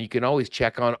 And you can always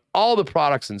check on all the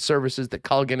products and services that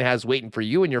Culligan has waiting for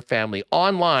you and your family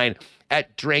online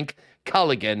at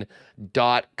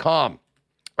drinkculligan.com.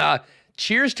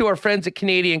 Cheers to our friends at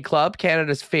Canadian Club,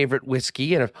 Canada's favorite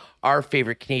whiskey, and our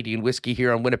favorite Canadian whiskey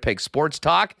here on Winnipeg Sports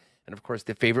Talk. And, of course,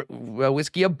 the favorite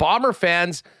whiskey of Bomber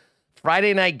fans.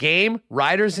 Friday night game,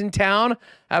 Riders in town.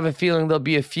 I have a feeling there'll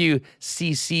be a few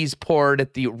CCs poured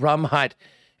at the Rum Hut.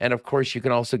 And, of course, you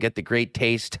can also get the great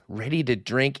taste, ready to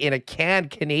drink in a can,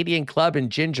 Canadian Club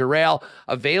and Ginger Ale,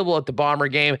 available at the Bomber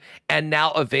game and now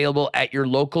available at your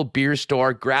local beer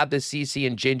store. Grab the CC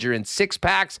and Ginger in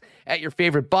 6-packs at your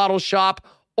favorite bottle shop,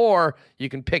 or you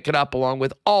can pick it up along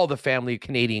with all the family of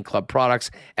Canadian Club products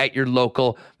at your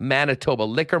local Manitoba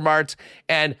liquor marts.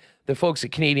 And the folks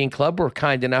at Canadian Club were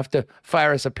kind enough to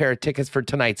fire us a pair of tickets for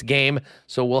tonight's game,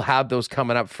 so we'll have those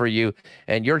coming up for you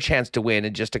and your chance to win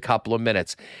in just a couple of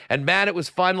minutes. And, man, it was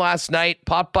fun last night.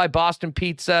 Popped by Boston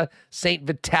Pizza, St.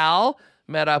 Vital.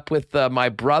 Met up with my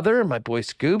brother and my boy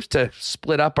Scoops to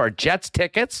split up our Jets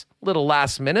tickets. A little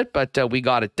last minute, but we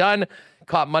got it done.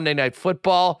 Caught Monday Night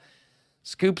Football.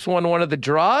 Scoops won one of the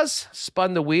draws,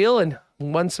 spun the wheel, and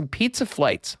won some pizza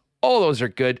flights. Oh, those are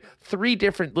good. 3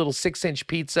 different little 6-inch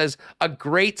pizzas. A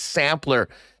great sampler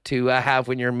to have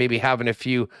when you're maybe having a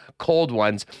few cold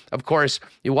ones. Of course,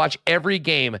 you watch every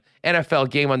game, NFL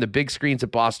game, on the big screens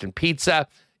at Boston Pizza.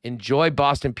 Enjoy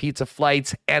Boston Pizza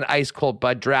flights and ice cold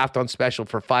Bud Draft on special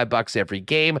for $5 every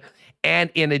game. And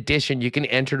in addition, you can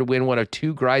enter to win one of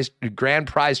 2 grand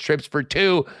prize trips for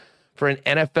 2 for an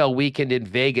NFL weekend in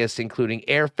Vegas, including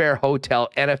airfare, hotel,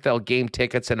 NFL game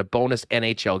tickets, and a bonus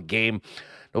NHL game.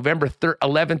 November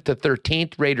 11th to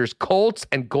 13th, Raiders Colts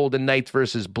and Golden Knights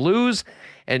versus Blues.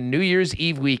 And New Year's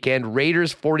Eve weekend,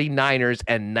 Raiders 49ers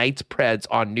and Knights Preds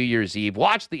on New Year's Eve.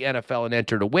 Watch the NFL and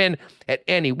enter to win at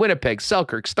any Winnipeg,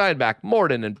 Selkirk, Steinbach,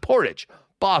 Morden, and Portage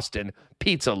Boston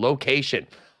Pizza location.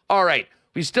 All right,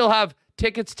 we still have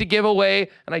tickets to give away,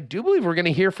 and I do believe we're going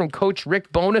to hear from Coach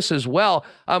Rick Bowness as well.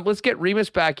 Let's get Remus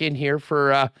back in here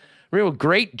for real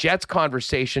great Jets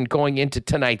conversation going into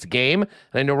tonight's game. And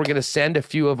I know we're going to send a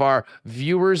few of our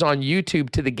viewers on YouTube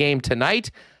to the game tonight.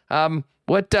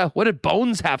 What did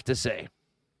Bones have to say?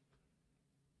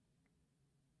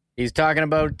 He's talking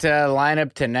about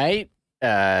lineup tonight.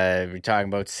 We're talking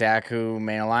about Saku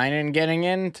Maalainen getting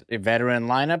in, a veteran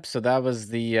lineup. So that was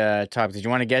the topic. Did you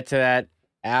want to get to that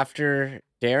after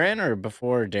Darren or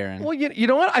before Darren? Well, you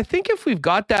know what? I think if we've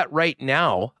got that right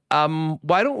now,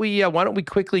 why don't we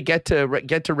quickly get to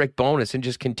Rick Bowness and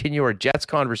just continue our Jets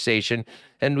conversation,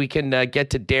 and we can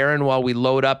get to Darren while we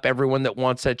load up everyone that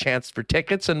wants a chance for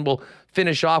tickets, and we'll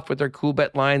finish off with our cool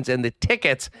bet lines and the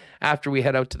tickets after we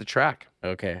head out to the track.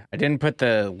 Okay, I didn't put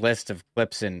the list of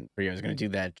clips in for you. I was going to do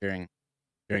that during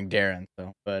Darren,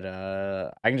 but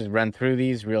I can just run through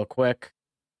these real quick.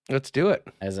 Let's do it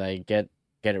as I get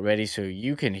it ready so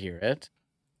you can hear it.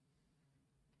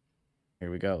 Here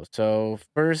we go. So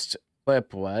first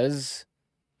clip was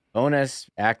Bowness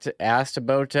asked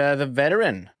about the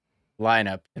veteran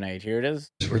lineup tonight. Here it is.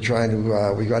 We're trying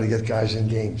to, we got to get guys in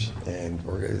games, and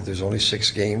there's only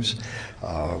 6 games.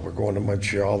 We're going to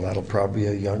Montreal. That'll probably be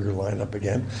a younger lineup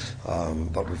again,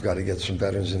 but we've got to get some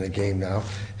veterans in the game now,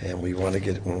 and we want to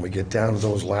get, when we get down to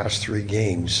those last 3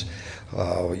 games,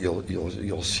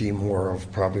 you'll see more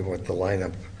of probably what the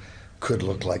lineup could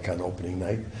look like on opening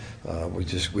night.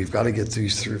 We've got to get through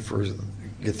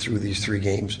these 3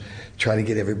 games, try to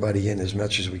get everybody in as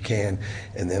much as we can,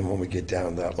 and then when we get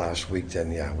down that last week, then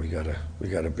we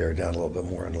gotta bear down a little bit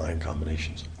more in line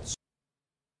combinations.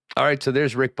 All right, so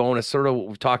there's Rick Bowness, sort of what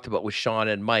we've talked about with Sean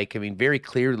and Mike. I mean, very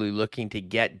clearly looking to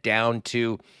get down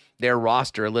to their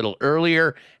roster a little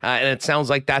earlier, and it sounds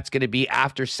like that's going to be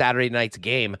after Saturday night's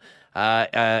game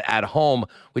at home,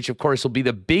 which of course will be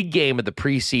the big game of the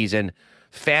preseason.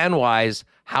 Fan-wise,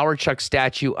 Howard Chuck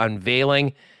statue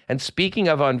unveiling. And speaking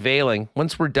of unveiling,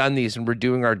 once we're done these and we're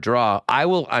doing our draw, I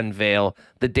will unveil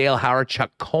the Dale Howard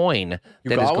Chuck coin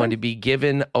that is going to be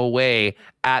given away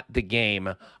at the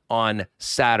game on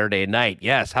Saturday night.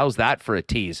 Yes, how's that for a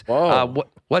tease? Whoa.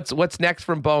 What's next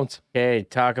from Bones? Okay,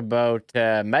 talk about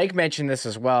Mike mentioned this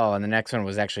as well, and the next one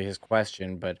was actually his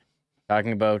question, but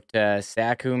talking about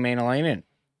Saku Maalainen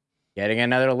getting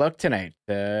another look tonight.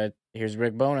 Here's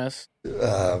Rick Bowness.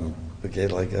 A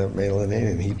kid like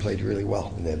Maalainen, he played really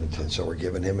well in Edmonton, so we're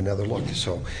giving him another look.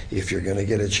 So if you're going to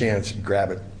get a chance,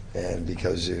 grab it. And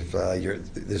because if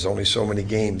there's only so many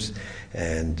games,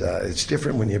 and it's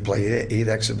different when you play 8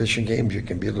 exhibition games, you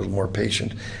can be a little more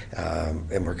patient.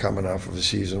 And we're coming off of a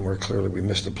season where clearly we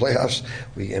missed the playoffs,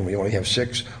 we only have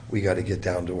 6. We got to get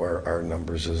down to our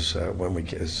numbers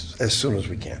as soon as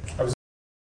we can.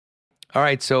 All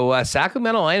right, so Saku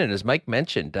Menelainen, as Mike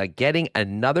mentioned, getting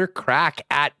another crack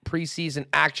at preseason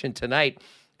action tonight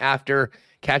after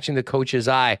catching the coach's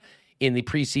eye in the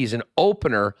preseason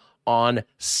opener on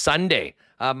Sunday.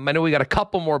 I know we got a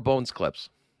couple more Bones clips.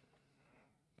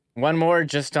 One more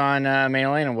just on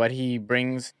Menelainen and what he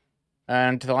brings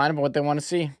to the lineup and what they want to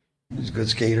see. He's a good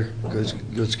skater,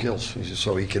 good skills,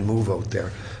 so he can move out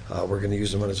there. We're going to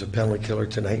use him as a penalty killer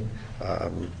tonight.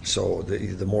 So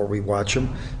the more we watch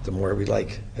him, the more we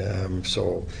like.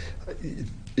 So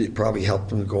it probably helped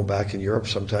them go back in Europe.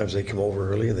 Sometimes they come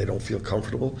over early and they don't feel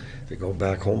comfortable. They go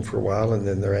back home for a while and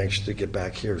then they're anxious to get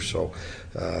back here. So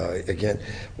again,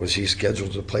 was he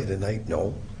scheduled to play tonight?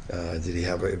 No. Did he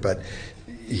have but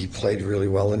he played really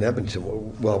well in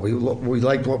Edmonton. Well, we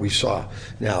liked what we saw.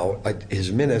 Now,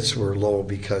 his minutes were low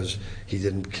because he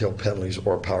didn't kill penalties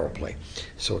or power play.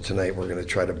 So tonight we're going to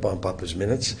try to bump up his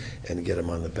minutes and get him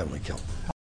on the penalty kill.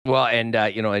 Well, and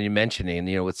and you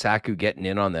mentioning, with Saku getting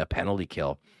in on the penalty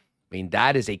kill, I mean,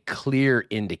 that is a clear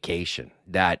indication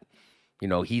that,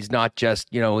 he's not just,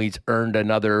 he's earned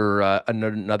another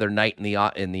night in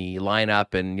the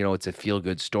lineup, and it's a feel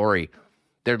good story.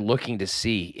 They're looking to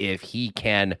see if he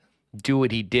can do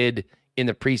what he did in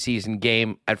the preseason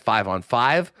game at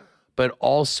 5-on-5, but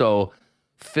also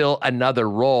fill another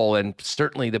role. And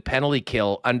certainly the penalty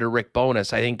kill under Rick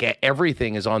Bowness, I think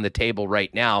everything is on the table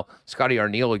right now. Scotty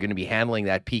Arniel are going to be handling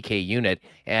that PK unit,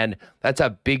 and that's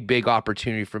a big, big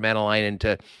opportunity for Menelainen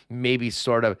to maybe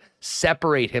sort of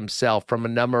separate himself from a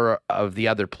number of the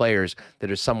other players that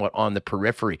are somewhat on the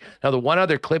periphery. Now, the one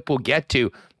other clip we'll get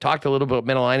to, talked a little bit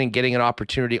about Menelainen getting an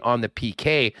opportunity on the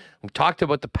PK. We talked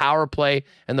about the power play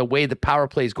and the way the power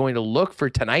play is going to look for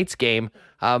tonight's game.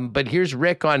 But here's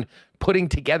Rick on putting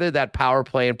together that power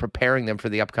play and preparing them for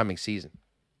the upcoming season.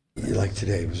 Like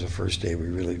today was the first day we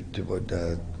really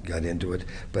got into it.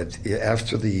 But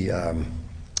after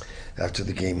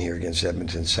the game here against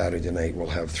Edmonton Saturday night, we'll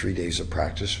have 3 days of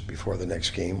practice before the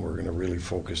next game. We're going to really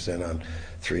focus then on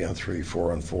 3-on-3,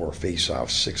 4-on-4,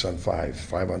 face-offs, 6-on-5,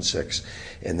 5-on-6.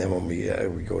 And then when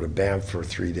we go to Banff for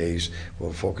 3 days,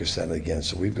 we'll focus then again.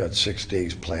 So we've got 6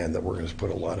 days planned that we're going to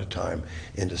put a lot of time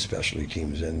into specialty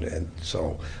teams. And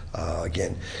so,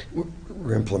 again,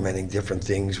 we're implementing different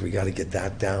things. We got to get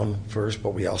that down first,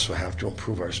 but we also have to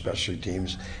improve our specialty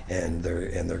teams, and they're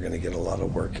going to get a lot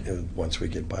of work once we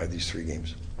get by these 3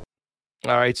 games.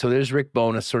 All right, so there's Rick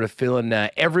Bowness sort of filling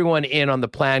everyone in on the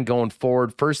plan going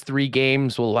forward. First 3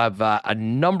 games, we'll have a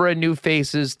number of new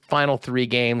faces. Final 3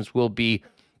 games, we'll be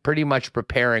pretty much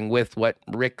preparing with what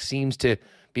Rick seems to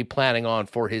be planning on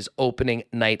for his opening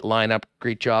night lineup.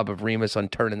 Great job of Remus on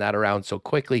turning that around so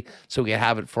quickly, so we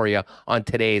have it for you on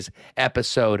today's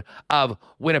episode of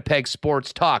Winnipeg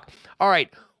Sports Talk. All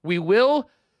right, we will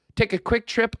take a quick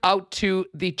trip out to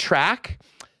the track.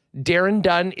 Darren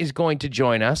Dunn is going to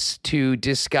join us to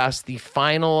discuss the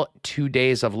final 2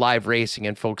 days of live racing.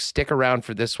 And folks, stick around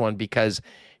for this one because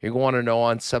you're going to know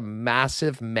on some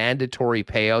massive mandatory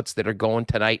payouts that are going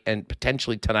tonight and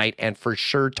potentially tonight and for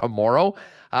sure tomorrow.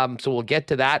 So we'll get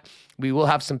to that. We will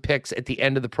have some picks at the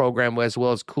end of the program as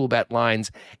well as cool bet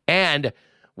lines. And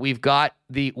we've got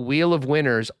the Wheel of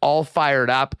Winners all fired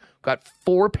up. Got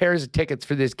 4 pairs of tickets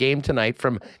for this game tonight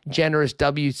from generous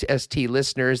WST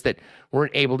listeners that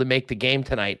weren't able to make the game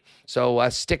tonight. So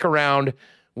stick around.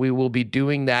 We will be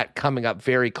doing that coming up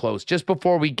very close. Just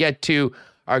before we get to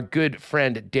our good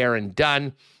friend Darren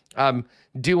Dunn,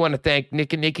 do want to thank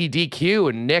Nick and Nicky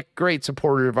DQ. And Nick, great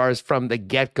supporter of ours from the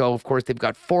get-go. Of course, they've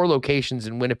got 4 locations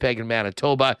in Winnipeg and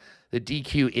Manitoba. The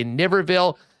DQ in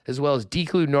Niverville, as well as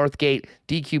DQ Northgate,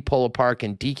 DQ Polo Park,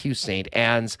 and DQ St.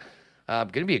 Anne's.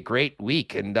 Going to be a great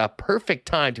week and a perfect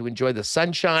time to enjoy the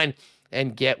sunshine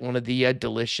and get one of the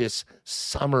delicious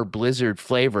summer blizzard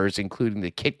flavors, including the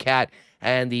Kit Kat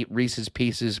and the Reese's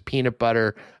Pieces peanut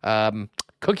butter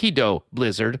cookie dough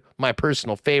blizzard, my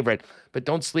personal favorite. But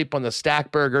don't sleep on the stack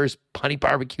burgers, punny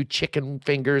barbecue chicken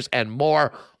fingers, and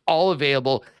more, all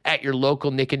available at your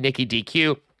local Nick and Nicky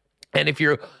DQ. And if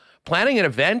you're planning an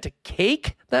event, a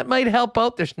cake that might help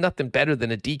out, there's nothing better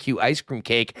than a DQ ice cream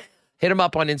cake. Hit them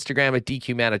up on Instagram at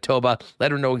DQ Manitoba.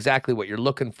 Let them know exactly what you're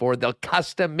looking for. They'll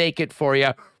custom make it for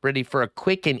you, ready for a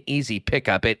quick and easy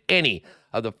pickup at any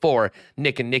of the 4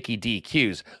 Nick and Nicky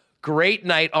DQs. Great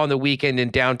night on the weekend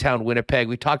in downtown Winnipeg.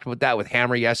 We talked about that with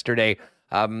Hammer yesterday.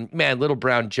 Man, Little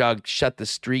Brown Jug shut the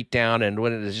street down, and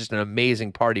when it is just an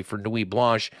amazing party for Nuit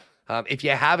Blanche. If you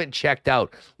haven't checked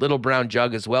out Little Brown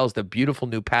Jug, as well as the beautiful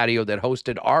new patio that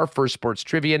hosted our first sports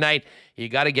trivia night, you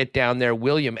got to get down there,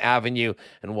 William Avenue.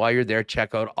 And while you're there,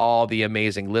 check out all the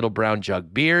amazing Little Brown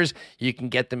Jug beers. You can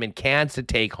get them in cans to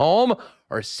take home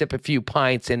or sip a few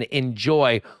pints and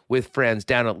enjoy with friends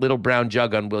down at Little Brown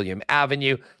Jug on William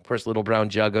Avenue. Of course, Little Brown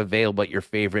Jug available at your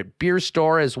favorite beer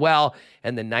store as well,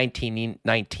 and the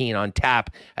 1919 on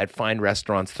tap at fine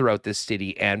restaurants throughout the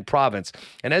city and province.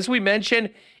 And as we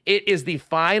mentioned, it is the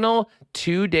final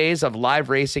 2 days of live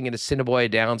racing in Assiniboia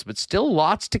Downs, but still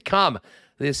lots to come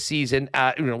this season.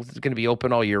 It's going to be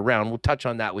open all year round. We'll touch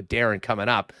on that with Darren coming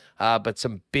up. But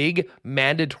some big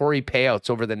mandatory payouts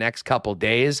over the next couple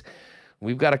days.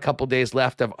 We've got a couple days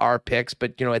left of our picks,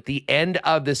 but at the end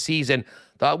of the season,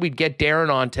 thought we'd get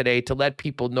Darren on today to let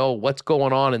people know what's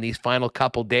going on in these final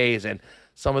couple days and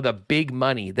some of the big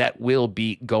money that will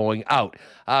be going out.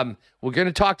 We're going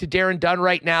to talk to Darren Dunn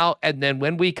right now, and then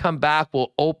when we come back,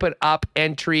 we'll open up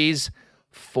entries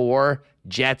for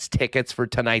Jets tickets for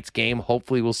tonight's game.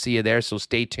 Hopefully we'll see you there, so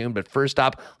stay tuned. But first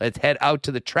up, let's head out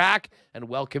to the track and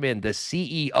welcome in the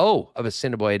CEO of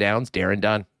Assiniboia Downs, Darren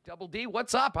Dunn. Double D,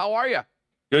 what's up? How are you?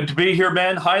 Good to be here,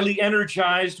 man. Highly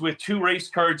energized with 2 race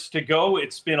cards to go.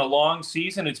 It's been a long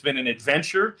season. It's been an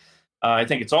adventure. I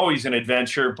think it's always an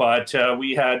adventure, but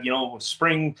we had,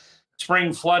 spring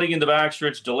flooding in the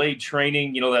backstretch, delayed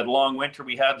training, that long winter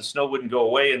we had, the snow wouldn't go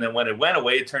away. And then when it went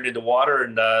away, it turned into water,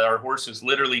 and our horses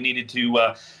literally needed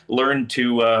to learn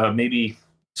to maybe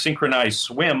synchronize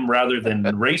swim rather than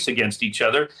race against each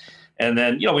other. And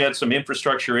then, we had some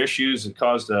infrastructure issues. It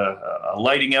caused a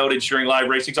lighting outage during live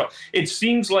racing. So it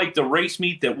seems like the race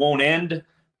meet that won't end.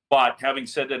 But having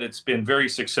said that, it's been very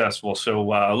successful. So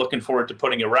looking forward to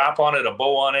putting a wrap on it, a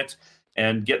bow on it,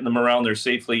 and getting them around there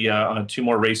safely on 2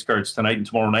 more race cards tonight and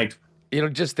tomorrow night.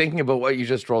 Just thinking about what you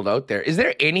just rolled out there, is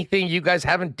there anything you guys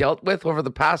haven't dealt with over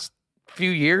the past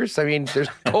few years? I mean, there's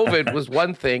COVID was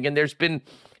one thing, and there's been,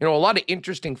 a lot of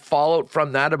interesting fallout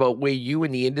from that about way you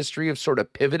in the industry have sort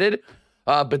of pivoted.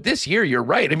 But this year, you're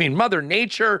right. I mean, Mother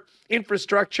Nature,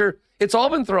 infrastructure, it's all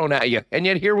been thrown at you. And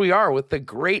yet here we are with the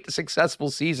great successful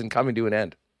season coming to an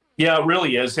end. Yeah, it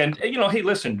really is. And, hey,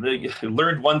 listen,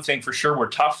 learned one thing for sure. We're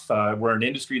tough. We're an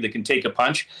industry that can take a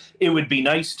punch. It would be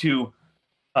nice to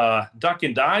duck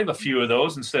and dive a few of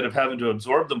those instead of having to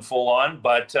absorb them full on.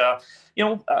 But, that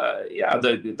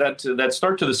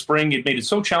start to the spring, it made it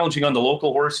so challenging on the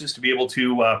local horses to be able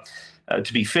to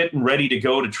be fit and ready to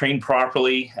go, to train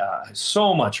properly.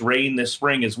 So much rain this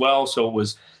spring as well. So it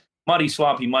was muddy,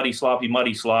 sloppy,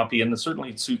 and certainly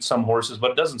it suits some horses,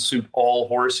 but it doesn't suit all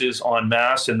horses en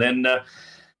masse. And then,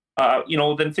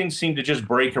 then things seem to just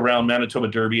break around Manitoba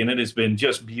Derby, and it has been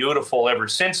just beautiful ever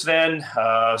since then,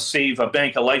 save a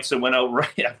bank of lights that went out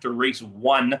right after race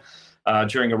 1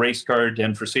 during a race card,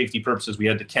 and for safety purposes, we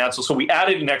had to cancel. So we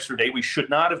added an extra day. We should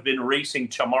not have been racing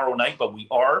tomorrow night, but we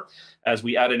are, as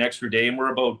we add an extra day, and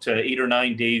we're about 8 or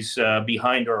 9 days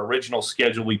behind our original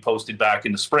schedule we posted back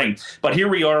in the spring. But here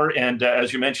we are, and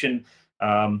as you mentioned,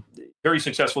 very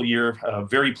successful year,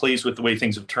 very pleased with the way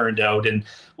things have turned out, and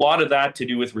a lot of that to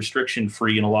do with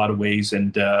restriction-free in a lot of ways,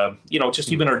 and,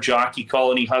 just even our jockey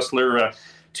colony, Hustler,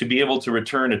 to be able to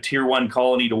return a Tier 1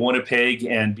 colony to Winnipeg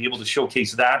and be able to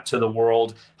showcase that to the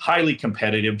world, highly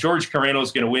competitive. George Carreno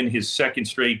is going to win his second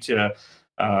straight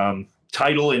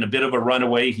title in a bit of a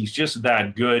runaway. He's just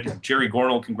that good. Jerry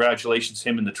Gornall, congratulations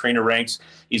him in the trainer ranks.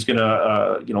 He's going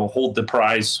to, hold the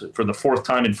prize for the 4th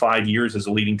time in 5 years as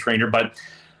a leading trainer. But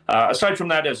aside from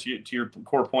that, to your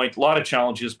core point, a lot of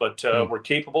challenges, but we're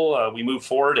capable. We move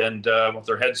forward, and with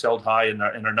our heads held high, and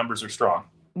our numbers are strong.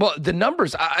 Well, the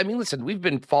numbers, I mean, listen, we've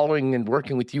been following and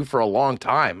working with you for a long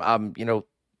time.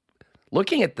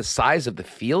 Looking at the size of the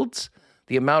fields,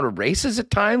 the amount of races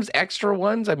at times, extra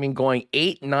ones, I mean, going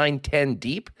 8, 9, 10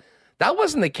 deep, that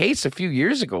wasn't the case a few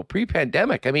years ago,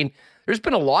 pre-pandemic. I mean, there's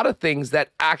been a lot of things that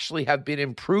actually have been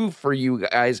improved for you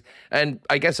guys. And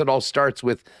I guess it all starts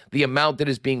with the amount that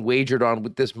is being wagered on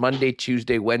with this Monday,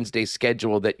 Tuesday, Wednesday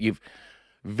schedule that you've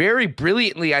very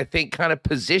brilliantly, I think, kind of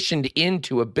positioned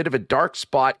into a bit of a dark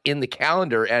spot in the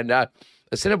calendar. And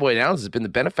Assiniboia Downs has been the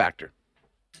benefactor.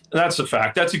 That's a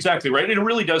fact. That's exactly right. And it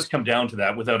really does come down to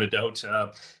that, without a doubt.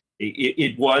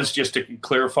 It was, just to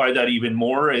clarify that even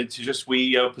more, it's just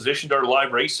we positioned our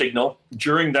live race signal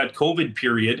during that COVID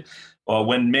period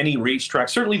when many racetracks,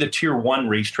 certainly the Tier 1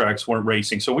 racetracks, weren't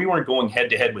racing. So we weren't going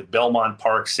head-to-head with Belmont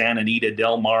Park, Santa Anita,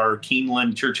 Del Mar,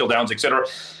 Keeneland, Churchill Downs, etc.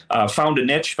 Found a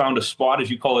niche, found a spot, as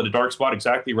you call it, a dark spot,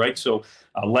 exactly right. So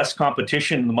less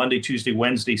competition in the Monday, Tuesday,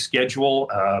 Wednesday schedule,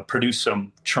 produced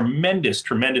some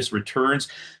tremendous returns.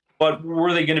 But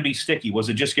were they going to be sticky? Was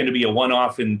it just going to be a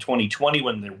one-off in 2020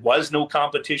 when there was no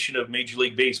competition of Major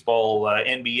League Baseball,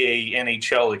 NBA,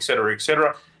 NHL, et cetera, et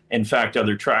cetera? In fact,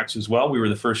 other tracks as well. We were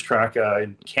the first track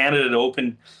in Canada to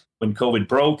open when COVID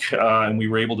broke, and we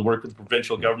were able to work with the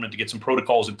provincial government to get some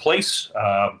protocols in place.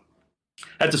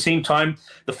 At the same time,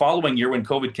 the following year when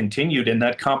COVID continued and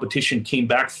that competition came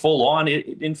back full on,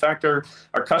 in fact, our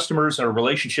customers and our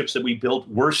relationships that we built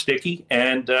were sticky,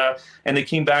 and they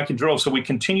came back in droves. So we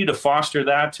continue to foster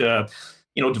that.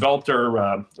 Developed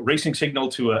our racing signal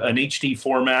to an HD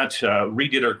format,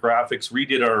 redid our graphics,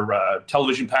 redid our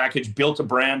television package, built a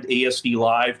brand, ASD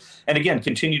Live, and again,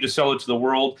 continue to sell it to the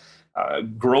world.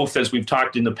 Growth, as we've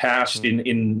talked in the past,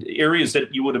 in areas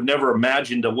that you would have never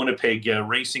imagined a Winnipeg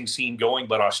racing scene going,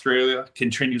 but Australia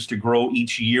continues to grow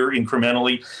each year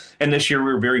incrementally. And this year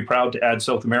we were very proud to add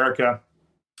South America.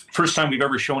 First time we've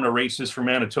ever shown our races for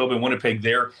Manitoba and Winnipeg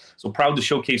there. So proud to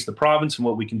showcase the province and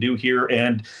what we can do here.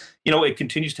 And, it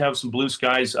continues to have some blue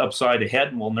skies upside ahead,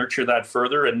 and we'll nurture that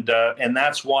further. And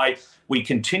that's why we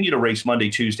continue to race Monday,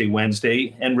 Tuesday,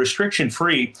 Wednesday, and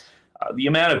restriction-free. The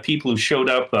amount of people who showed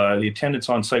up, the attendance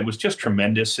on site was just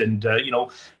tremendous. And,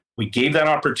 we gave that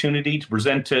opportunity to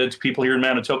present to people here in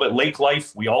Manitoba. Lake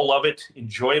life, we all love it.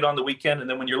 Enjoy it on the weekend. And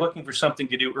then when you're looking for something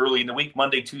to do early in the week,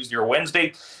 Monday, Tuesday, or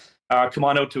Wednesday, come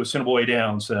on out to Assiniboia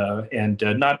Downs. And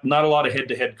not a lot of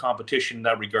head-to-head competition in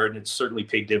that regard, and it's certainly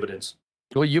paid dividends.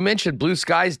 Well, you mentioned blue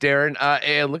skies, Darren.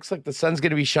 It looks like the sun's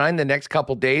going to be shining the next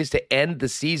couple days to end the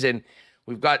season.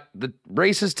 We've got the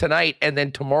races tonight, and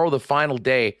then tomorrow, the final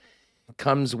day,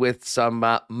 comes with some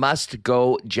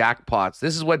must-go jackpots.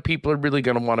 This is what people are really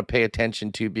going to want to pay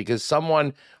attention to because there's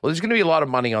going to be a lot of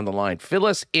money on the line. Fill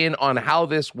us in on how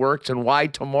this works and why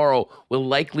tomorrow will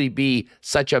likely be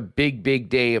such a big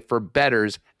day for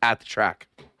bettors at the track.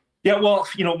 Yeah, well,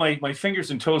 my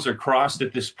fingers and toes are crossed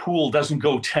that this pool doesn't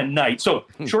go tonight. So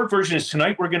short version is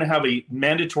tonight we're going to have a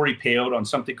mandatory payout on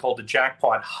something called the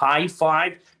Jackpot High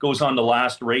Five. Goes on the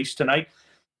last race tonight.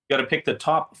 You got to pick the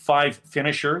top 5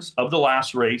 finishers of the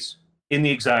last race in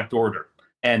the exact order.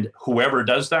 And whoever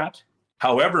does that,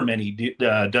 however many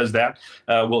does that,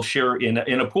 will share in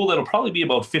a pool that'll probably be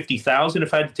about $50,000.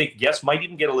 If I had to take a guess, might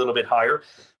even get a little bit higher.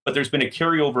 But there's been a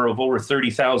carryover of over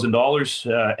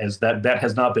 $30,000 as that bet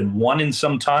has not been won in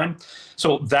some time.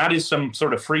 So that is some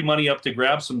sort of free money up to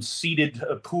grab, some seeded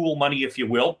pool money, if you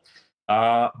will.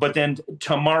 But then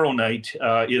tomorrow night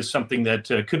is something that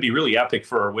could be really epic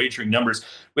for our wagering numbers.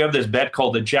 We have this bet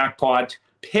called the Jackpot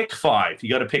Pick 5. You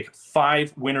got to pick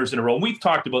 5 winners in a row. And we've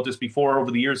talked about this before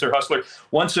over the years there, Hustler.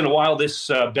 Once in a while,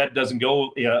 this bet doesn't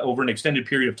go over an extended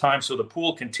period of time. So the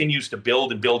pool continues to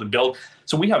build and build and build.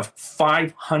 So we have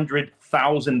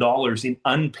 $500,000 in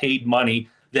unpaid money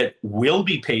that will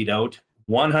be paid out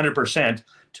 100%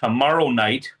 tomorrow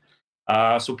night.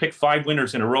 So pick 5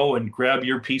 winners in a row and grab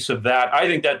your piece of that. I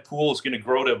think that pool is going to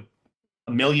grow to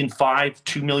 $1.5 million,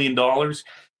 $2 million.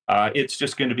 It's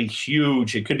just going to be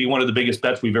huge. It could be one of the biggest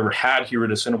bets we've ever had here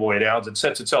at Assiniboia Downs. It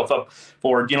sets itself up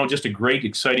for, just a great,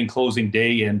 exciting closing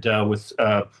day and with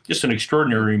just an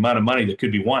extraordinary amount of money that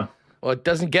could be won. Well, it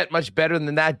doesn't get much better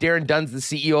than that. Darren Dunn's the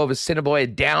CEO of Assiniboia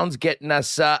Downs, getting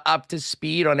us up to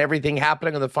speed on everything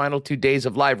happening on the final 2 days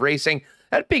of live racing.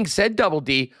 That being said, Double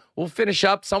D, we'll finish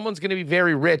up. Someone's going to be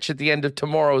very rich at the end of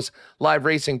tomorrow's live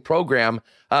racing program.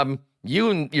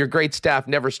 You and your great staff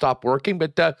never stop working,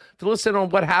 but to listen on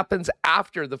what happens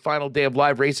after the final day of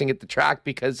live racing at the track,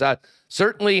 because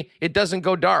certainly it doesn't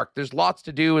go dark. There's lots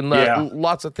to do and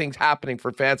lots of things happening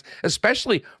for fans,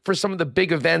 especially for some of the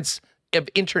big events of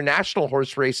international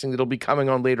horse racing that'll be coming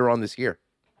on later on this year.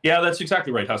 Yeah, that's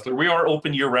exactly right, Hustler. We are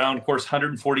open year-round. Of course,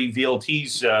 140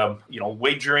 VLTs,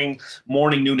 wagering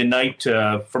morning, noon, and night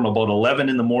from about 11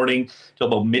 in the morning till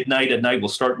about midnight at night. We'll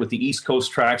start with the East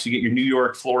Coast tracks. You get your New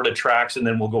York, Florida tracks, and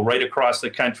then we'll go right across the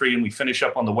country, and we finish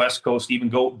up on the West Coast, even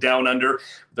go down under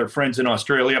with our friends in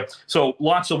Australia. So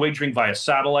lots of wagering via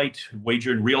satellite,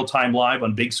 wager in real-time live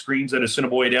on big screens at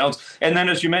Assiniboia Downs. And then,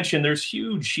 as you mentioned, there's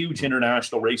huge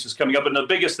international races coming up, and the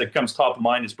biggest that comes top of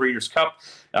mind is Breeders' Cup.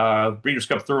 Breeders'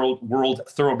 Cup World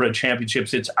Thoroughbred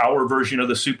Championships. It's our version of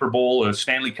the Super Bowl,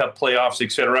 Stanley Cup playoffs,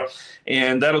 etc.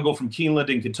 And that'll go from Keeneland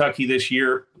in Kentucky this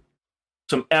year.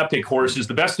 Some epic horses,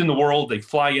 the best in the world. They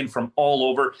fly in from all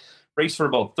over. Race for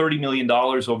about $30 million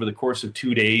over the course of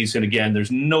 2 days. And again,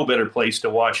 there's no better place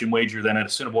to watch and wager than at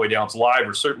Assiniboia Downs Live,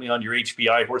 or certainly on your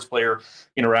HPI Horse Player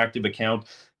Interactive account.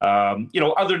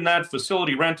 Other than that,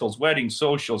 facility rentals, weddings,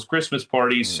 socials, Christmas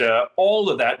parties,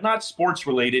 all of that, not sports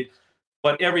related,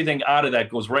 but everything out of that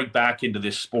goes right back into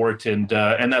this sport. And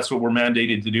that's what we're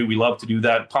mandated to do. We love to do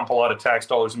that, pump a lot of tax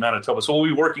dollars in Manitoba. So we'll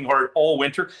be working hard all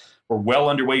winter. We're well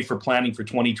underway for planning for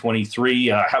 2023,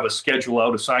 have a schedule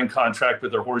out, a signed contract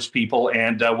with our horse people,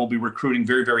 and we'll be recruiting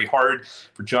very, very hard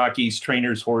for jockeys,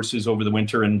 trainers, horses over the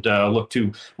winter, and look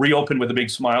to reopen with a big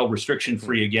smile,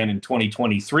 restriction-free again in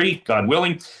 2023, God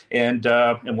willing, and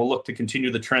we'll look to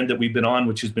continue the trend that we've been on,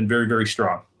 which has been very, very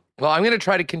strong. Well, I'm going to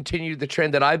try to continue the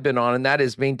trend that I've been on, and that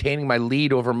is maintaining my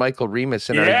lead over Michael Remus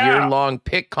in our year-long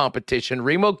pick competition.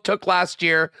 Remo took last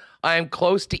year. I am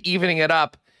close to evening it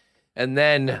up, and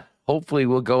then hopefully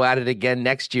we'll go at it again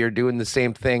next year doing the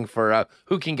same thing for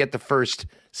who can get the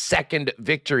second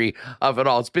victory of it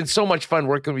all. It's been so much fun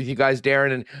working with you guys,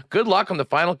 Darren, and good luck on the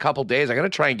final couple days. I'm going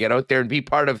to try and get out there and be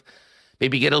part of,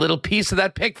 maybe get a little piece of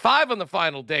that pick 5 on the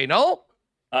final day, no?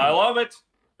 I love it.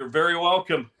 You're very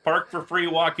welcome. Park for free,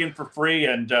 walk in for free,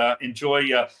 and enjoy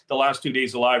the last 2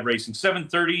 days of live racing.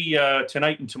 7:30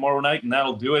 tonight and tomorrow night, and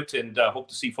that'll do it, and hope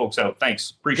to see folks out.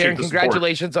 Thanks. Appreciate Darren, the support.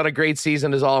 congratulations on a great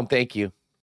season is all, and thank you.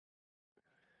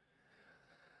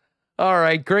 All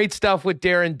right, great stuff with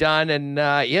Darren Dunn. And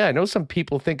I know some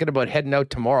people thinking about heading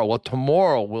out tomorrow. Well,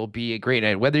 tomorrow will be a great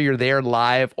night. Whether you're there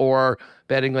live or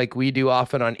betting like we do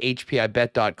often on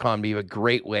hpibet.com, be a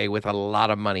great way with a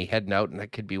lot of money heading out. And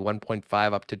that could be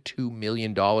 1.5 up to $2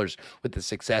 million with the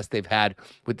success they've had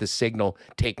with the Signal,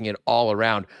 taking it all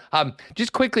around.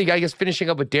 Just quickly, I guess, finishing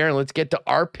up with Darren, let's get to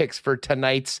our picks for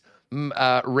tonight's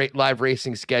live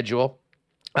racing schedule.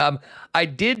 I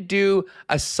did do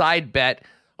a side bet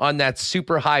on that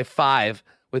super high 5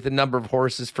 with a number of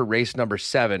horses for race number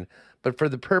 7. But for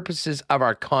the purposes of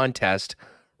our contest,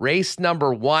 race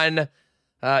number 1,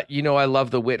 I love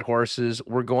the Wit horses.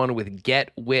 We're going with Get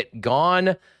Wit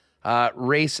Gone.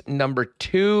 Race number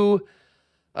 2,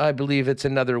 I believe it's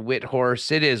another Wit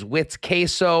horse. It is Wit's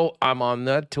Queso. I'm on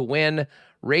that to win.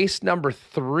 Race number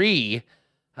 3,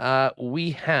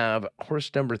 we have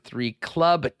horse number 3,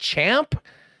 Club Champ.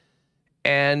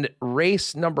 And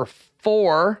race number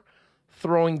 4,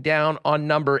 throwing down on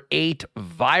number 8,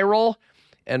 Viral.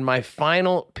 And my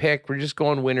final pick, we're just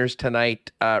going winners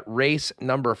tonight. Race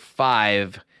number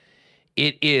 5,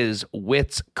 it is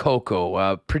Wits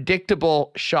Coco.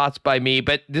 Predictable shots by me,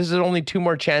 but this is only 2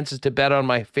 more chances to bet on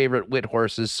my favorite Wit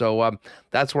horses. So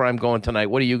that's where I'm going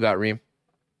tonight. What do you got, Reem?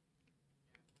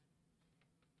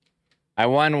 I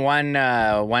won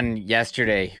one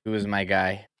yesterday. Who was my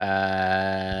guy?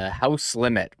 House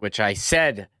Limit, which I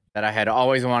said that I had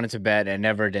always wanted to bet and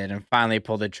never did, and finally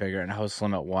pulled the trigger, and House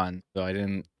Limit won. So I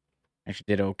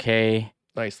did okay.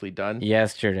 Nicely done.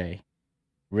 Yesterday.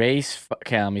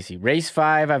 Let me see. Race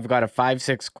 5, I've got a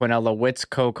 5-6 Quinella Wits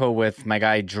Coco with my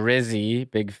guy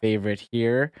Drizzy, big favorite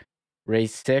here.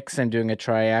 Race 6, I'm doing a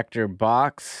triactor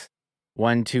box.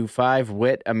 1-2-5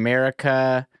 Wit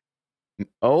America.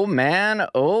 Oh man,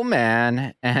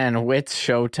 and Wit's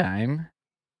Showtime.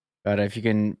 But if you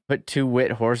can put 2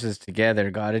 Wit horses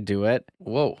together, gotta do it.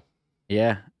 Whoa.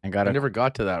 Yeah, I never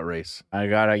got to that race.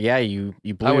 You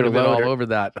blew your load all over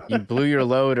that. You blew your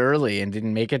load early and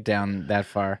didn't make it down that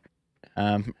far.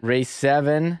 Race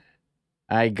 7,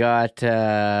 I got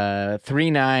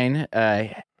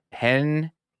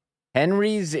 3-9.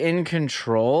 Henry's in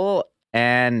Control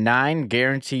and 9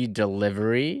 Guaranteed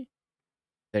Delivery.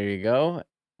 There you go.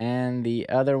 And the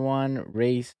other one,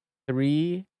 race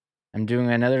 3, I'm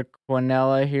doing another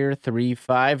Quinella here,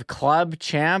 3-5, Club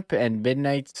Champ and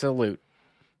Midnight Salute.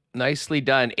 Nicely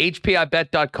done.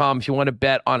 HPIBet.com if you want to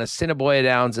bet on Assiniboia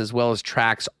Downs as well as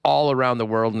tracks all around the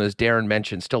world. And as Darren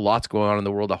mentioned, still lots going on in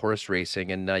the world of horse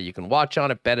racing. And you can watch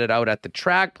on it, bet it out at the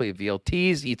track, play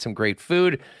VLTs, eat some great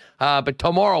food. But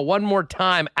tomorrow, one more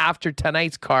time after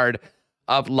tonight's card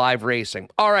of live racing.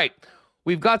 All right.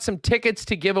 We've got some tickets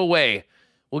to give away.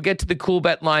 We'll get to the cool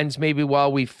bet lines maybe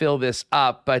while we fill this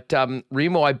up. But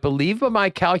Remo, I believe by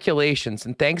my calculations,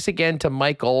 and thanks again to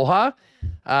Mike Olha,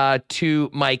 to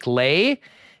Mike Lay,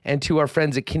 and to our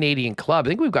friends at Canadian Club. I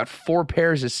think we've got 4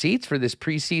 pairs of seats for this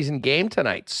preseason game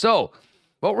tonight. So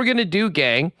what we're going to do,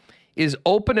 gang, is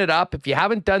open it up. If you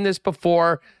haven't done this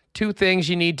before, 2 things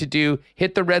you need to do.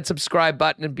 Hit the red subscribe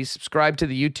button and be subscribed to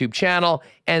the YouTube channel,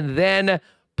 and then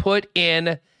put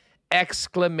in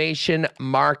exclamation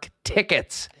mark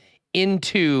tickets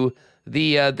into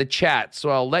the chat.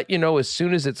 So I'll let you know as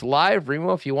soon as it's live.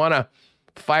 Remo, if you want to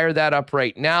fire that up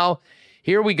right now.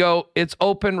 Here we go. It's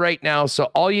open right now. So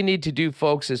all you need to do,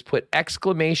 folks, is put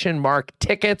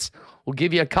 !tickets. We'll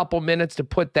give you a couple minutes to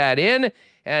put that in.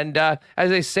 And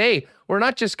as I say, we're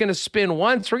not just going to spin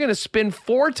once. We're going to spin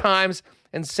 4 times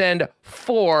and send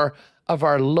 4 of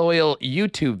our loyal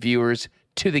YouTube viewers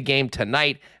to the game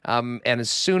tonight. And as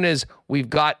soon as we've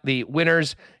got the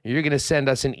winners, you're going to send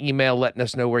us an email letting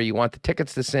us know where you want the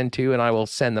tickets to send to, and I will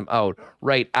send them out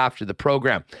right after the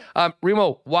program.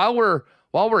 Remo, while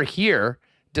we're here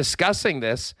discussing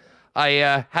this,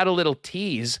 I had a little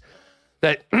tease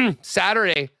that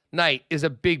Saturday night is a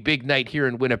big night here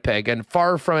in Winnipeg, and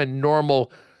far from a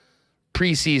normal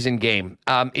preseason game.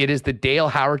 It is the Dale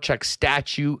Hawerchuk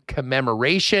statue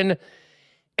commemoration,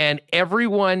 and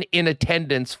everyone in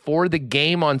attendance for the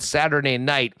game on Saturday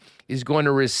night is going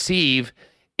to receive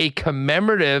a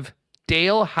commemorative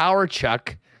Dale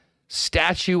Hawerchuk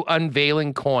statue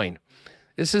unveiling coin.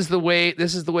 This is the way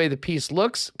the piece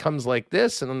looks. Comes like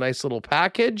this in a nice little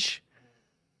package.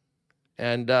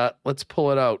 And let's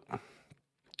pull it out.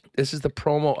 This is the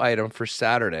promo item for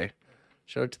Saturday.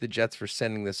 Shout out to the Jets for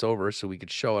sending this over so we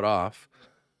could show it off.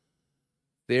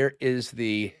 There is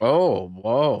the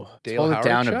whoa. Dale Hold it Hawerchuk.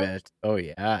 down a bit. Oh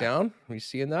yeah. Down? Are you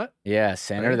seeing that? Yeah,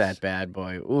 center Nice. that bad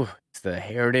boy. Ooh, it's the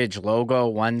Heritage logo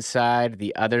one side,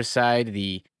 the other side,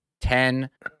 the 10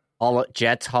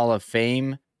 Jets Hall of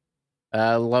Fame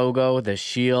logo, the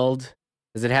shield.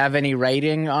 Does it have any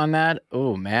writing on that?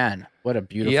 Oh man, what a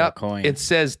beautiful coin. It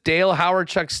says Dale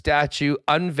Hawerchuk statue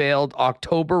unveiled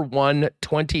October 1,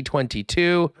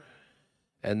 2022.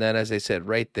 And then, as I said,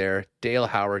 right there, Dale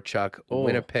Hawerchuk,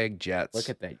 Winnipeg Jets. Look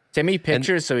at that. Send me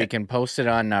pictures so we can post it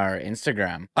on our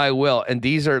Instagram. I will. And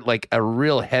these are like a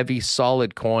real heavy,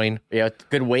 solid coin. Yeah,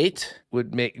 good weight.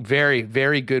 Would make very,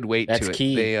 very good weight to it. That's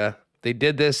key. They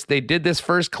did this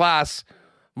first class,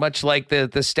 much like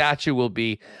the statue will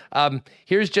be.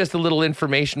 Here's just a little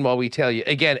information while we tell you.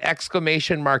 Again,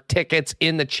 !tickets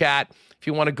in the chat if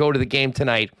you want to go to the game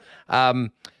tonight.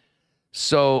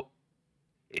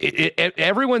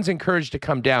 Everyone's encouraged to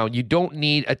come down. You don't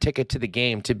need a ticket to the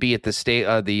game to be at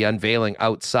the unveiling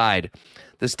outside.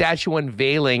 The statue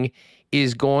unveiling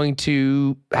is going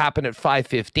to happen at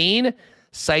 5:15.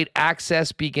 Site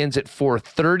access begins at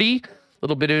 4:30. A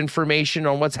little bit of information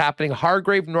on what's happening.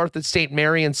 Hargrave, north of St.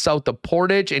 Mary and south of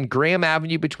Portage, and Graham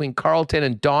Avenue between Carleton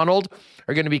and Donald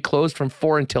are going to be closed from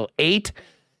 4 until 8.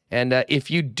 And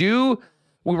if you do,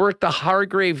 we work the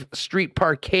Hargrave Street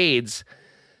Parkades.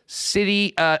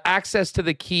 City access to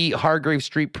the key Hargrave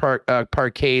Street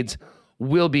parkades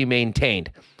will be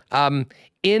maintained.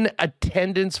 In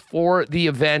attendance for the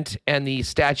event and the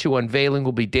statue unveiling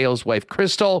will be Dale's wife,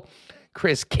 Crystal,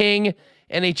 Chris King,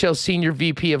 NHL Senior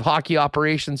VP of Hockey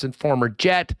Operations and former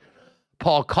Jet.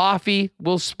 Paul Coffey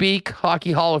will speak,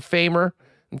 Hockey Hall of Famer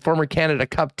and former Canada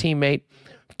Cup teammate.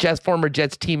 Former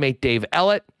Jets teammate Dave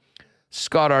Ellett.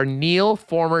 Scott Arneal,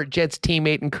 former Jets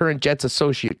teammate and current Jets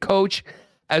associate coach,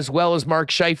 as well as Mark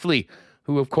Scheifele,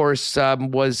 who, of course,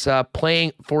 was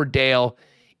playing for Dale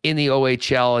in the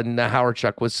OHL, and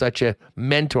Hawerchuk was such a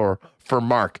mentor for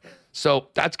Mark. So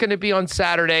that's going to be on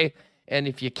Saturday, and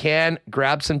if you can,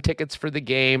 grab some tickets for the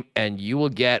game, and you will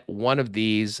get one of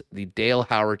these, the Dale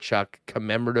Hawerchuk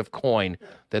commemorative coin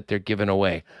that they're giving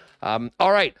away.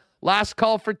 All right, last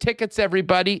call for tickets,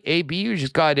 everybody. AB, you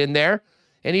just got in there.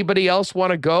 Anybody else want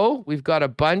to go? We've got a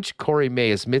bunch. Corey May,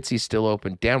 is Mitzi's still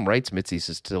open? Damn right, Mitzi's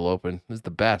is still open. This is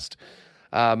the best.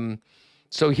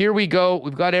 So here we go.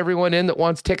 We've got everyone in that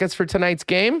wants tickets for tonight's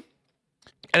game.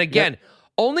 And again,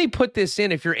 only put this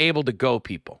in if you're able to go,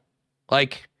 people.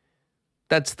 Like,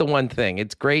 that's the one thing.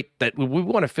 It's great that we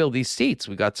want to fill these seats.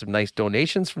 We got some nice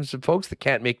donations from some folks that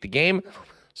can't make the game.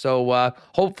 So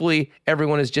hopefully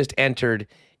everyone has just entered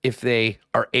if they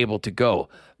are able to go.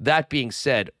 That being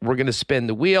said, we're going to spin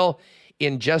the wheel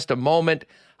in just a moment.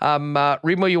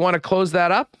 Remo, you want to close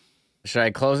that up? Should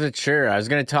I close it? Sure. I was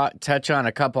going to touch on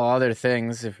a couple other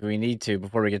things if we need to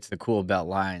before we get to the cool belt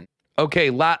line.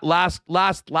 Okay, last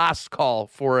call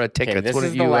for tickets. Okay, this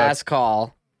is the last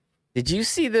call. Did you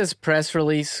see this press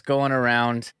release going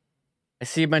around? I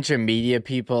see a bunch of media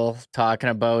people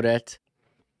talking about it.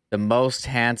 The most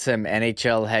handsome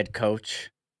NHL head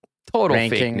coach. Total rankings.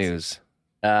 Fake news.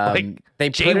 They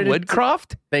Jay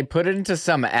Woodcroft? They put it into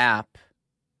some app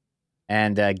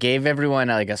and gave everyone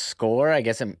like a score. I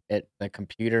guess the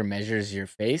computer measures your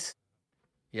face.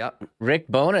 Yep. Rick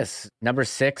Bowness, number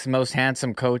 6 most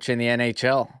handsome coach in the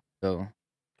NHL. So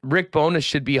Rick Bowness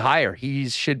should be higher. He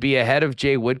should be ahead of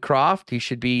Jay Woodcroft. He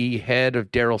should be ahead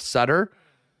of Daryl Sutter.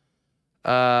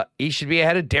 He should be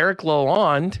ahead of Derek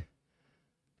Lalonde.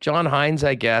 John Hines,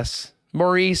 I guess.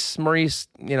 Maurice,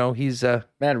 he's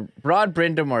man. Rod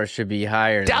Brindamore should be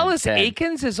higher. Dallas than 10.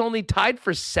 Aikens is only tied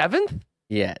for 7th.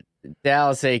 Yeah,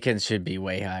 Dallas Aikens should be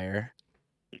way higher.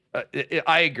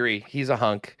 I agree. He's a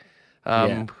hunk.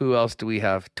 Who else do we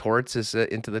have? Torts is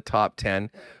into the top 10.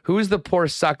 Who's the poor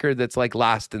sucker that's like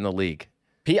last in the league?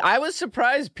 I was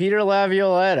surprised. Peter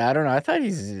Laviolette. I don't know. I thought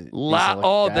he's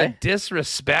the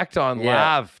disrespect on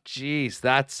Lav. Jeez,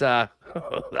 that's a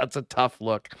tough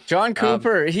look. John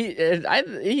Cooper.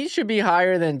 He should be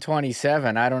higher than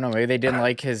 27. I don't know. Maybe they didn't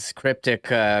like his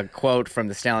cryptic quote from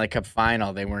the Stanley Cup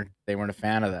final. They weren't a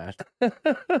fan of that.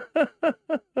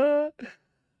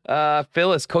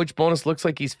 Phyllis, Coach Bonus looks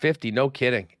like he's 50. No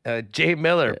kidding. Jay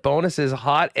Miller, Bonus is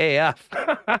hot AF.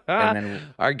 And then,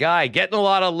 our guy getting a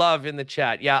lot of love in the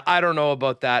chat. Yeah, I don't know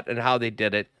about that and how they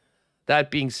did it.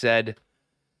 That being said,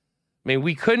 I mean,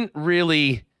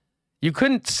 you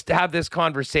couldn't have this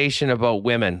conversation about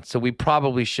women, so we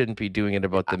probably shouldn't be doing it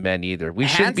about the men either. We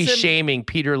shouldn't be shaming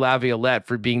Peter Laviolette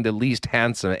for being the least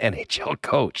handsome NHL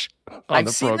coach on I've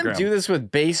the seen program. them do this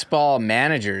with baseball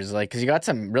managers, because you got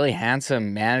some really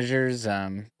handsome managers.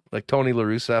 Like Tony La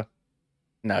Russa.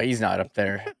 No, he's not up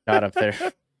there. Not up there.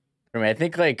 For me, I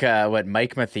think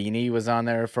Mike Matheny was on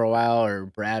there for a while, or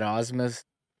Brad Osmus.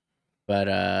 But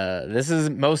this is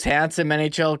most handsome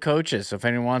NHL coaches. So if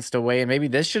anyone wants to weigh in, maybe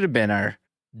this should have been our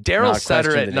Daryl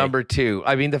Sutter at number 2.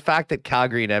 I mean, the fact that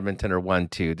Calgary and Edmonton are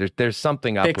 1-2, there's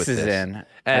something up with this. And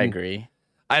I agree.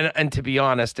 And to be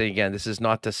honest, and again, this is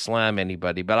not to slam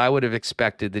anybody, but I would have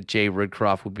expected that Jay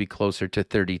Woodcroft would be closer to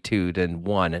 32 than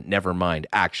 1. Never mind,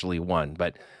 actually 1.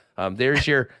 But there's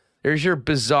your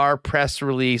bizarre press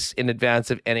release in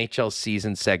advance of NHL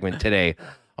season segment today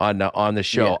on the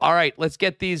show. Yeah. All right, let's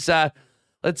get these.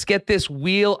 Let's get this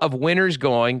wheel of winners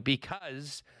going,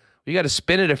 because we got to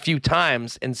spin it a few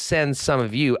times and send some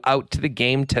of you out to the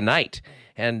game tonight.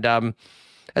 And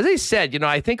as I said,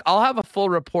 I think I'll have a full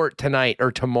report tonight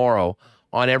or tomorrow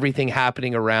on everything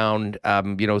happening around,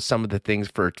 some of the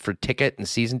things for ticket and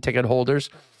season ticket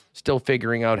holders. Still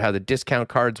figuring out how the discount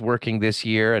card's working this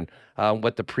year and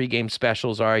what the pregame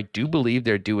specials are. I do believe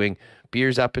they're doing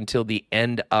beers up until the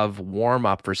end of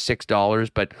warm-up for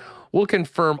 $6, but we'll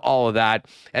confirm all of that.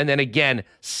 And then again,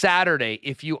 Saturday,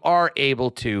 if you are able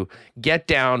to, get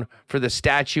down for the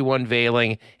statue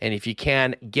unveiling, and if you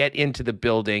can, get into the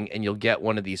building, and you'll get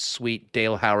one of these sweet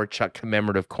Dale Hawerchuk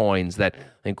commemorative coins that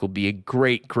I think will be a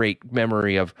great, great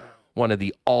memory of one of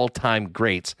the all-time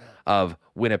greats of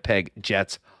Winnipeg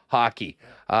Jets hockey.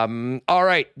 All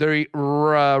right, the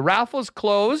raffle's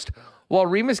closed while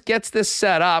Remus gets this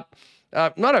set up.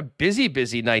 Not a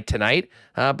busy night tonight,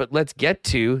 but let's get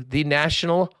to the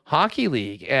National Hockey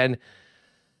League. And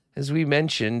as we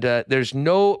mentioned, there's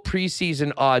no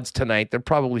preseason odds tonight. They're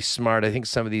probably smart. I think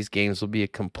some of these games will be a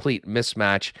complete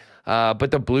mismatch.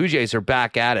 But the Blue Jays are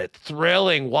back at it.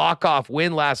 Thrilling walk-off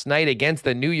win last night against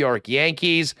the New York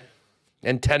Yankees.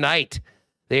 And tonight,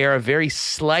 they are a very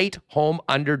slight home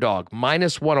underdog.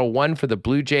 -101 for the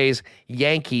Blue Jays.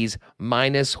 Yankees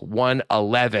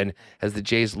 -111 as the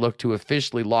Jays look to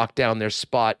officially lock down their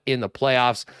spot in the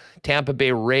playoffs. Tampa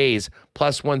Bay Rays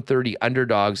 +130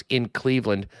 underdogs in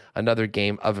Cleveland. Another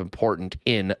game of importance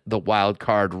in the wild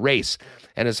card race.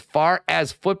 And as far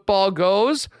as football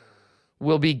goes,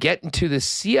 we'll be getting to the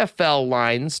CFL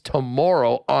lines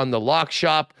tomorrow on the Lock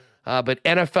Shop. But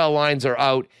NFL lines are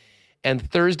out. And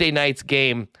Thursday night's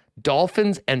game,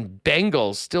 Dolphins and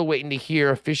Bengals, still waiting to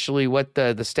hear officially what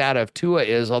the stat of Tua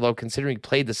is, although considering he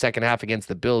played the second half against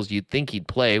the Bills, you'd think he'd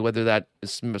play, whether that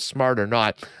is smart or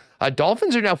not.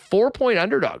 Dolphins are now 4-point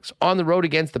underdogs on the road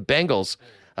against the Bengals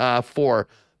for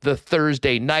the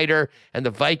Thursday nighter, and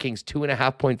the Vikings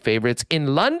 2.5-point favorites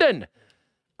in London.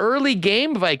 Early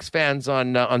game, Vikes fans,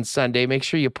 on Sunday. Make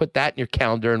sure you put that in your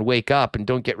calendar and wake up and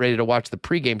don't get ready to watch the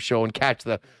pregame show and catch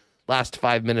the last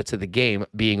 5 minutes of the game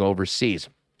being overseas.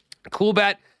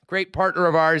 Coolbet, great partner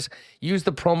of ours. Use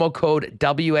the promo code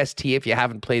WST if you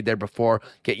haven't played there before.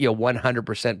 Get you a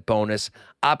 100% bonus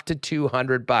up to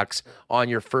 $200 on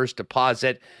your first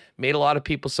deposit. Made a lot of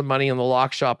people some money on the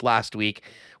Lock Shop last week.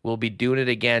 We'll be doing it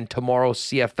again tomorrow.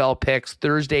 CFL picks,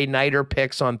 Thursday nighter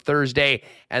picks on Thursday,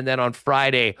 and then on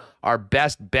Friday, our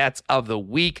best bets of the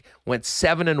week. Went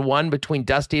 7-1 between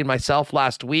Dusty and myself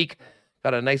last week.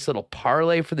 Got a nice little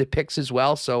parlay for the picks as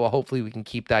well, so hopefully we can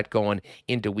keep that going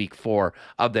into week 4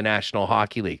 of the National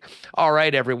Hockey League. All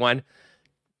right, everyone.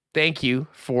 Thank you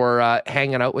for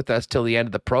hanging out with us till the end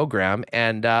of the program,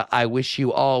 and I wish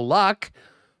you all luck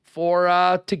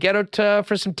to get out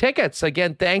for some tickets.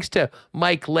 Again, thanks to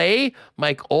Mike Lay,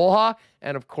 Mike Olha,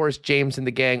 and of course, James and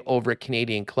the gang over at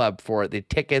Canadian Club for the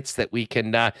tickets that we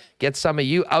can get some of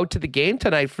you out to the game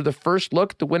tonight for the first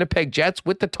look at the Winnipeg Jets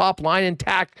with the top line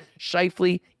intact.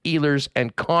 Scheifele, Ehlers,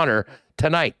 and Connor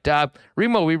tonight.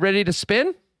 Remo, we ready to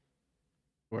spin?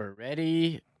 We're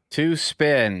ready to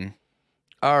spin.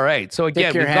 All right. So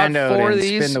again, we've got 4 of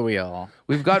these. Spin the wheel.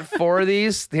 We've got 4 of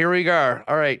these. Here we go.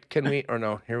 All right. Can we? Or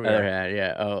no? Here we Other are. hand,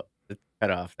 yeah. Oh, it's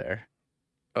cut off there.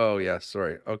 Oh yeah.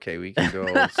 Sorry. Okay, we can go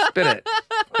spin it.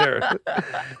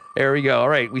 There we go. All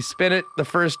right, we spin it the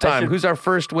first time. Who's our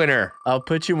first winner? I'll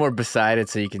put you more beside it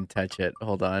so you can touch it.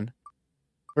 Hold on.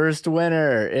 First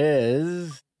winner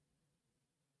is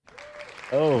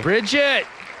Bridget.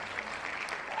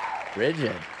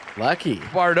 Lucky.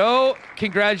 Bardot,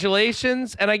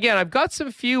 congratulations. And again, I've got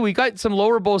we got some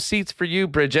lower bowl seats for you,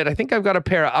 Bridget. I think I've got a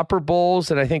pair of upper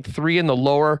bowls and I think 3 in the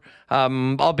lower.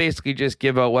 I'll basically just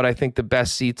give out what I think the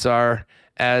best seats are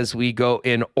as we go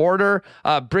in order.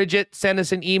 Bridget, send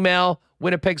us an email,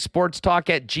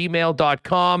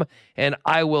 winnipegsportstalk@gmail.com, and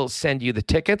I will send you the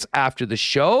tickets after the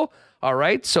show. All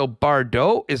right, so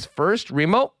Bardot is first.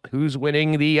 Remo, who's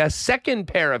winning the second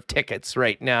pair of tickets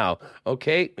right now?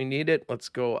 Okay, we need it. Let's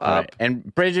go up. Right.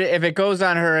 And Bridget, if it goes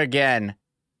on her again,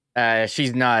 we're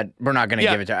not going to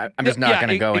give it to her. I'm just not going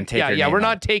to go and take her name we're out.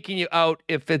 not taking you out.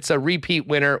 If it's a repeat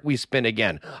winner, we spin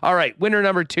again. All right, winner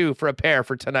number 2 for a pair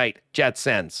for tonight. Jet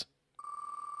sends.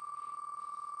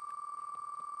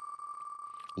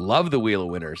 Love the wheel of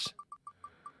winners.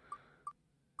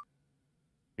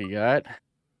 We got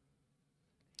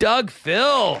Doug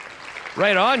Phil.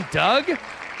 Right on, Doug.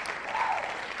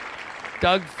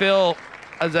 Doug Phil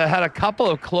has had a couple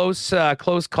of close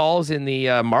calls in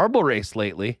the marble race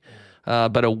lately,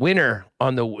 but a winner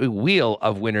on the wheel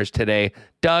of winners today.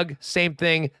 Doug, same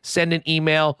thing. Send an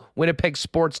email,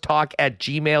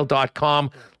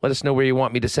 winnipegsportstalk@gmail.com. Let us know where you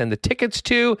want me to send the tickets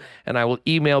to, and I will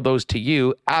email those to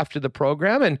you after the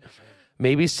program, and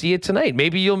maybe see you tonight.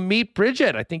 Maybe you'll meet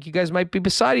Bridget. I think you guys might be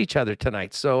beside each other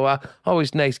tonight. So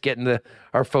always nice getting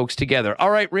our folks together.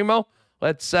 All right, Remo,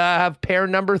 let's have pair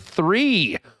number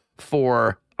 3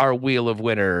 for our wheel of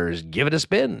winners. Give it a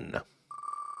spin.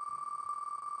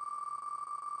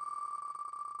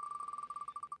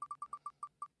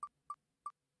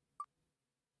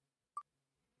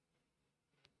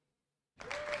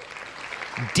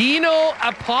 Dino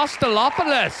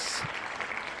Apostolopoulos.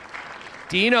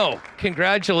 Dino,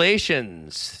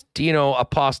 congratulations. Dino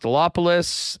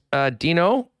Apostolopoulos.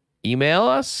 Dino, email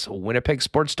us,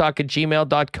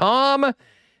 winnipegsportstalk@gmail.com,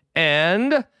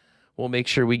 and we'll make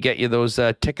sure we get you those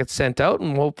tickets sent out,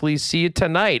 and hopefully see you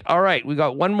tonight. All right, we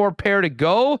got one more pair to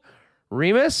go.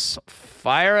 Remus,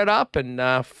 fire it up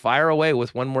and fire away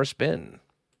with one more spin.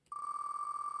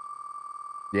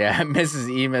 Yeah,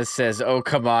 Mrs. Emus says, oh,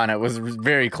 come on. It was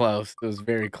very close. It was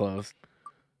very close.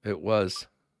 It was.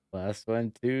 Last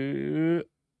one, too.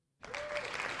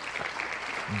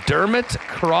 Dermot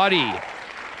Crotty.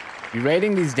 You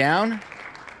writing these down?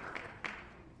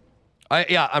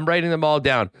 I'm writing them all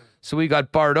down. So we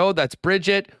got Bardot, that's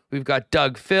Bridget. We've got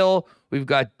Doug Phil. We've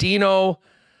got Dino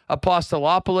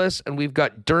Apostolopoulos. And we've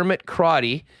got Dermot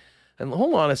Crotty. And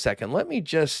hold on a second. Let me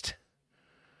just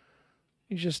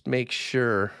make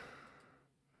sure.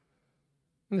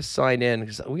 I'm going to sign in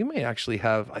because we may actually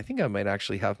have, I think I might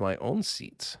actually have my own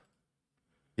seats.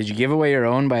 Did you give away your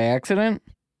own by accident?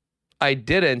 I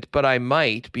didn't, but I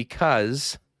might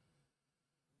because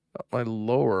my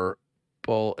lower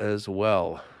bowl as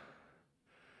well.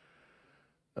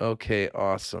 Okay,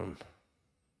 awesome.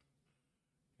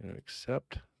 I'm going to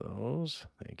accept those.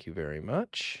 Thank you very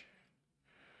much.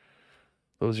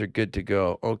 Those are good to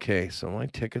go. Okay, so my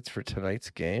tickets for tonight's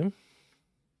game.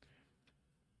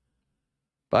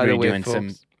 By the way,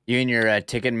 folks, you in your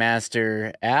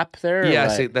Ticketmaster app there?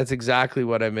 Yes, that's exactly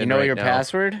what I'm in. You know right your now.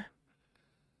 password?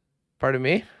 Pardon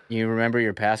me? You remember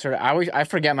your password? I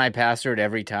forget my password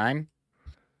every time.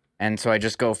 And so I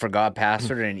just go forgot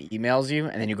password and it emails you,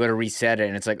 and then you go to reset it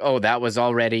and it's like, oh, that was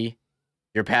already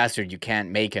your password. You can't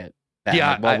make it.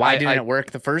 Yeah. Well, why didn't it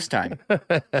work the first time?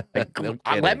 Like, No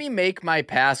let me make my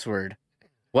password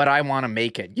what I want to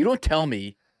make it. You don't tell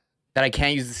me that I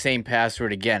can't use the same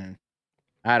password again.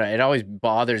 It always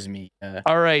bothers me.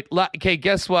 All right. Okay,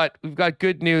 guess what? We've got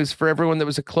good news for everyone that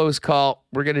was a close call.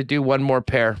 We're going to do one more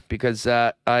pair because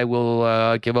I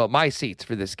will give out my seats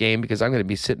for this game because I'm going to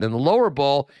be sitting in the lower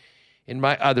bowl in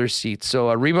my other seats.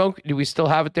 So, Remo, do we still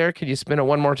have it there? Can you spin it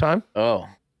one more time? Oh,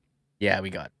 yeah,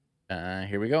 we got it.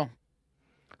 Here we go.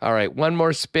 All right. One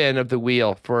more spin of the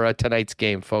wheel for tonight's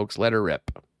game, folks. Let her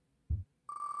rip.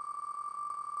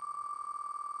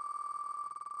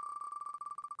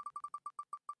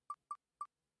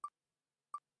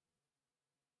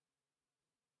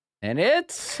 And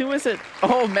it's, who is it?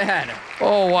 Oh, man.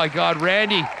 Oh, my God,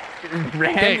 Randy.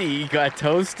 Randy got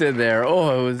toasted there.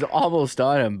 Oh, it was almost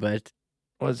on him, but.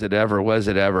 Was it ever?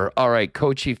 All right,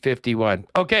 Coachy 51.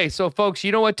 Okay, so folks,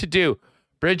 you know what to do.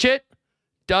 Bridget,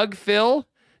 Doug Phil,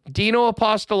 Dino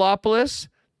Apostolopoulos,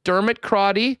 Dermot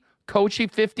Crotty, Coachy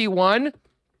 51.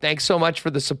 Thanks so much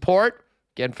for the support.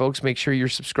 Again, folks, make sure you're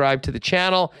subscribed to the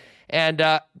channel. And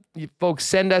you folks,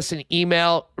 send us an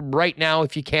email right now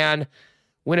if you can.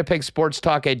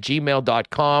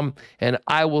 winnipegsportstalk@gmail.com, and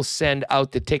I will send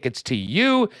out the tickets to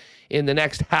you in the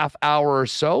next half hour or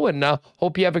so. And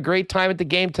hope you have a great time at the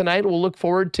game tonight. We'll look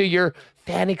forward to your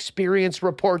fan experience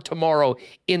report tomorrow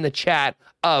in the chat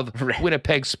of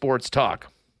Winnipeg Sports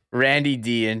Talk. Randy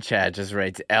D in chat just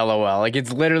writes LOL. Like,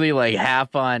 it's literally like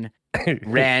half on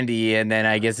Randy, and then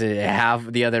I guess half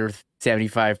the other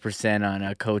 75%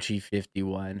 on Coachy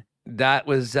 51. That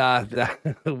was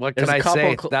what can I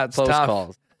say? That's close tough.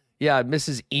 Calls. Yeah,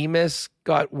 Mrs. Emis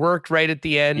got worked right at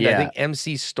the end. Yeah. I think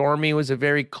MC Stormy was a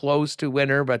very close to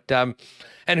winner, but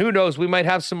and who knows? We might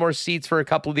have some more seats for a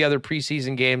couple of the other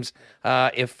preseason games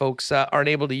if folks aren't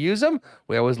able to use them.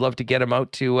 We always love to get them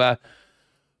out to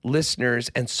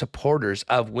listeners and supporters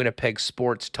of Winnipeg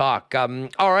Sports Talk.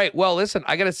 All right, well, listen,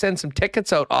 I got to send some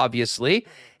tickets out, obviously,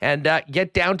 and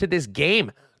get down to this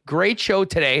game. Great show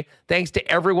today. Thanks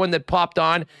to everyone that popped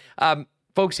on.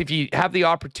 Folks, if you have the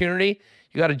opportunity,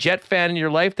 you got a Jet fan in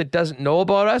your life that doesn't know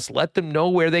about us, let them know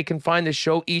where they can find the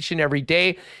show each and every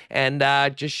day, and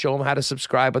just show them how to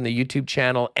subscribe on the YouTube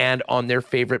channel and on their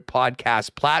favorite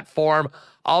podcast platform.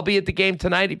 I'll be at the game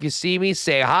tonight. If you see me,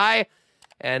 say hi,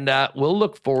 and we'll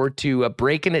look forward to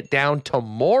breaking it down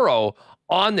tomorrow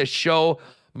on the show.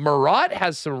 Murat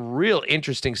has some real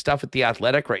interesting stuff at The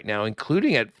Athletic right now,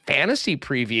 including a fantasy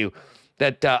preview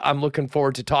that I'm looking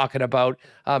forward to talking about.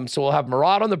 So we'll have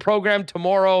Murat on the program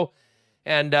tomorrow,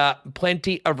 and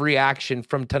plenty of reaction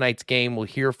from tonight's game. We'll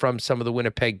hear from some of the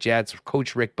Winnipeg Jets,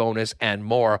 Coach Rick Bowness, and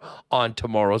more on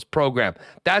tomorrow's program.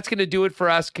 That's going to do it for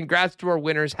us. Congrats to our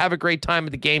winners. Have a great time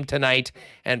at the game tonight.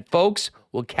 And folks,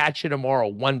 we'll catch you tomorrow,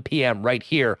 1 p.m. right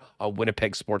here on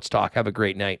Winnipeg Sports Talk. Have a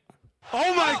great night.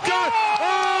 Oh, my God. Oh!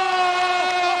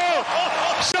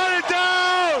 Shut it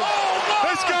down.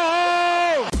 Let's go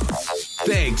home.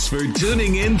 Thanks for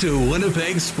tuning in to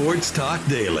Winnipeg Sports Talk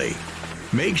Daily.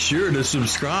 Make sure to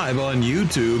subscribe on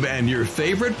YouTube and your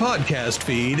favorite podcast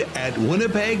feed at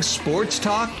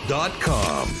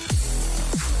winnipegsportstalk.com.